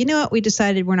they said, you know what? We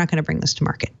decided we're not going to bring this to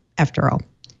market after all.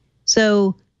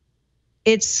 So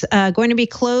it's going to be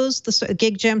closed. The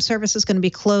GigJam service is going to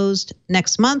be closed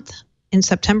next month in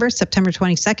September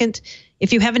 22nd.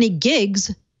 If you have any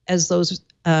gigs, as those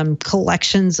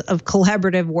collections of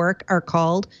collaborative work are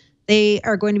called, they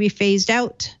are going to be phased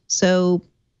out. So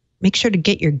make sure to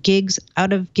get your gigs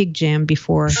out of GigJam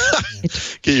before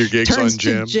get your gigs on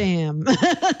Jam.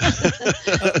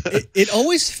 It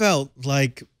always felt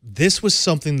like this was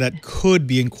something that could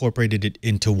be incorporated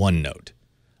into OneNote.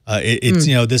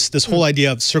 It's this whole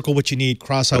idea of circle what you need,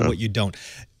 cross out what you don't.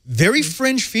 Very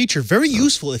fringe feature, very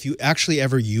useful if you actually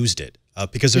ever used it,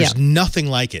 because there's nothing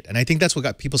like it. And I think that's what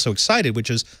got people so excited,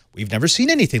 which is we've never seen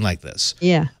anything like this.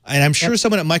 Yeah. And I'm sure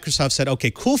someone at Microsoft said,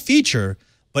 okay, cool feature,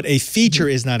 but a feature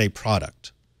is not a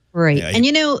product. Right. Yeah, and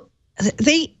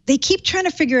they keep trying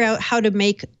to figure out how to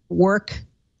make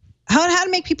how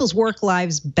to make people's work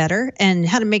lives better and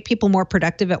how to make people more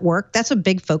productive at work. That's a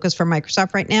big focus for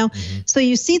Microsoft right now. So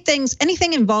you see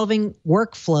anything involving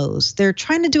workflows. They're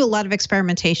trying to do a lot of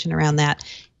experimentation around that.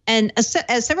 And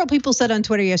as several people said on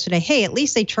Twitter yesterday, hey, at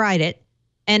least they tried it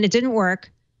and it didn't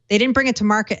work. They didn't bring it to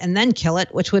market and then kill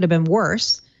it, which would have been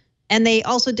worse. And they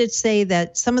also did say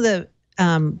that some of the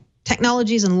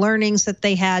technologies and learnings that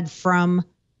they had from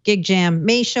GigJam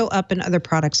may show up in other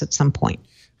products at some point.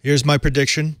 Here's my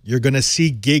prediction. You're going to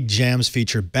see GigJam's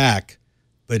feature back,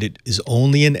 but it is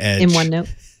only an Edge. In OneNote.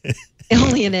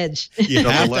 Only an Edge. You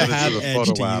have to have the Edge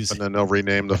photo app, and then they'll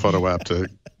rename the photo app to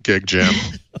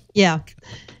GigJam. Yeah.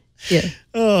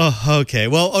 Oh, okay.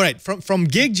 Well, all right. From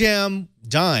GigJam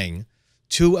dying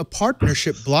to a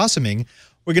partnership blossoming,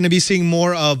 we're going to be seeing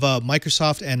more of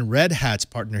Microsoft and Red Hat's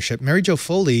partnership. Mary Jo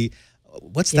Foley,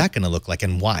 what's that going to look like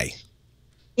and why?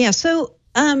 Yeah. So,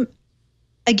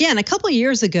 again, a couple of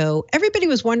years ago, everybody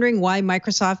was wondering why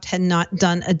Microsoft had not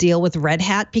done a deal with Red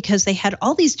Hat because they had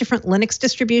all these different Linux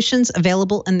distributions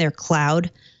available in their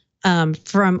cloud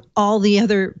from all the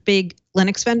other big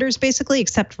Linux vendors, basically,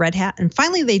 except Red Hat. And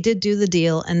finally, they did do the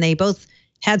deal, and they both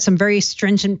had some very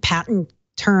stringent patent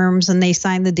terms, and they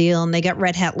signed the deal, and they got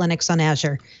Red Hat Linux on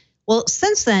Azure. Well,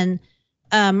 since then,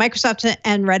 Microsoft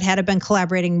and Red Hat have been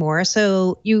collaborating more.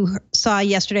 So you saw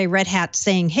yesterday Red Hat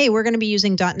saying, hey, we're going to be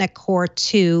using .NET Core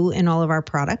 2 in all of our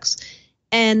products.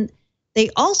 And they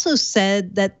also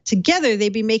said that together they'd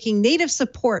be making native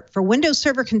support for Windows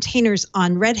Server containers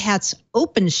on Red Hat's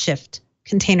OpenShift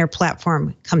container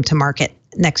platform come to market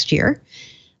next year.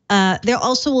 There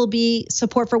also will be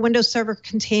support for Windows Server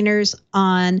containers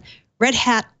on Red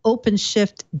Hat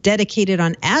OpenShift dedicated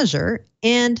on Azure,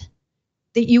 and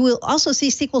that you will also see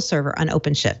SQL Server on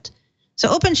OpenShift. So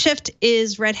OpenShift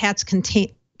is Red Hat's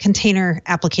container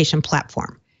application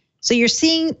platform. So you're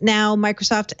seeing now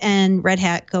Microsoft and Red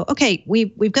Hat go, okay,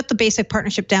 we've got the basic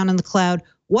partnership down in the cloud.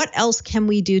 What else can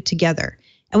we do together?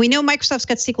 And we know Microsoft's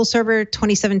got SQL Server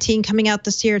 2017 coming out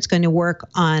this year. It's going to work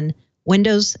on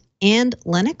Windows and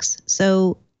Linux.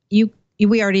 So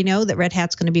we already know that Red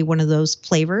Hat's going to be one of those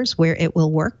flavors where it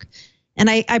will work. And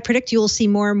I predict you will see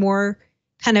more and more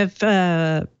kind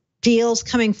of deals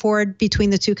coming forward between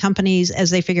the two companies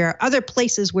as they figure out other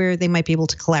places where they might be able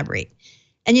to collaborate.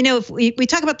 And if we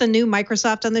talk about the new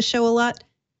Microsoft on this show a lot,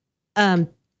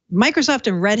 Microsoft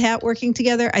and Red Hat working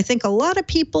together, I think a lot of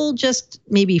people just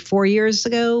maybe 4 years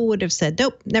ago would have said,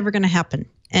 nope, never going to happen.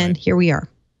 And here we are.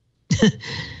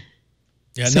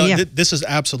 This is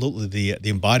absolutely the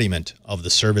embodiment of the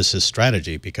services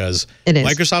strategy, because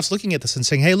Microsoft's looking at this and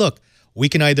saying, hey, look, we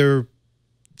can either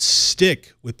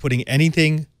stick with putting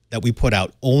anything that we put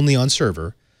out only on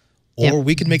server, or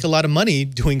we can make a lot of money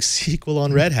doing SQL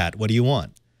on Red Hat. What do you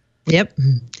want? Yep.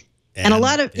 And a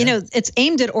lot of, it's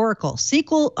aimed at Oracle.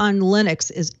 SQL on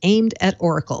Linux is aimed at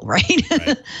Oracle, right?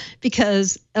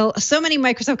 Because so many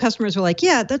Microsoft customers were like,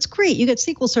 yeah, that's great. You get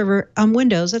SQL Server on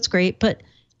Windows. That's great. But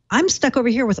I'm stuck over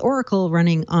here with Oracle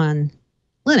running on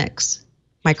Linux.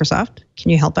 Microsoft, can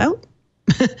you help out?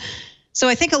 So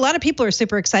I think a lot of people are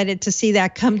super excited to see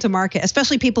that come to market,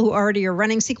 especially people who already are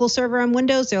running SQL Server on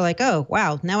Windows. They're like, oh,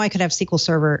 wow, now I could have SQL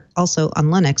Server also on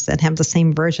Linux and have the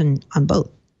same version on both.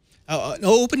 An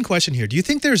open question here. Do you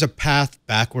think there's a path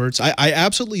backwards? I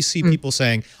absolutely see people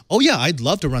saying, oh, yeah, I'd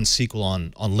love to run SQL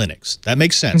on Linux. That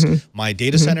makes sense. My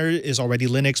data center is already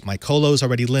Linux. My colo is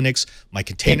already Linux. My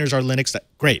containers are Linux.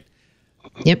 Great.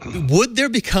 Yep. Would there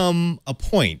become a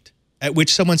point at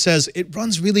which someone says, it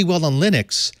runs really well on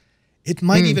Linux, it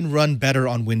might even run better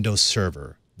on Windows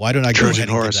Server? Why don't I go ahead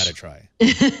and give that a try?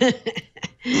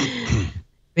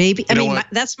 Maybe. I mean,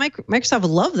 that's Microsoft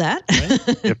would love that.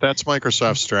 Right? If that's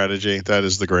Microsoft's strategy, that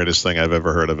is the greatest thing I've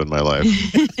ever heard of in my life.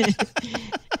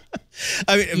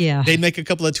 I mean, they'd make a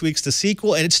couple of tweaks to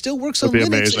SQL, and it still works on Linux.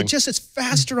 Amazing. It's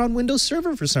faster on Windows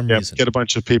Server for some reason. Get a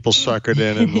bunch of people suckered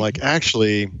in and like,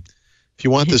 actually, if you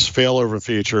want this failover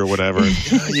feature or whatever,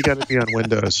 you got to be on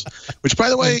Windows. Which, by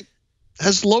the way,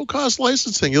 has low-cost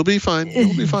licensing. You'll be fine.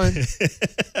 You'll be fine.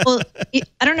 Well,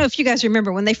 I don't know if you guys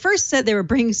remember when they first said they were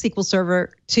bringing SQL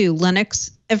Server to Linux.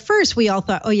 At first, we all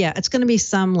thought, oh yeah, it's going to be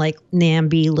some like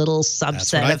NAMBY little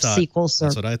subset of SQL Server.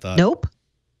 That's what I thought. Nope,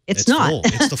 it's not. Full.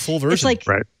 It's the full version. It's like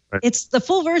right. It's the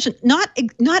full version. Not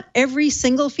every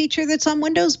single feature that's on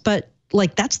Windows, but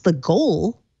like that's the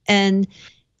goal. And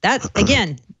that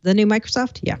again, the new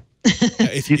Microsoft, yeah.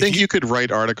 If you think you could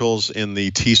write articles in the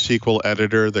T-SQL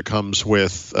editor that comes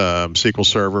with SQL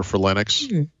Server for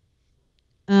Linux?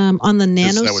 On the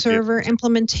Nano Server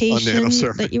implementation on Nano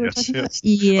Server, that you were talking about?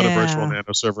 Yeah. On a virtual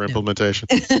Nano Server implementation.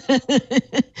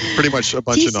 Pretty much a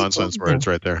bunch of nonsense words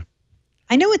right there.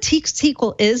 I know what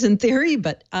T-SQL is in theory,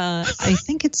 but I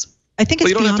think it's well,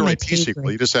 you don't have to write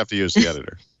T-SQL. You just have to use the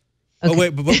editor. Okay.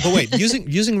 But wait,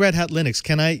 using Red Hat Linux,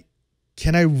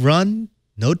 can I run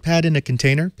Notepad in a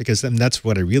container? Because then that's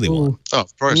what I really want. Oh,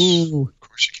 of course. Of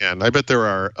course you can. I bet there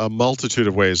are a multitude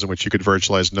of ways in which you could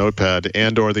virtualize Notepad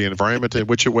and or the environment in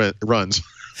which it runs.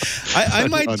 I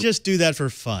might just do that for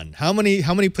fun. How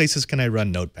many places can I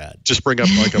run Notepad? Just bring up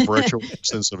like a virtual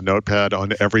instance of Notepad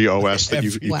on every OS that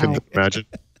you can imagine.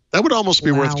 That would almost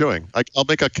be worth doing. I'll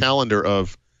make a calendar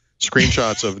of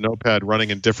screenshots of Notepad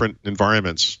running in different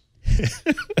environments.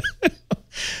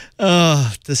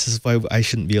 Oh, this is why I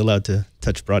shouldn't be allowed to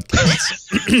touch broadcasts.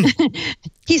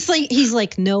 He's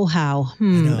like know-how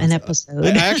an episode.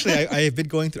 I have been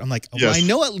going through. I'm like, well, I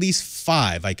know at least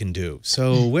 5 I can do.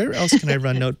 So where else can I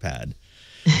run Notepad?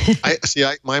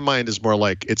 My mind is more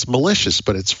like it's malicious,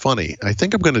 but it's funny. I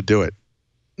think I'm going to do it.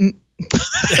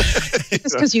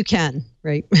 Just because you can,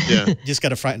 right? Yeah. You just got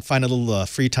to find a little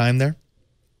free time there.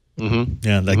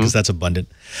 Yeah, because that's abundant.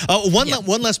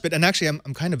 One last bit, and actually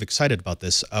I'm kind of excited about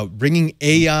this. Bringing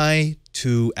AI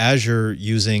to Azure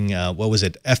using,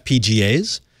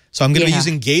 FPGAs. So I'm going to be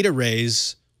using gate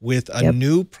arrays with a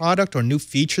new product or new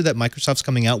feature that Microsoft's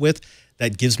coming out with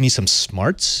that gives me some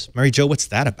smarts. Mary Jo, what's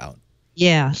that about?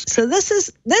 Yeah, so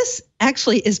this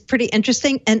actually is pretty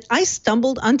interesting, and I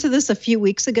stumbled onto this a few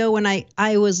weeks ago when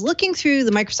I was looking through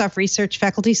the Microsoft Research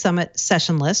Faculty Summit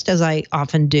session list, as I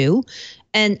often do,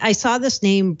 and I saw this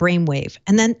name Brainwave,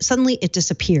 and then suddenly it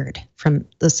disappeared from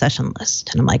the session list,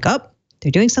 and I'm like, oh,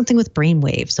 they're doing something with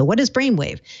Brainwave. So what is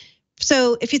Brainwave?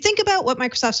 So if you think about what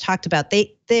Microsoft's talked about,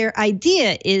 their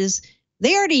idea is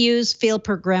they already use field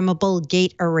programmable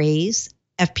gate arrays,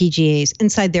 FPGAs,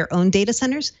 inside their own data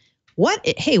centers. What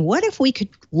if we could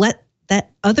let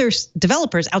that other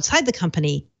developers outside the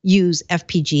company use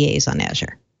FPGAs on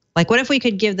Azure? Like, what if we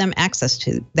could give them access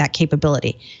to that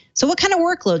capability? So what kind of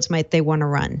workloads might they want to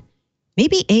run?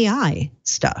 Maybe AI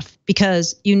stuff,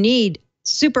 because you need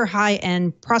super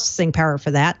high-end processing power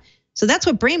for that. So that's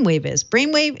what Brainwave is.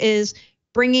 Brainwave is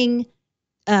bringing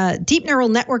deep neural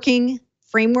networking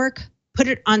framework, put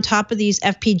it on top of these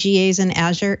FPGAs in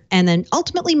Azure, and then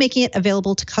ultimately making it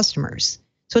available to customers.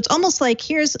 So it's almost like,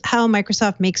 here's how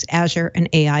Microsoft makes Azure an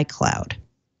AI cloud.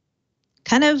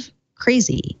 Kind of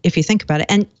crazy if you think about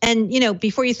it. And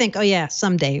before you think, oh yeah,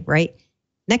 someday, right?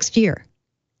 Next year,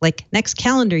 like next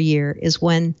calendar year is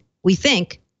when we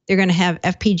think they're going to have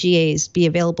FPGAs be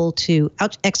available to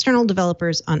external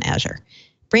developers on Azure.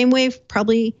 Brainwave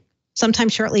probably sometime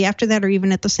shortly after that, or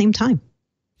even at the same time.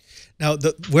 Now,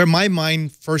 where my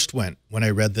mind first went when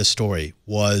I read this story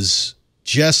was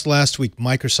just last week,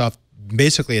 Microsoft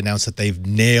basically announced that they've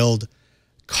nailed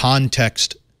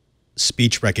context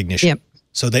speech recognition. Yep.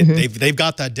 So they've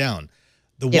got that down.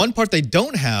 The one part they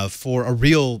don't have for a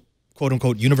real quote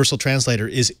unquote universal translator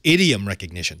is idiom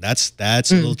recognition. That's a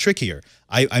little trickier.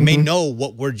 I may know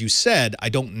what word you said. I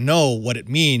don't know what it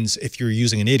means if you're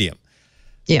using an idiom.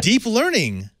 Yeah. Deep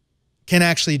learning can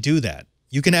actually do that.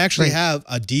 You can actually have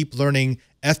a deep learning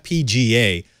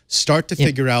FPGA start to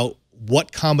figure out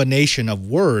what combination of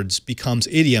words becomes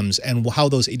idioms and how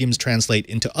those idioms translate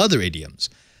into other idioms.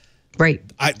 Right.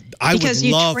 I because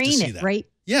would love you to train see it, that. right?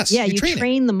 Yes. Yeah, you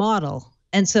train the model.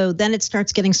 And so then it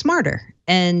starts getting smarter.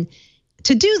 And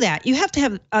to do that, you have to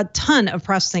have a ton of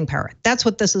processing power. That's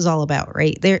what this is all about,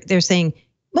 right? They're saying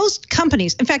most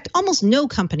companies, in fact, almost no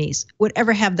companies would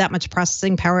ever have that much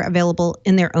processing power available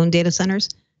in their own data centers.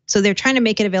 So they're trying to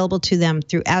make it available to them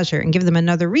through Azure and give them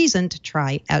another reason to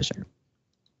try Azure.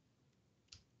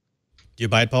 Do you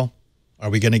buy it, Paul? Are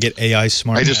we going to get AI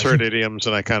smart? I just heard idioms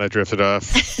and I kind of drifted off.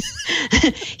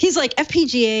 He's like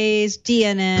FPGAs,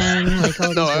 DNN, like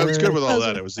all No, I was words. good with all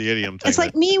that. It was the idiom thing. It's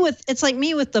like me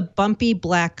with the bumpy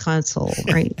black console,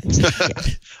 right?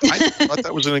 I thought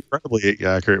that was an incredibly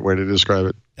accurate way to describe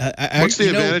it. What's the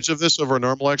advantage of this over a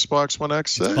normal Xbox One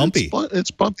X? It's bumpy.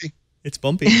 It's bumpy. It's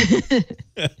bumpy.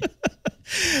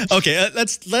 Okay,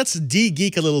 let's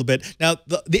de-geek a little bit. Now,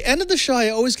 the end of the show, I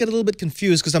always get a little bit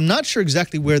confused because I'm not sure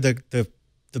exactly where the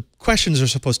questions are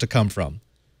supposed to come from.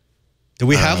 Do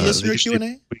we have listener Q&A?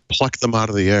 We pluck them out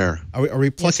of the air. Are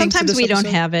we plucking? Yeah, sometimes we don't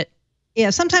have it.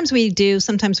 Yeah, sometimes we do.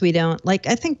 Sometimes we don't. Like,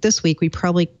 I think this week we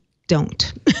probably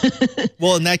don't.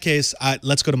 Well, in that case,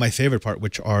 let's go to my favorite part,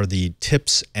 which are the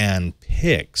tips and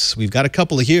picks. We've got a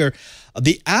couple here.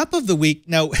 The app of the week.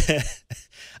 Now,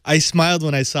 I smiled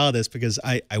when I saw this because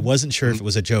I wasn't sure if it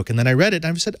was a joke. And then I read it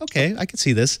and I said, okay, I can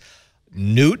see this.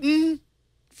 Newton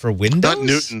for Windows? Not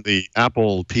Newton, the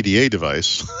Apple PDA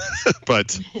device,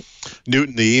 but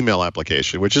Newton, the email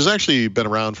application, which has actually been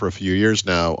around for a few years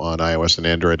now on iOS and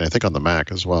Android, and I think on the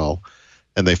Mac as well.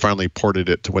 And they finally ported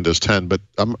it to Windows 10. But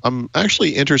I'm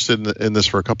actually interested in this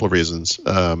for a couple of reasons.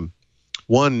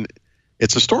 One,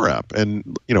 it's a store app.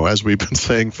 And, you know, as we've been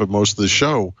saying for most of the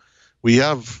show, we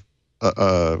have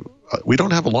we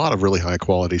don't have a lot of really high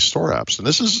quality store apps, and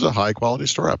this is a high quality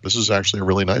store app. This is actually a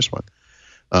really nice one.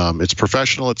 It's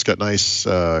professional. It's got nice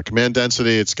command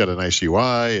density. It's got a nice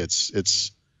UI.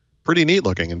 It's pretty neat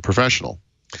looking and professional.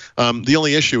 The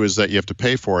only issue is that you have to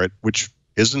pay for it, which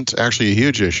isn't actually a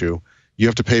huge issue. You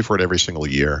have to pay for it every single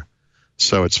year.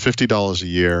 So it's $50 a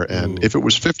year, and if it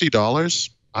was $50,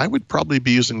 I would probably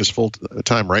be using this full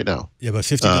time right now. Yeah, but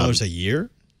 $50 a year?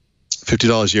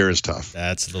 $50 a year is tough.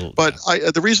 That's a little. But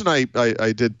the reason I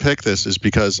did pick this is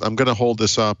because I'm going to hold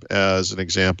this up as an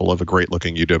example of a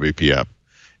great-looking UWP app.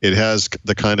 It has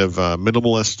the kind of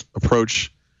minimalist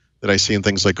approach that I see in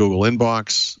things like Google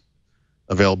Inbox,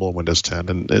 available in Windows 10,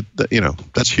 and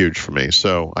that's huge for me.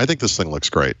 So I think this thing looks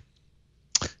great.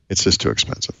 It's just too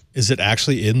expensive. Is it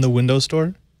actually in the Windows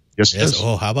Store? Yes, it is.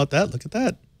 Oh, how about that? Look at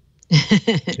that.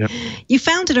 Yep. You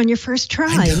found it on your first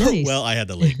try. Nice. Well, I had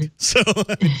the link, so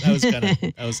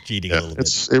I was cheating a little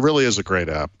bit. It really is a great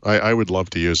app. I would love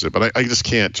to use it, but I just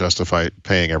can't justify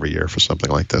paying every year for something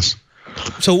like this.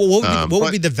 So what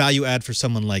would be the value add for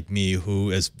someone like me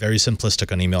who is very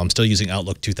simplistic on email? I'm still using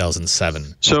Outlook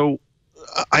 2007. So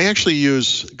I actually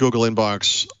use Google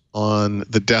Inbox on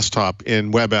the desktop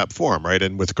in web app form, right?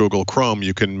 And with Google Chrome,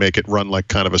 you can make it run like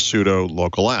kind of a pseudo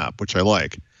local app, which I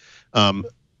like.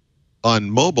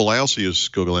 On mobile, I also use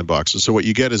Google Inbox. And so what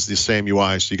you get is the same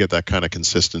UI, so you get that kind of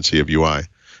consistency of UI.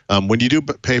 When you do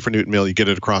pay for Newton Mail, you get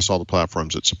it across all the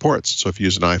platforms it supports. So if you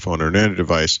use an iPhone or an Android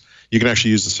device, you can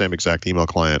actually use the same exact email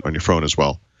client on your phone as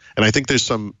well. And I think there's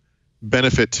some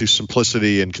benefit to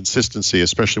simplicity and consistency,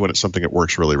 especially when it's something that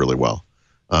works really, really well.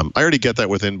 I already get that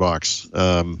with Inbox.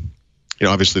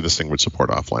 Obviously this thing would support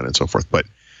offline and so forth. But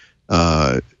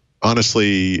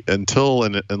honestly,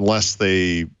 unless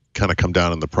they kind of come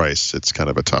down in the price, it's kind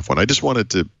of a tough one. I just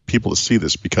wanted people to see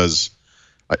this because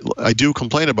I do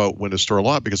complain about Windows Store a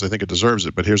lot because I think it deserves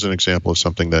it. But here's an example of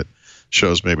something that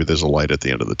shows maybe there's a light at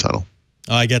the end of the tunnel.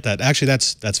 Oh, I get that. Actually,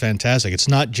 that's fantastic. It's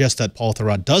not just that Paul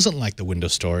Thurrott doesn't like the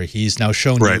Windows Store. He's now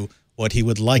shown you what he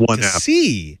would like to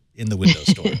see in the Windows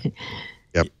Store.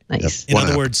 Yep. Nice. In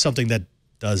other words, something that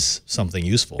does something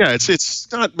useful. Yeah,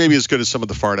 it's not maybe as good as some of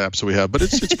the fart apps that we have, but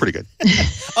it's pretty good.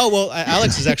 Oh well,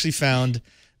 Alex has actually found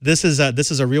this is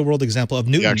a real world example of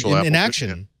Newton in action.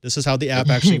 Yeah. This is how the app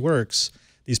actually works.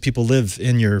 These people live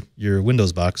in your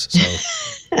Windows box.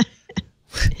 So,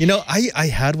 I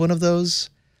had one of those.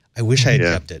 I wish I had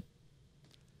kept it.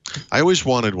 I always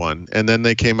wanted one, and then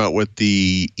they came out with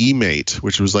the eMate,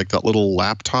 which was like that little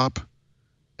laptop,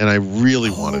 and I really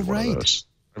wanted one of those.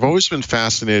 I've always been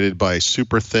fascinated by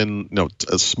super thin,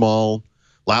 small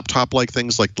laptop-like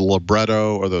things like the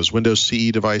Libretto or those Windows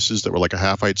CE devices that were like a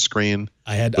half-height screen.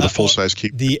 I had with a full-size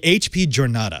keyboard. The HP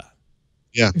Giornata.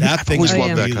 Yeah, that thing.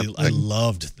 I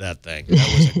loved that thing.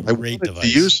 That was a great device. I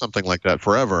wanted to use something like that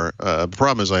forever. The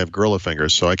problem is I have gorilla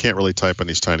fingers, so I can't really type on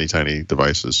these tiny, tiny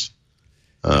devices.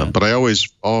 But I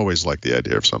always like the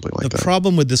idea of something like that. The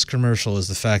problem with this commercial is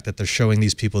the fact that they're showing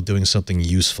these people doing something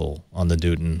useful on the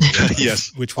Newton.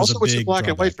 Yes. Which was also, a big it's black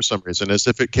and white for some reason, as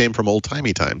if it came from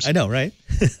old-timey times. I know, right?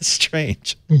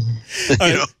 Strange.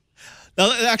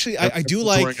 Now, actually, I do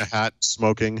like... Wearing a hat,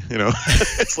 smoking,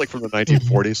 It's like from the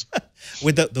 1940s.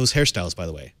 With those hairstyles, by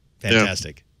the way.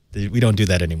 Fantastic. Yeah. We don't do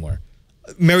that anymore.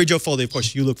 Mary Jo Foley, of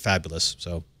course, you look fabulous,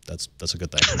 so that's a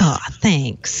good thing. Oh,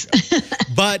 thanks.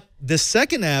 But the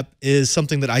second app is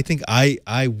something that I think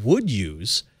I would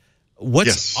use.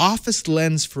 What's Office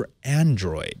Lens for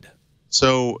Android?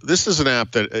 So this is an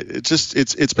app that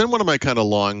it's been one of my kind of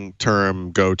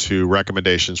long-term go-to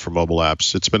recommendations for mobile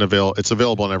apps. It's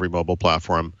available on every mobile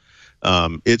platform.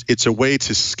 It's a way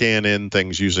to scan in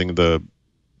things using the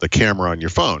camera on your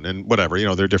phone and whatever.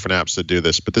 There are different apps that do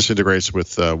this, but this integrates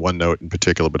with OneNote in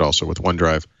particular, but also with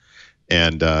OneDrive,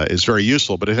 and is very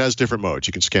useful. But it has different modes.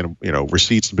 You can scan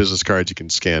receipts and business cards. You can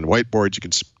scan whiteboards. You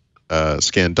can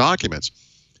scan documents.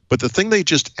 But the thing they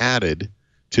just added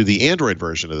to the Android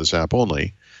version of this app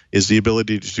only is the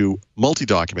ability to do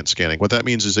multi-document scanning. What that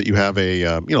means is that you have a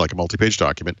like a multi-page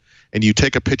document, and you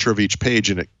take a picture of each page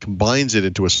and it combines it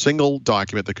into a single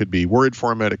document that could be Word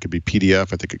format, it could be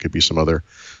PDF, I think it could be some other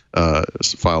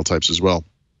file types as well,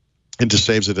 and just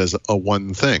saves it as a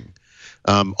one thing.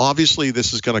 Obviously,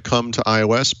 this is going to come to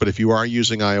iOS, but if you are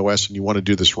using iOS and you want to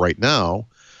do this right now,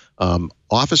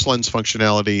 Office Lens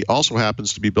functionality also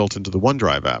happens to be built into the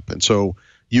OneDrive app, and so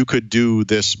you could do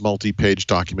this multi-page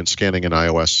document scanning in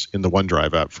iOS in the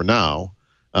OneDrive app for now.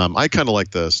 I kind of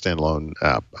like the standalone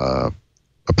app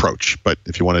approach, but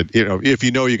if you want to, if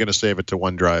you're going to save it to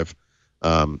OneDrive,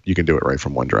 you can do it right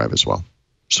from OneDrive as well.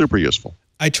 Super useful.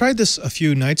 I tried this a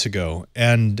few nights ago,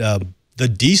 and the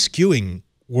de-skewing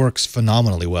works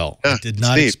phenomenally well. Yeah, I did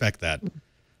not expect that.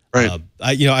 Right.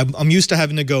 I'm used to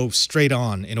having to go straight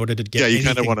on in order to get. Yeah, you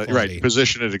kind of want to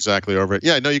position it exactly over it.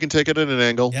 Yeah, no, you can take it at an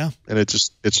angle. Yeah, and it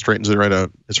straightens it right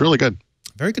out. It's really good.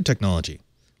 Very good technology.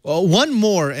 Well, one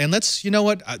more, and let's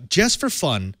just for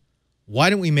fun, why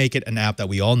don't we make it an app that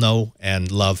we all know and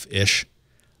love-ish,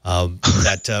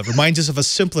 that reminds us of a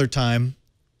simpler time,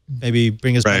 maybe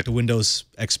bring us back to Windows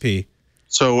XP.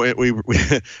 So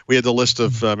we had the list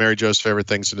of Mary Jo's favorite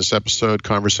things in this episode: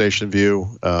 Conversation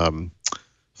View.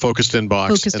 Focused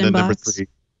Inbox, and then number 3,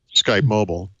 Skype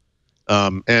Mobile.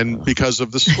 And because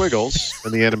of the squiggles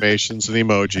and the animations and the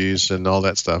emojis and all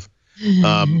that stuff,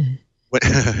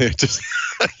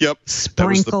 yep,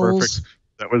 sprinkles.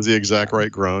 That was the exact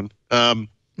right groan. When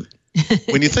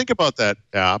you think about that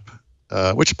app,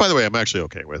 which by the way I'm actually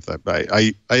okay with,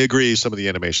 I agree some of the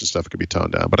animation stuff could be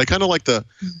toned down, but I kind of like the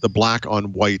black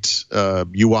on white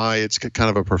UI. It's kind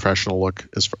of a professional look,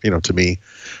 as to me.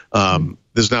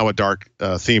 There's now a dark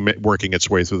theme working its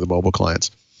way through the mobile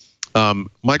clients.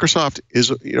 Microsoft is,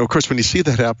 of course, when you see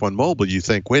that app on mobile, you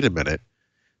think, wait a minute,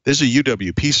 there's a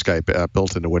UWP Skype app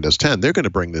built into Windows 10. They're going to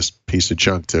bring this piece of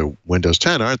junk to Windows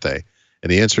 10, aren't they?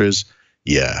 And the answer is,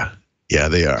 yeah,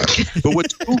 they are. But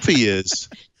what's goofy is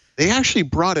they actually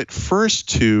brought it first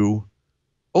to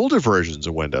older versions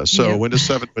of Windows. So Windows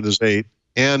 7, Windows 8,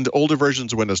 and older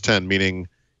versions of Windows 10, meaning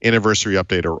anniversary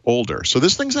update or older. So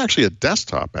this thing's actually a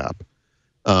desktop app.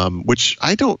 Which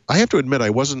I have to admit,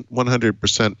 I wasn't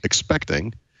 100%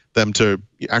 expecting them to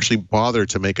actually bother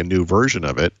to make a new version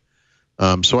of it.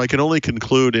 So I can only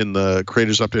conclude in the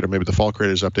Creators Update, or maybe the Fall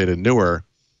Creators Update and newer,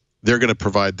 they're going to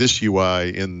provide this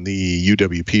UI in the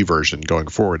UWP version going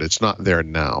forward. It's not there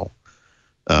now.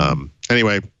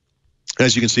 Anyway,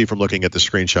 as you can see from looking at the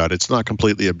screenshot, it's not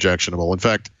completely objectionable. In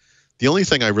fact, the only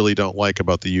thing I really don't like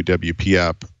about the UWP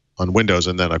app on Windows,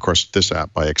 and then of course this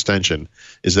app by extension,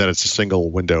 is that it's a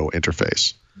single window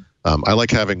interface. I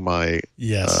like having my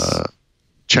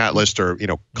chat list or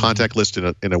contact list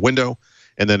in a window,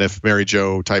 and then if Mary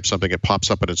Jo types something, it pops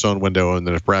up in its own window, and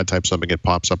then if Brad types something, it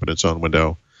pops up in its own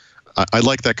window. I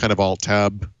like that kind of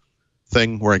Alt-Tab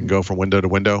thing where I can go from window to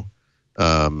window.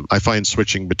 I find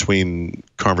switching between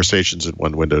conversations in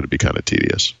one window to be kind of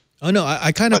tedious. Oh no,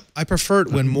 I prefer it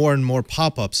when more and more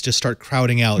pop-ups just start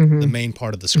crowding out the main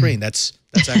part of the screen. That's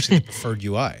actually the preferred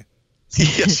UI.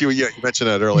 Yes, you mentioned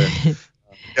that earlier.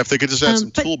 If they could just add some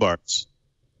toolbars.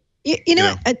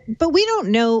 But we don't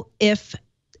know if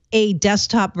a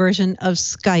desktop version of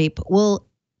Skype will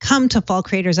come to Fall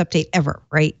Creators Update ever,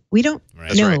 right? We don't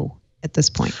know at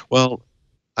this point. Well,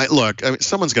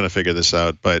 someone's going to figure this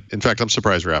out, but in fact, I'm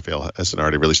surprised Raphael hasn't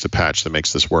already released a patch that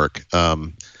makes this work.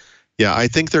 Yeah, I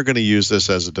think they're going to use this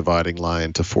as a dividing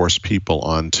line to force people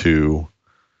onto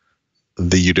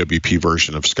the UWP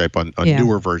version of Skype on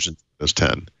newer versions of Windows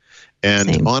 10.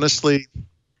 And honestly,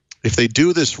 if they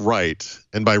do this right,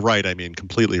 and by right I mean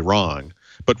completely wrong,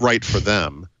 but right for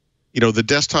them. The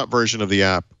desktop version of the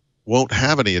app won't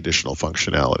have any additional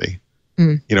functionality,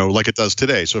 like it does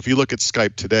today. So if you look at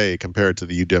Skype today compared to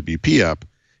the UWP app,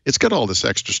 it's got all this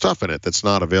extra stuff in it that's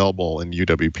not available in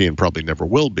UWP and probably never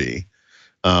will be.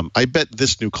 I bet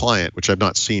this new client, which I've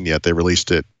not seen yet, they released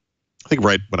it, I think,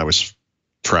 right when I was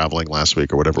traveling last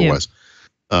week or whatever it was.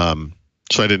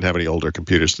 So I didn't have any older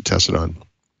computers to test it on.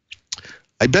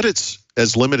 I bet it's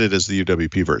as limited as the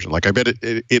UWP version. Like, I bet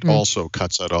it also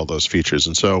cuts out all those features.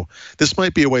 And so this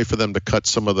might be a way for them to cut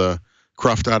some of the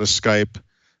cruft out of Skype,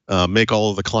 make all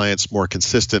of the clients more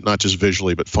consistent, not just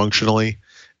visually, but functionally.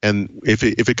 And if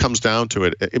it comes down to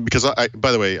it, because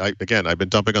by the way, I've been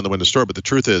dumping on the Windows Store, but the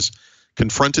truth is,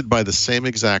 confronted by the same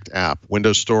exact app,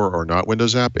 Windows Store or not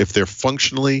Windows app, if they're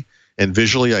functionally and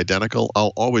visually identical,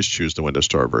 I'll always choose the Windows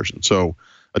Store version. So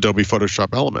Adobe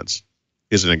Photoshop Elements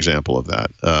is an example of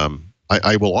that.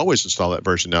 I will always install that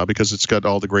version now because it's got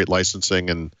all the great licensing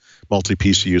and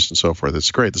multi-PC use and so forth.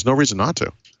 It's great. There's no reason not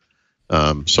to.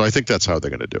 So I think that's how they're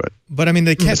going to do it. But I mean,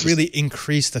 they can't really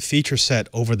increase the feature set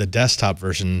over the desktop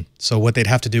version. So what they'd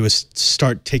have to do is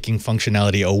start taking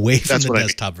functionality away from the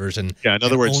desktop version. Yeah, in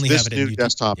other words, this new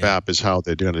desktop app is how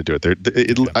they're going to do it.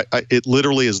 It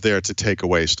literally is there to take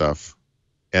away stuff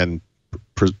and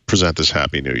present this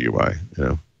happy new UI.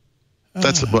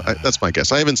 That's my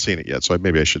guess. I haven't seen it yet, so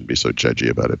maybe I shouldn't be so judgy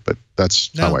about it, but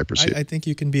that's how I perceive it. I think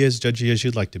you can be as judgy as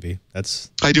you'd like to be.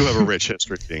 I do have a rich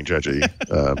history of being judgy,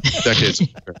 decades.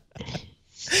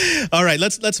 All right,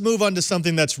 let's move on to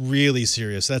something that's really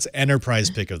serious. That's enterprise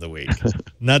pick of the week,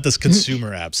 not this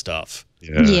consumer app stuff.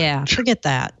 Yeah, forget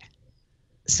that.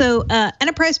 So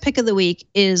enterprise pick of the week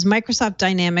is Microsoft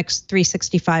Dynamics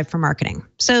 365 for marketing.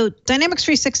 So Dynamics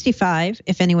 365,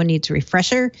 if anyone needs a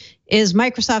refresher, is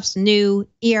Microsoft's new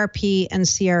ERP and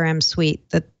CRM suite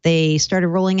that they started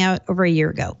rolling out over a year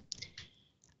ago.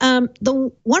 One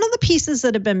of the pieces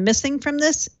that have been missing from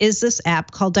this is this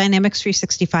app called Dynamics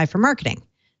 365 for marketing.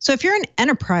 So if you're an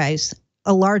enterprise,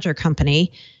 a larger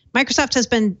company, Microsoft has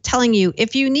been telling you,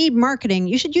 if you need marketing,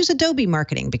 you should use Adobe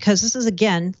Marketing, because this is,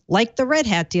 again, like the Red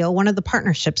Hat deal, one of the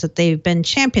partnerships that they've been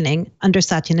championing under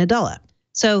Satya Nadella.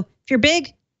 So if you're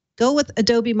big, go with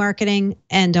Adobe Marketing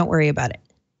and don't worry about it.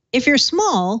 If you're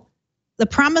small, the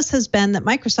promise has been that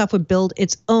Microsoft would build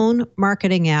its own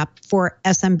marketing app for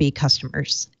SMB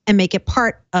customers and make it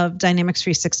part of Dynamics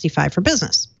 365 for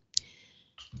business.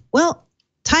 Well,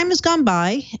 time has gone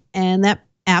by and that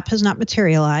app has not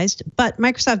materialized, but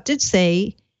Microsoft did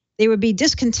say they would be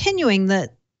discontinuing the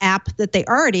app that they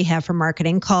already have for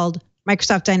marketing called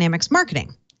Microsoft Dynamics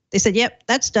Marketing. They said, yep,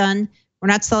 that's done. We're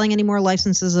not selling any more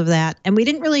licenses of that. And we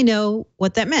didn't really know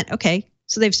what that meant. Okay,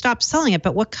 so they've stopped selling it,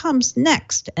 but what comes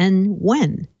next and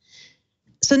when?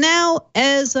 So now,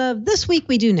 as of this week,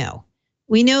 we do know.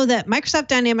 We know that Microsoft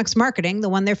Dynamics Marketing, the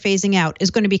one they're phasing out, is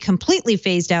going to be completely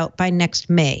phased out by next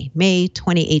May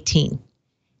 2018.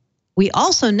 We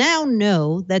also now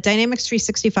know that Dynamics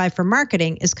 365 for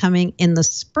marketing is coming in the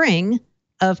spring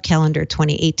of calendar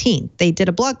 2018. They did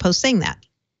a blog post saying that.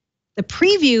 The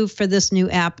preview for this new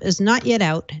app is not yet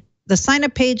out. The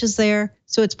sign-up page is there,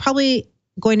 so it's probably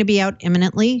going to be out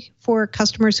imminently for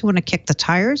customers who want to kick the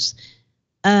tires.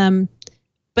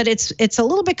 But it's a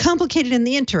little bit complicated in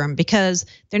the interim because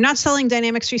they're not selling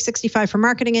Dynamics 365 for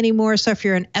marketing anymore. So if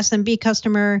you're an SMB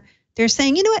customer, they're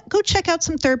saying, you know what, go check out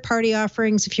some third-party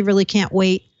offerings if you really can't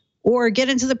wait, or get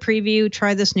into the preview,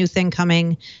 try this new thing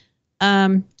coming.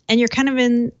 And you're kind of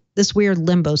in this weird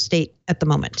limbo state at the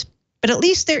moment. But at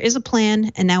least there is a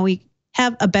plan, and now we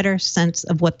have a better sense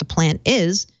of what the plan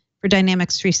is for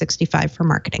Dynamics 365 for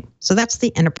marketing. So that's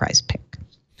the enterprise pick.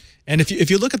 And if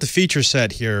you look at the feature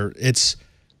set here, it's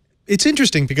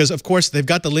interesting because, of course, they've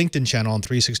got the LinkedIn channel on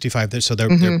 365, so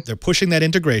they're pushing that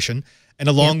integration, and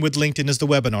along with LinkedIn is the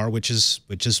webinar, which is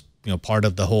part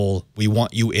of the whole. We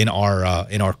want you in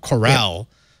our corral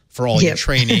for all your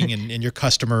training and your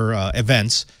customer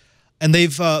events, and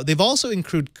they've also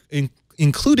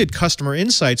included customer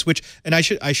insights, which, and I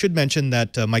should mention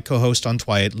that my co-host on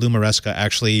Twiat, Lou Maresca,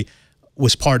 actually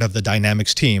was part of the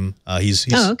Dynamics team.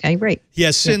 He's okay, great. He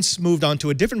has since moved on to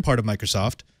a different part of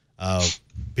Microsoft.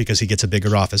 Because he gets a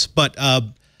bigger office. But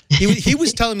he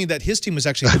was telling me that his team was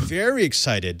actually very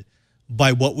excited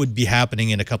by what would be happening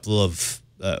in a couple of,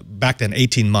 back then,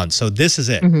 18 months. So this is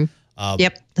it.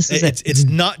 This is it. It's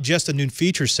not just a new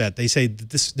feature set. They say that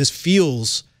this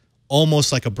feels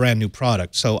almost like a brand new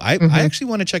product. So I actually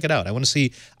want to check it out. I want to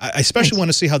see, I especially want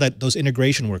to see how those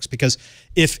integration works, because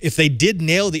if they did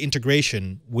nail the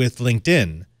integration with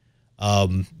LinkedIn,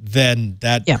 then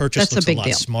that purchase looks a lot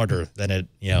smarter than it,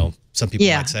 some people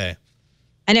might say.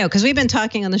 I know, because we've been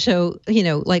talking on the show,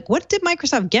 like what did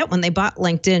Microsoft get when they bought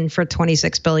LinkedIn for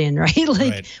 $26 billion,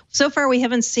 right? So far we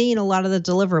haven't seen a lot of the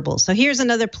deliverables. So here's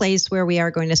another place where we are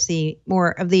going to see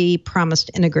more of the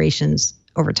promised integrations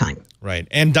over time. Right.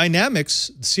 And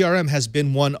Dynamics CRM has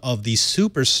been one of the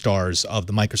superstars of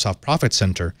the Microsoft Profit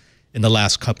Center in the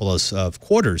last couple of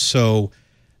quarters. So,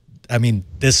 I mean,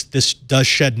 this does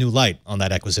shed new light on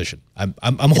that acquisition. I'm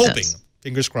hoping,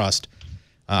 fingers crossed.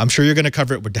 I'm sure you're going to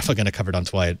cover it. We're definitely going to cover it on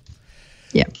Twiat.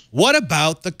 Yeah. What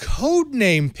about the code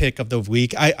name pick of the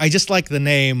week? I just like the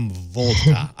name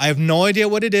Volta. I have no idea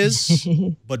what it is,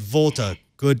 but Volta,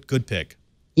 good pick.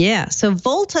 Yeah, so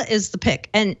Volta is the pick.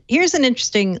 And here's an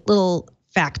interesting little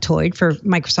factoid for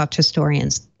Microsoft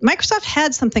historians. Microsoft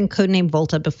had something codenamed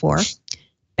Volta before.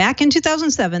 Back in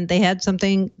 2007, they had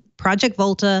something, Project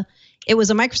Volta. It was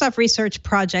a Microsoft research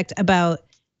project about,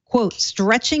 quote,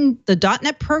 stretching the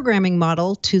 .NET programming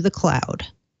model to the cloud.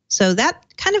 So that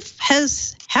kind of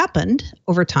has happened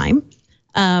over time.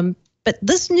 But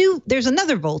there's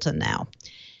another Volta now.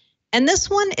 And this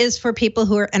one is for people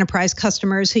who are enterprise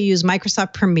customers who use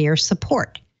Microsoft Premier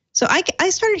support. So I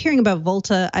started hearing about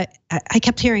Volta. I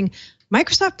kept hearing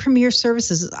Microsoft Premier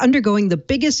Services is undergoing the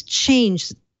biggest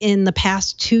change in the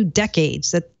past 2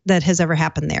 decades that has ever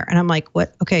happened there. And I'm like,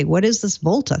 what is this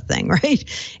Volta thing,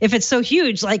 right? If it's so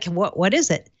huge, like what is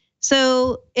it?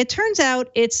 So it turns out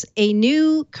it's a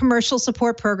new commercial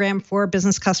support program for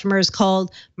business customers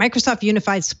called Microsoft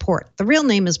Unified Support. The real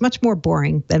name is much more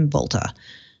boring than Volta.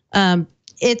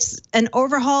 It's an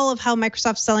overhaul of how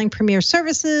Microsoft's selling Premier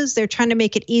services. They're trying to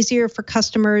make it easier for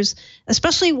customers,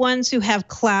 especially ones who have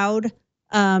cloud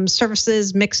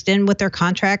services mixed in with their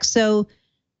contracts. So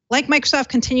like Microsoft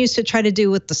continues to try to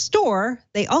do with the store,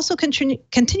 they also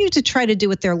continue to try to do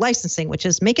with their licensing, which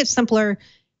is make it simpler,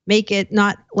 make it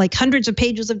not like hundreds of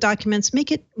pages of documents,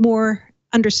 make it more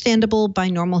understandable by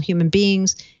normal human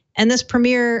beings. And this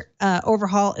Premier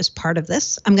overhaul is part of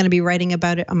this. I'm going to be writing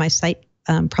about it on my site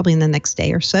probably in the next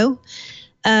day or so.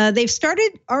 They've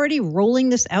started already rolling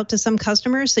this out to some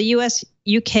customers. So US,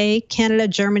 UK, Canada,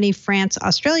 Germany, France,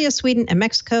 Australia, Sweden, and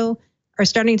Mexico are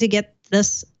starting to get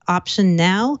this option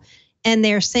now. And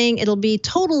they're saying it'll be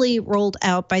totally rolled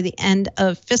out by the end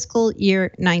of fiscal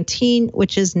year 19,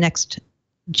 which is next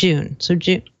June. So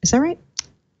June, is that right?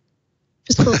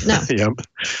 No. Yeah.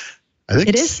 I think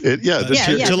it is. This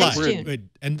year, July.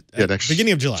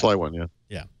 Beginning of July. July 1,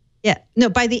 yeah. Yeah, no,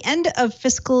 by the end of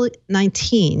fiscal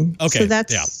 19. Okay, so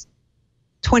that's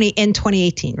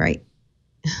 2018, right?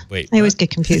 Wait, I always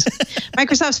get confused.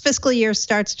 Microsoft's fiscal year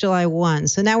starts July 1,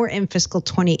 so now we're in fiscal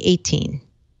 2018.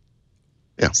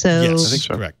 Yeah. So yes, I think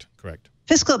so.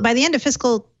 Correct. By the end of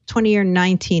fiscal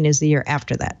 2019 is the year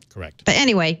after that. Correct. But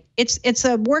anyway, it's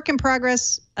a work in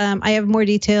progress. I have more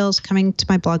details coming to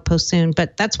my blog post soon.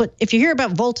 But if you hear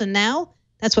about Volta now,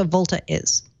 that's what Volta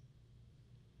is.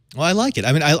 Well, I like it.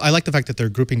 I mean, I like the fact that they're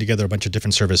grouping together a bunch of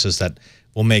different services that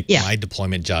will make my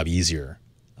deployment job easier.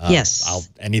 Yes.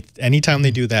 Anytime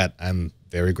they do that, I'm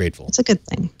very grateful. It's a good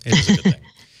thing. It is a good thing.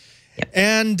 Yep.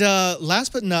 And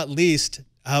last but not least,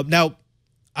 now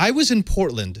I was in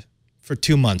Portland for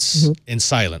 2 months in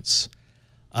silence.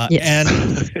 Yes.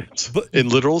 And in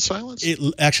literal silence?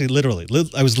 Actually, literally.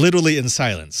 I was literally in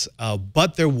silence.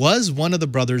 But there was one of the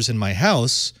brothers in my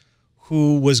house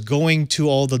who was going to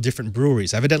all the different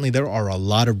breweries. Evidently, there are a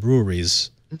lot of breweries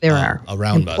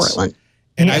around us. Portland.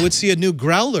 And I would see a new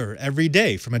growler every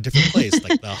day from a different place,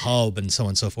 like the Hub and so on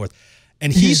and so forth.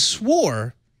 And he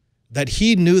swore that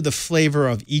he knew the flavor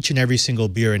of each and every single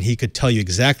beer, and he could tell you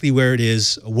exactly where it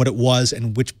is, what it was,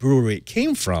 and which brewery it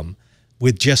came from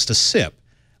with just a sip.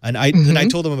 And then I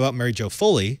told him about Mary Jo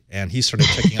Foley, and he started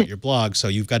checking out your blog. So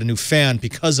you've got a new fan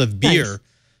because of beer. Nice.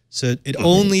 So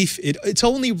it's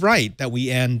only right that we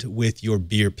end with your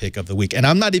beer pick of the week. And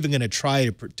I'm not even going to try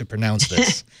to pronounce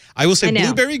this. I will say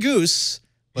Blueberry Goose,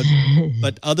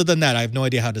 but other than that, I have no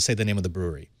idea how to say the name of the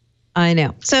brewery. I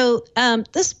know. So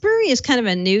this brewery is kind of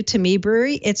a new to me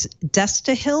brewery. It's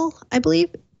Destihl, I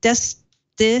believe. Destihl.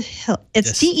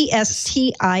 It's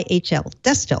Destihl.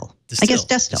 Destihl. I guess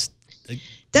Destihl.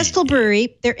 Destihl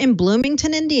Brewery, they're in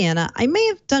Bloomington, Indiana. I may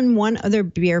have done one other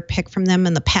beer pick from them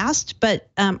in the past, but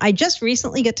I just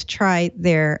recently get to try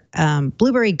their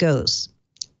Blueberry Goes.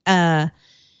 The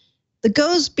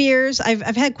Goes beers,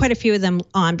 I've had quite a few of them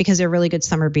on because they're really good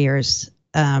summer beers.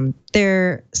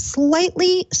 They're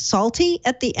slightly salty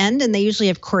at the end, and they usually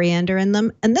have coriander in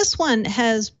them. And this one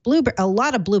has a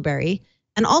lot of blueberry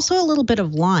and also a little bit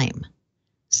of lime.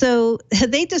 So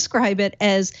they describe it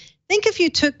as, think if you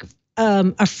took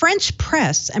a French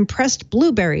press and pressed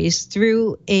blueberries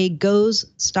through a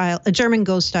German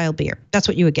Goes style beer. That's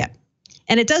what you would get.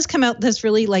 And it does come out this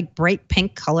really like bright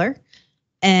pink color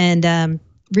and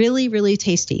really, really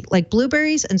tasty. Like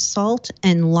blueberries and salt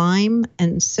and lime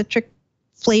and citric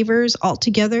flavors all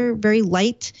together, very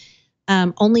light,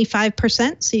 only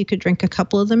 5%. So you could drink a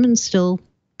couple of them and still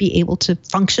be able to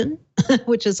function,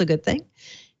 which is a good thing.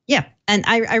 Yeah, and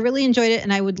I really enjoyed it,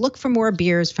 and I would look for more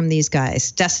beers from these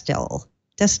guys.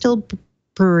 Destil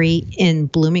Brewery in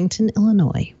Bloomington,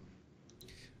 Illinois.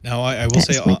 Now, I will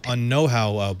say on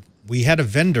Know-How, we had a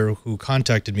vendor who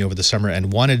contacted me over the summer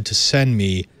and wanted to send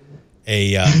me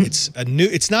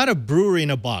it's not a brewery in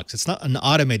a box. It's not an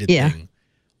automated thing,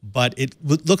 but it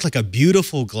looked like a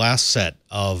beautiful glass set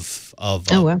of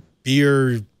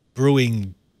beer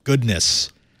brewing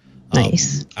goodness.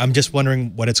 Nice. I'm just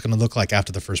wondering what it's going to look like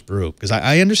after the first brew, because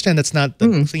I understand that's not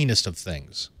the cleanest of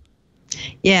things.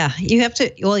 Yeah, you have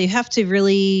to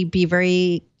really be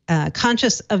very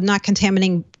conscious of not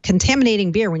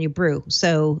contaminating beer when you brew.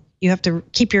 So you have to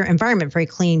keep your environment very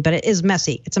clean, but it is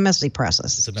messy. It's a messy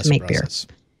process to make process.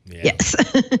 Beer. Yeah. Yes.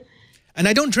 And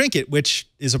I don't drink it, which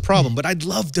is a problem, but I'd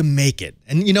love to make it.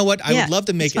 And you know what? I would love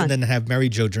to make it and then have Mary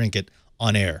Jo drink it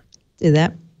on air. Do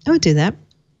that. I would do that.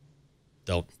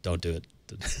 Don't do it.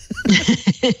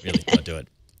 Really, don't do it.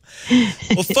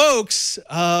 Well, folks,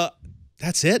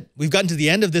 that's it. We've gotten to the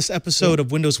end of this episode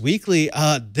of Windows Weekly.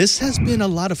 This has been a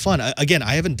lot of fun. Again,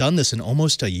 I haven't done this in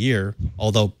almost a year,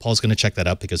 although Paul's going to check that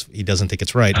up because he doesn't think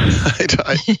it's right.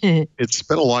 It's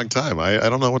been a long time. I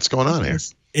don't know what's going on here.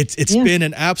 It's been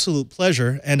an absolute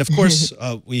pleasure. And, of course,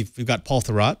 we've got Paul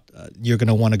Thurrott. You're going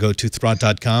to want to go to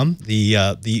Thurrott.com,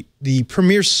 the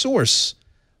premier source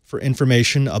for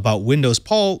information about Windows.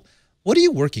 Paul, what are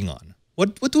you working on?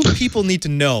 What do people need to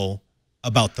know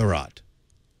about Thurrott?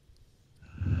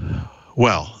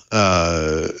 Well,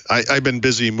 I've been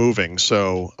busy moving,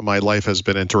 so my life has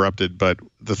been interrupted, but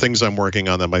the things I'm working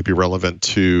on that might be relevant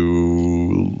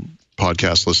to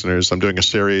podcast listeners, I'm doing a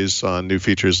series on new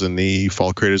features in the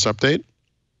Fall Creators Update.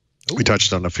 Ooh. We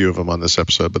touched on a few of them on this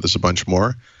episode, but there's a bunch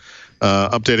more.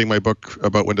 Updating my book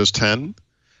about Windows 10.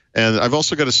 And I've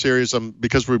also got a series,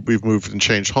 because we've moved and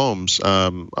changed homes,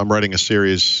 I'm writing a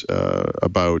series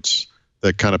about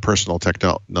the kind of personal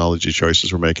technology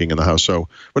choices we're making in the house. So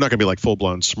we're not going to be like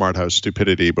full-blown smart house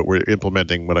stupidity, but we're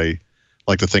implementing what I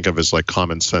like to think of as like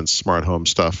common sense smart home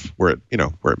stuff where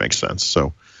it makes sense.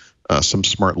 So some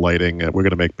smart lighting. We're going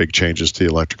to make big changes to the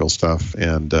electrical stuff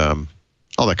and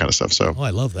all that kind of stuff. So I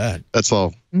love that. That's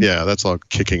all. Yeah, that's all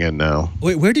kicking in now.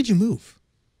 Wait, where did you move?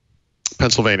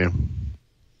 Pennsylvania.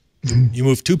 You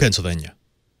moved to Pennsylvania?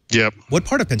 Yep. What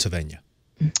part of Pennsylvania?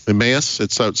 Emmaus.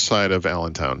 It's outside of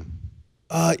Allentown.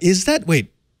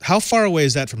 How far away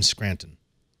is that from Scranton?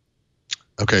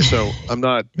 Okay, so I'm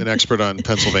not an expert on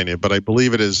Pennsylvania, but I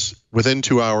believe it is within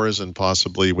 2 hours and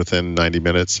possibly within 90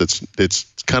 minutes. It's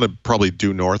kind of probably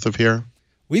due north of here.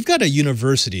 We've got a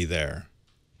university there.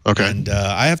 Okay. And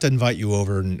I have to invite you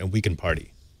over and we can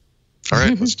party. All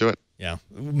right, let's do it. Yeah.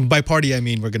 By party, I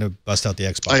mean we're going to bust out the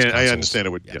Xbox. I understand it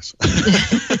would, yes.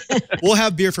 We'll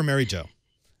have beer for Mary Jo.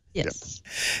 Yes.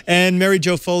 And Mary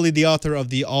Jo Foley, the author of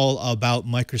the All About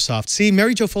Microsoft. See,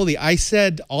 Mary Jo Foley, I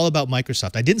said all about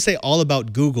Microsoft. I didn't say all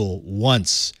about Google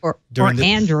once. Or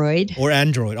Android. Or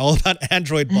Android. All about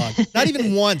Android blog. Not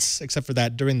even once, except for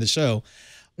that, during the show.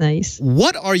 Nice.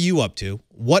 What are you up to?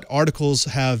 What articles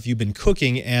have you been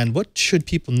cooking? And what should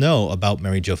people know about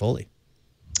Mary Jo Foley?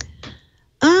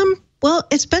 Well,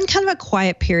 it's been kind of a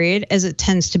quiet period, as it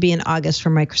tends to be in August for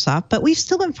Microsoft, but we've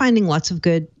still been finding lots of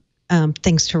good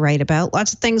things to write about.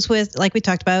 Lots of things with, like we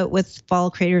talked about, with Fall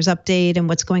Creators Update and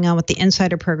what's going on with the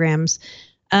Insider programs.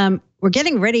 We're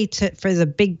getting ready for the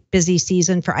big busy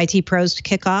season for IT pros to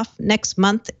kick off. Next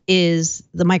month is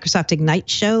the Microsoft Ignite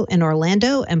show in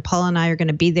Orlando, and Paul and I are going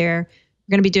to be there.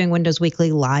 We're going to be doing Windows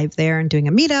Weekly live there and doing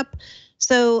a meetup.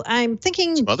 So I'm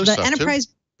thinking the enterprise,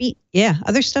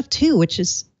 other stuff too, which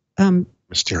is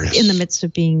mysterious in the midst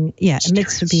of being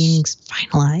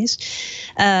finalized.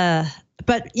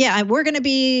 But yeah, we're going to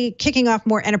be kicking off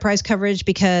more enterprise coverage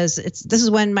because this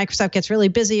is when Microsoft gets really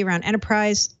busy around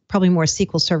enterprise, probably more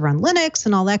SQL Server on Linux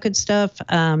and all that good stuff.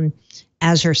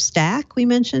 Azure Stack, we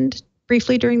mentioned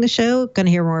briefly during the show. Going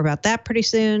to hear more about that pretty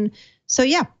soon. So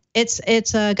yeah, it's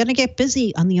going to get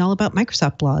busy on the All About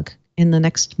Microsoft blog in the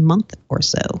next month or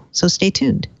so. So stay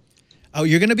tuned. Oh,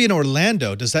 you're going to be in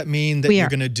Orlando. Does that mean that you're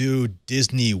going to do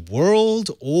Disney World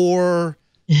or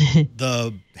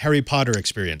the Harry Potter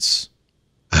experience?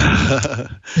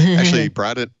 Actually,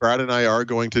 Brad and I are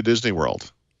going to Disney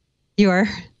World. You are?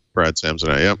 Brad, Sams,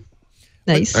 and I, yep.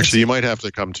 Nice. Actually, you might have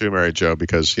to come too, Mary Jo,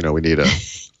 because, we need a...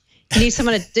 You need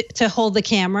someone to hold the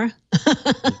camera.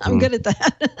 I'm good at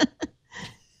that.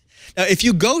 Now, if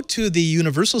you go to the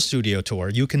Universal Studio tour,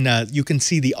 you can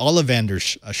see the Ollivander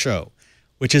show,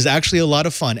 which is actually a lot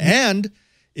of fun. And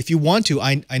if you want to,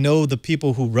 I know the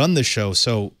people who run the show,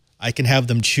 so I can have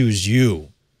them choose you.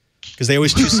 Because they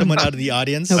always choose someone out of the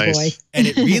audience. Oh, boy. And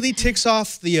it really ticks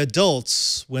off the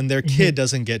adults when their kid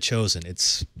doesn't get chosen.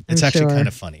 It's actually kind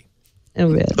of funny.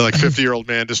 Oh, yeah. Like 50-year-old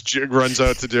man just runs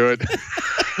out to do it.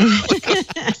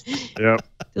 Yep.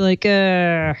 Like,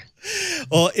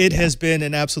 Well, it has been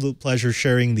an absolute pleasure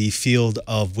sharing the field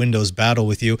of Windows battle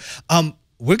with you.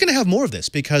 We're going to have more of this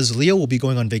because Leo will be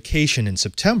going on vacation in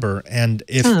September. And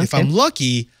if I'm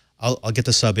lucky, I'll get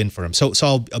the sub in for him. So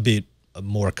I'll be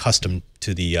more accustomed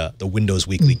to the Windows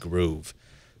Weekly groove.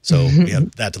 So we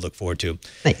have that to look forward to.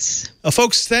 Nice.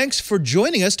 Folks, thanks for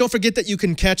joining us. Don't forget that you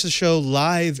can catch the show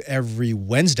live every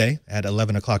Wednesday at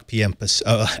 11 o'clock p.m.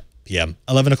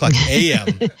 11 o'clock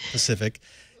a.m. Pacific.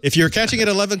 If you're catching it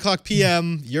at 11 o'clock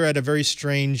p.m., you're at a very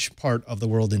strange part of the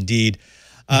world indeed.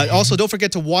 Also, don't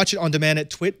forget to watch it on demand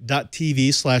at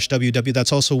twit.tv/WW.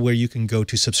 That's also where you can go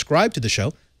to subscribe to the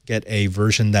show, get a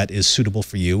version that is suitable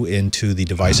for you into the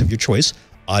device of your choice,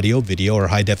 audio, video, or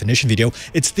high-definition video.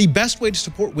 It's the best way to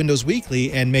support Windows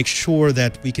Weekly and make sure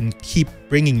that we can keep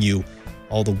bringing you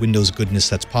all the Windows goodness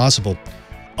that's possible.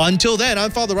 Until then,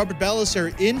 I'm Father Robert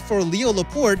Ballecer in for Leo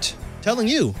Laporte, telling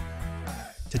you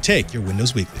to take your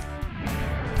Windows Weekly.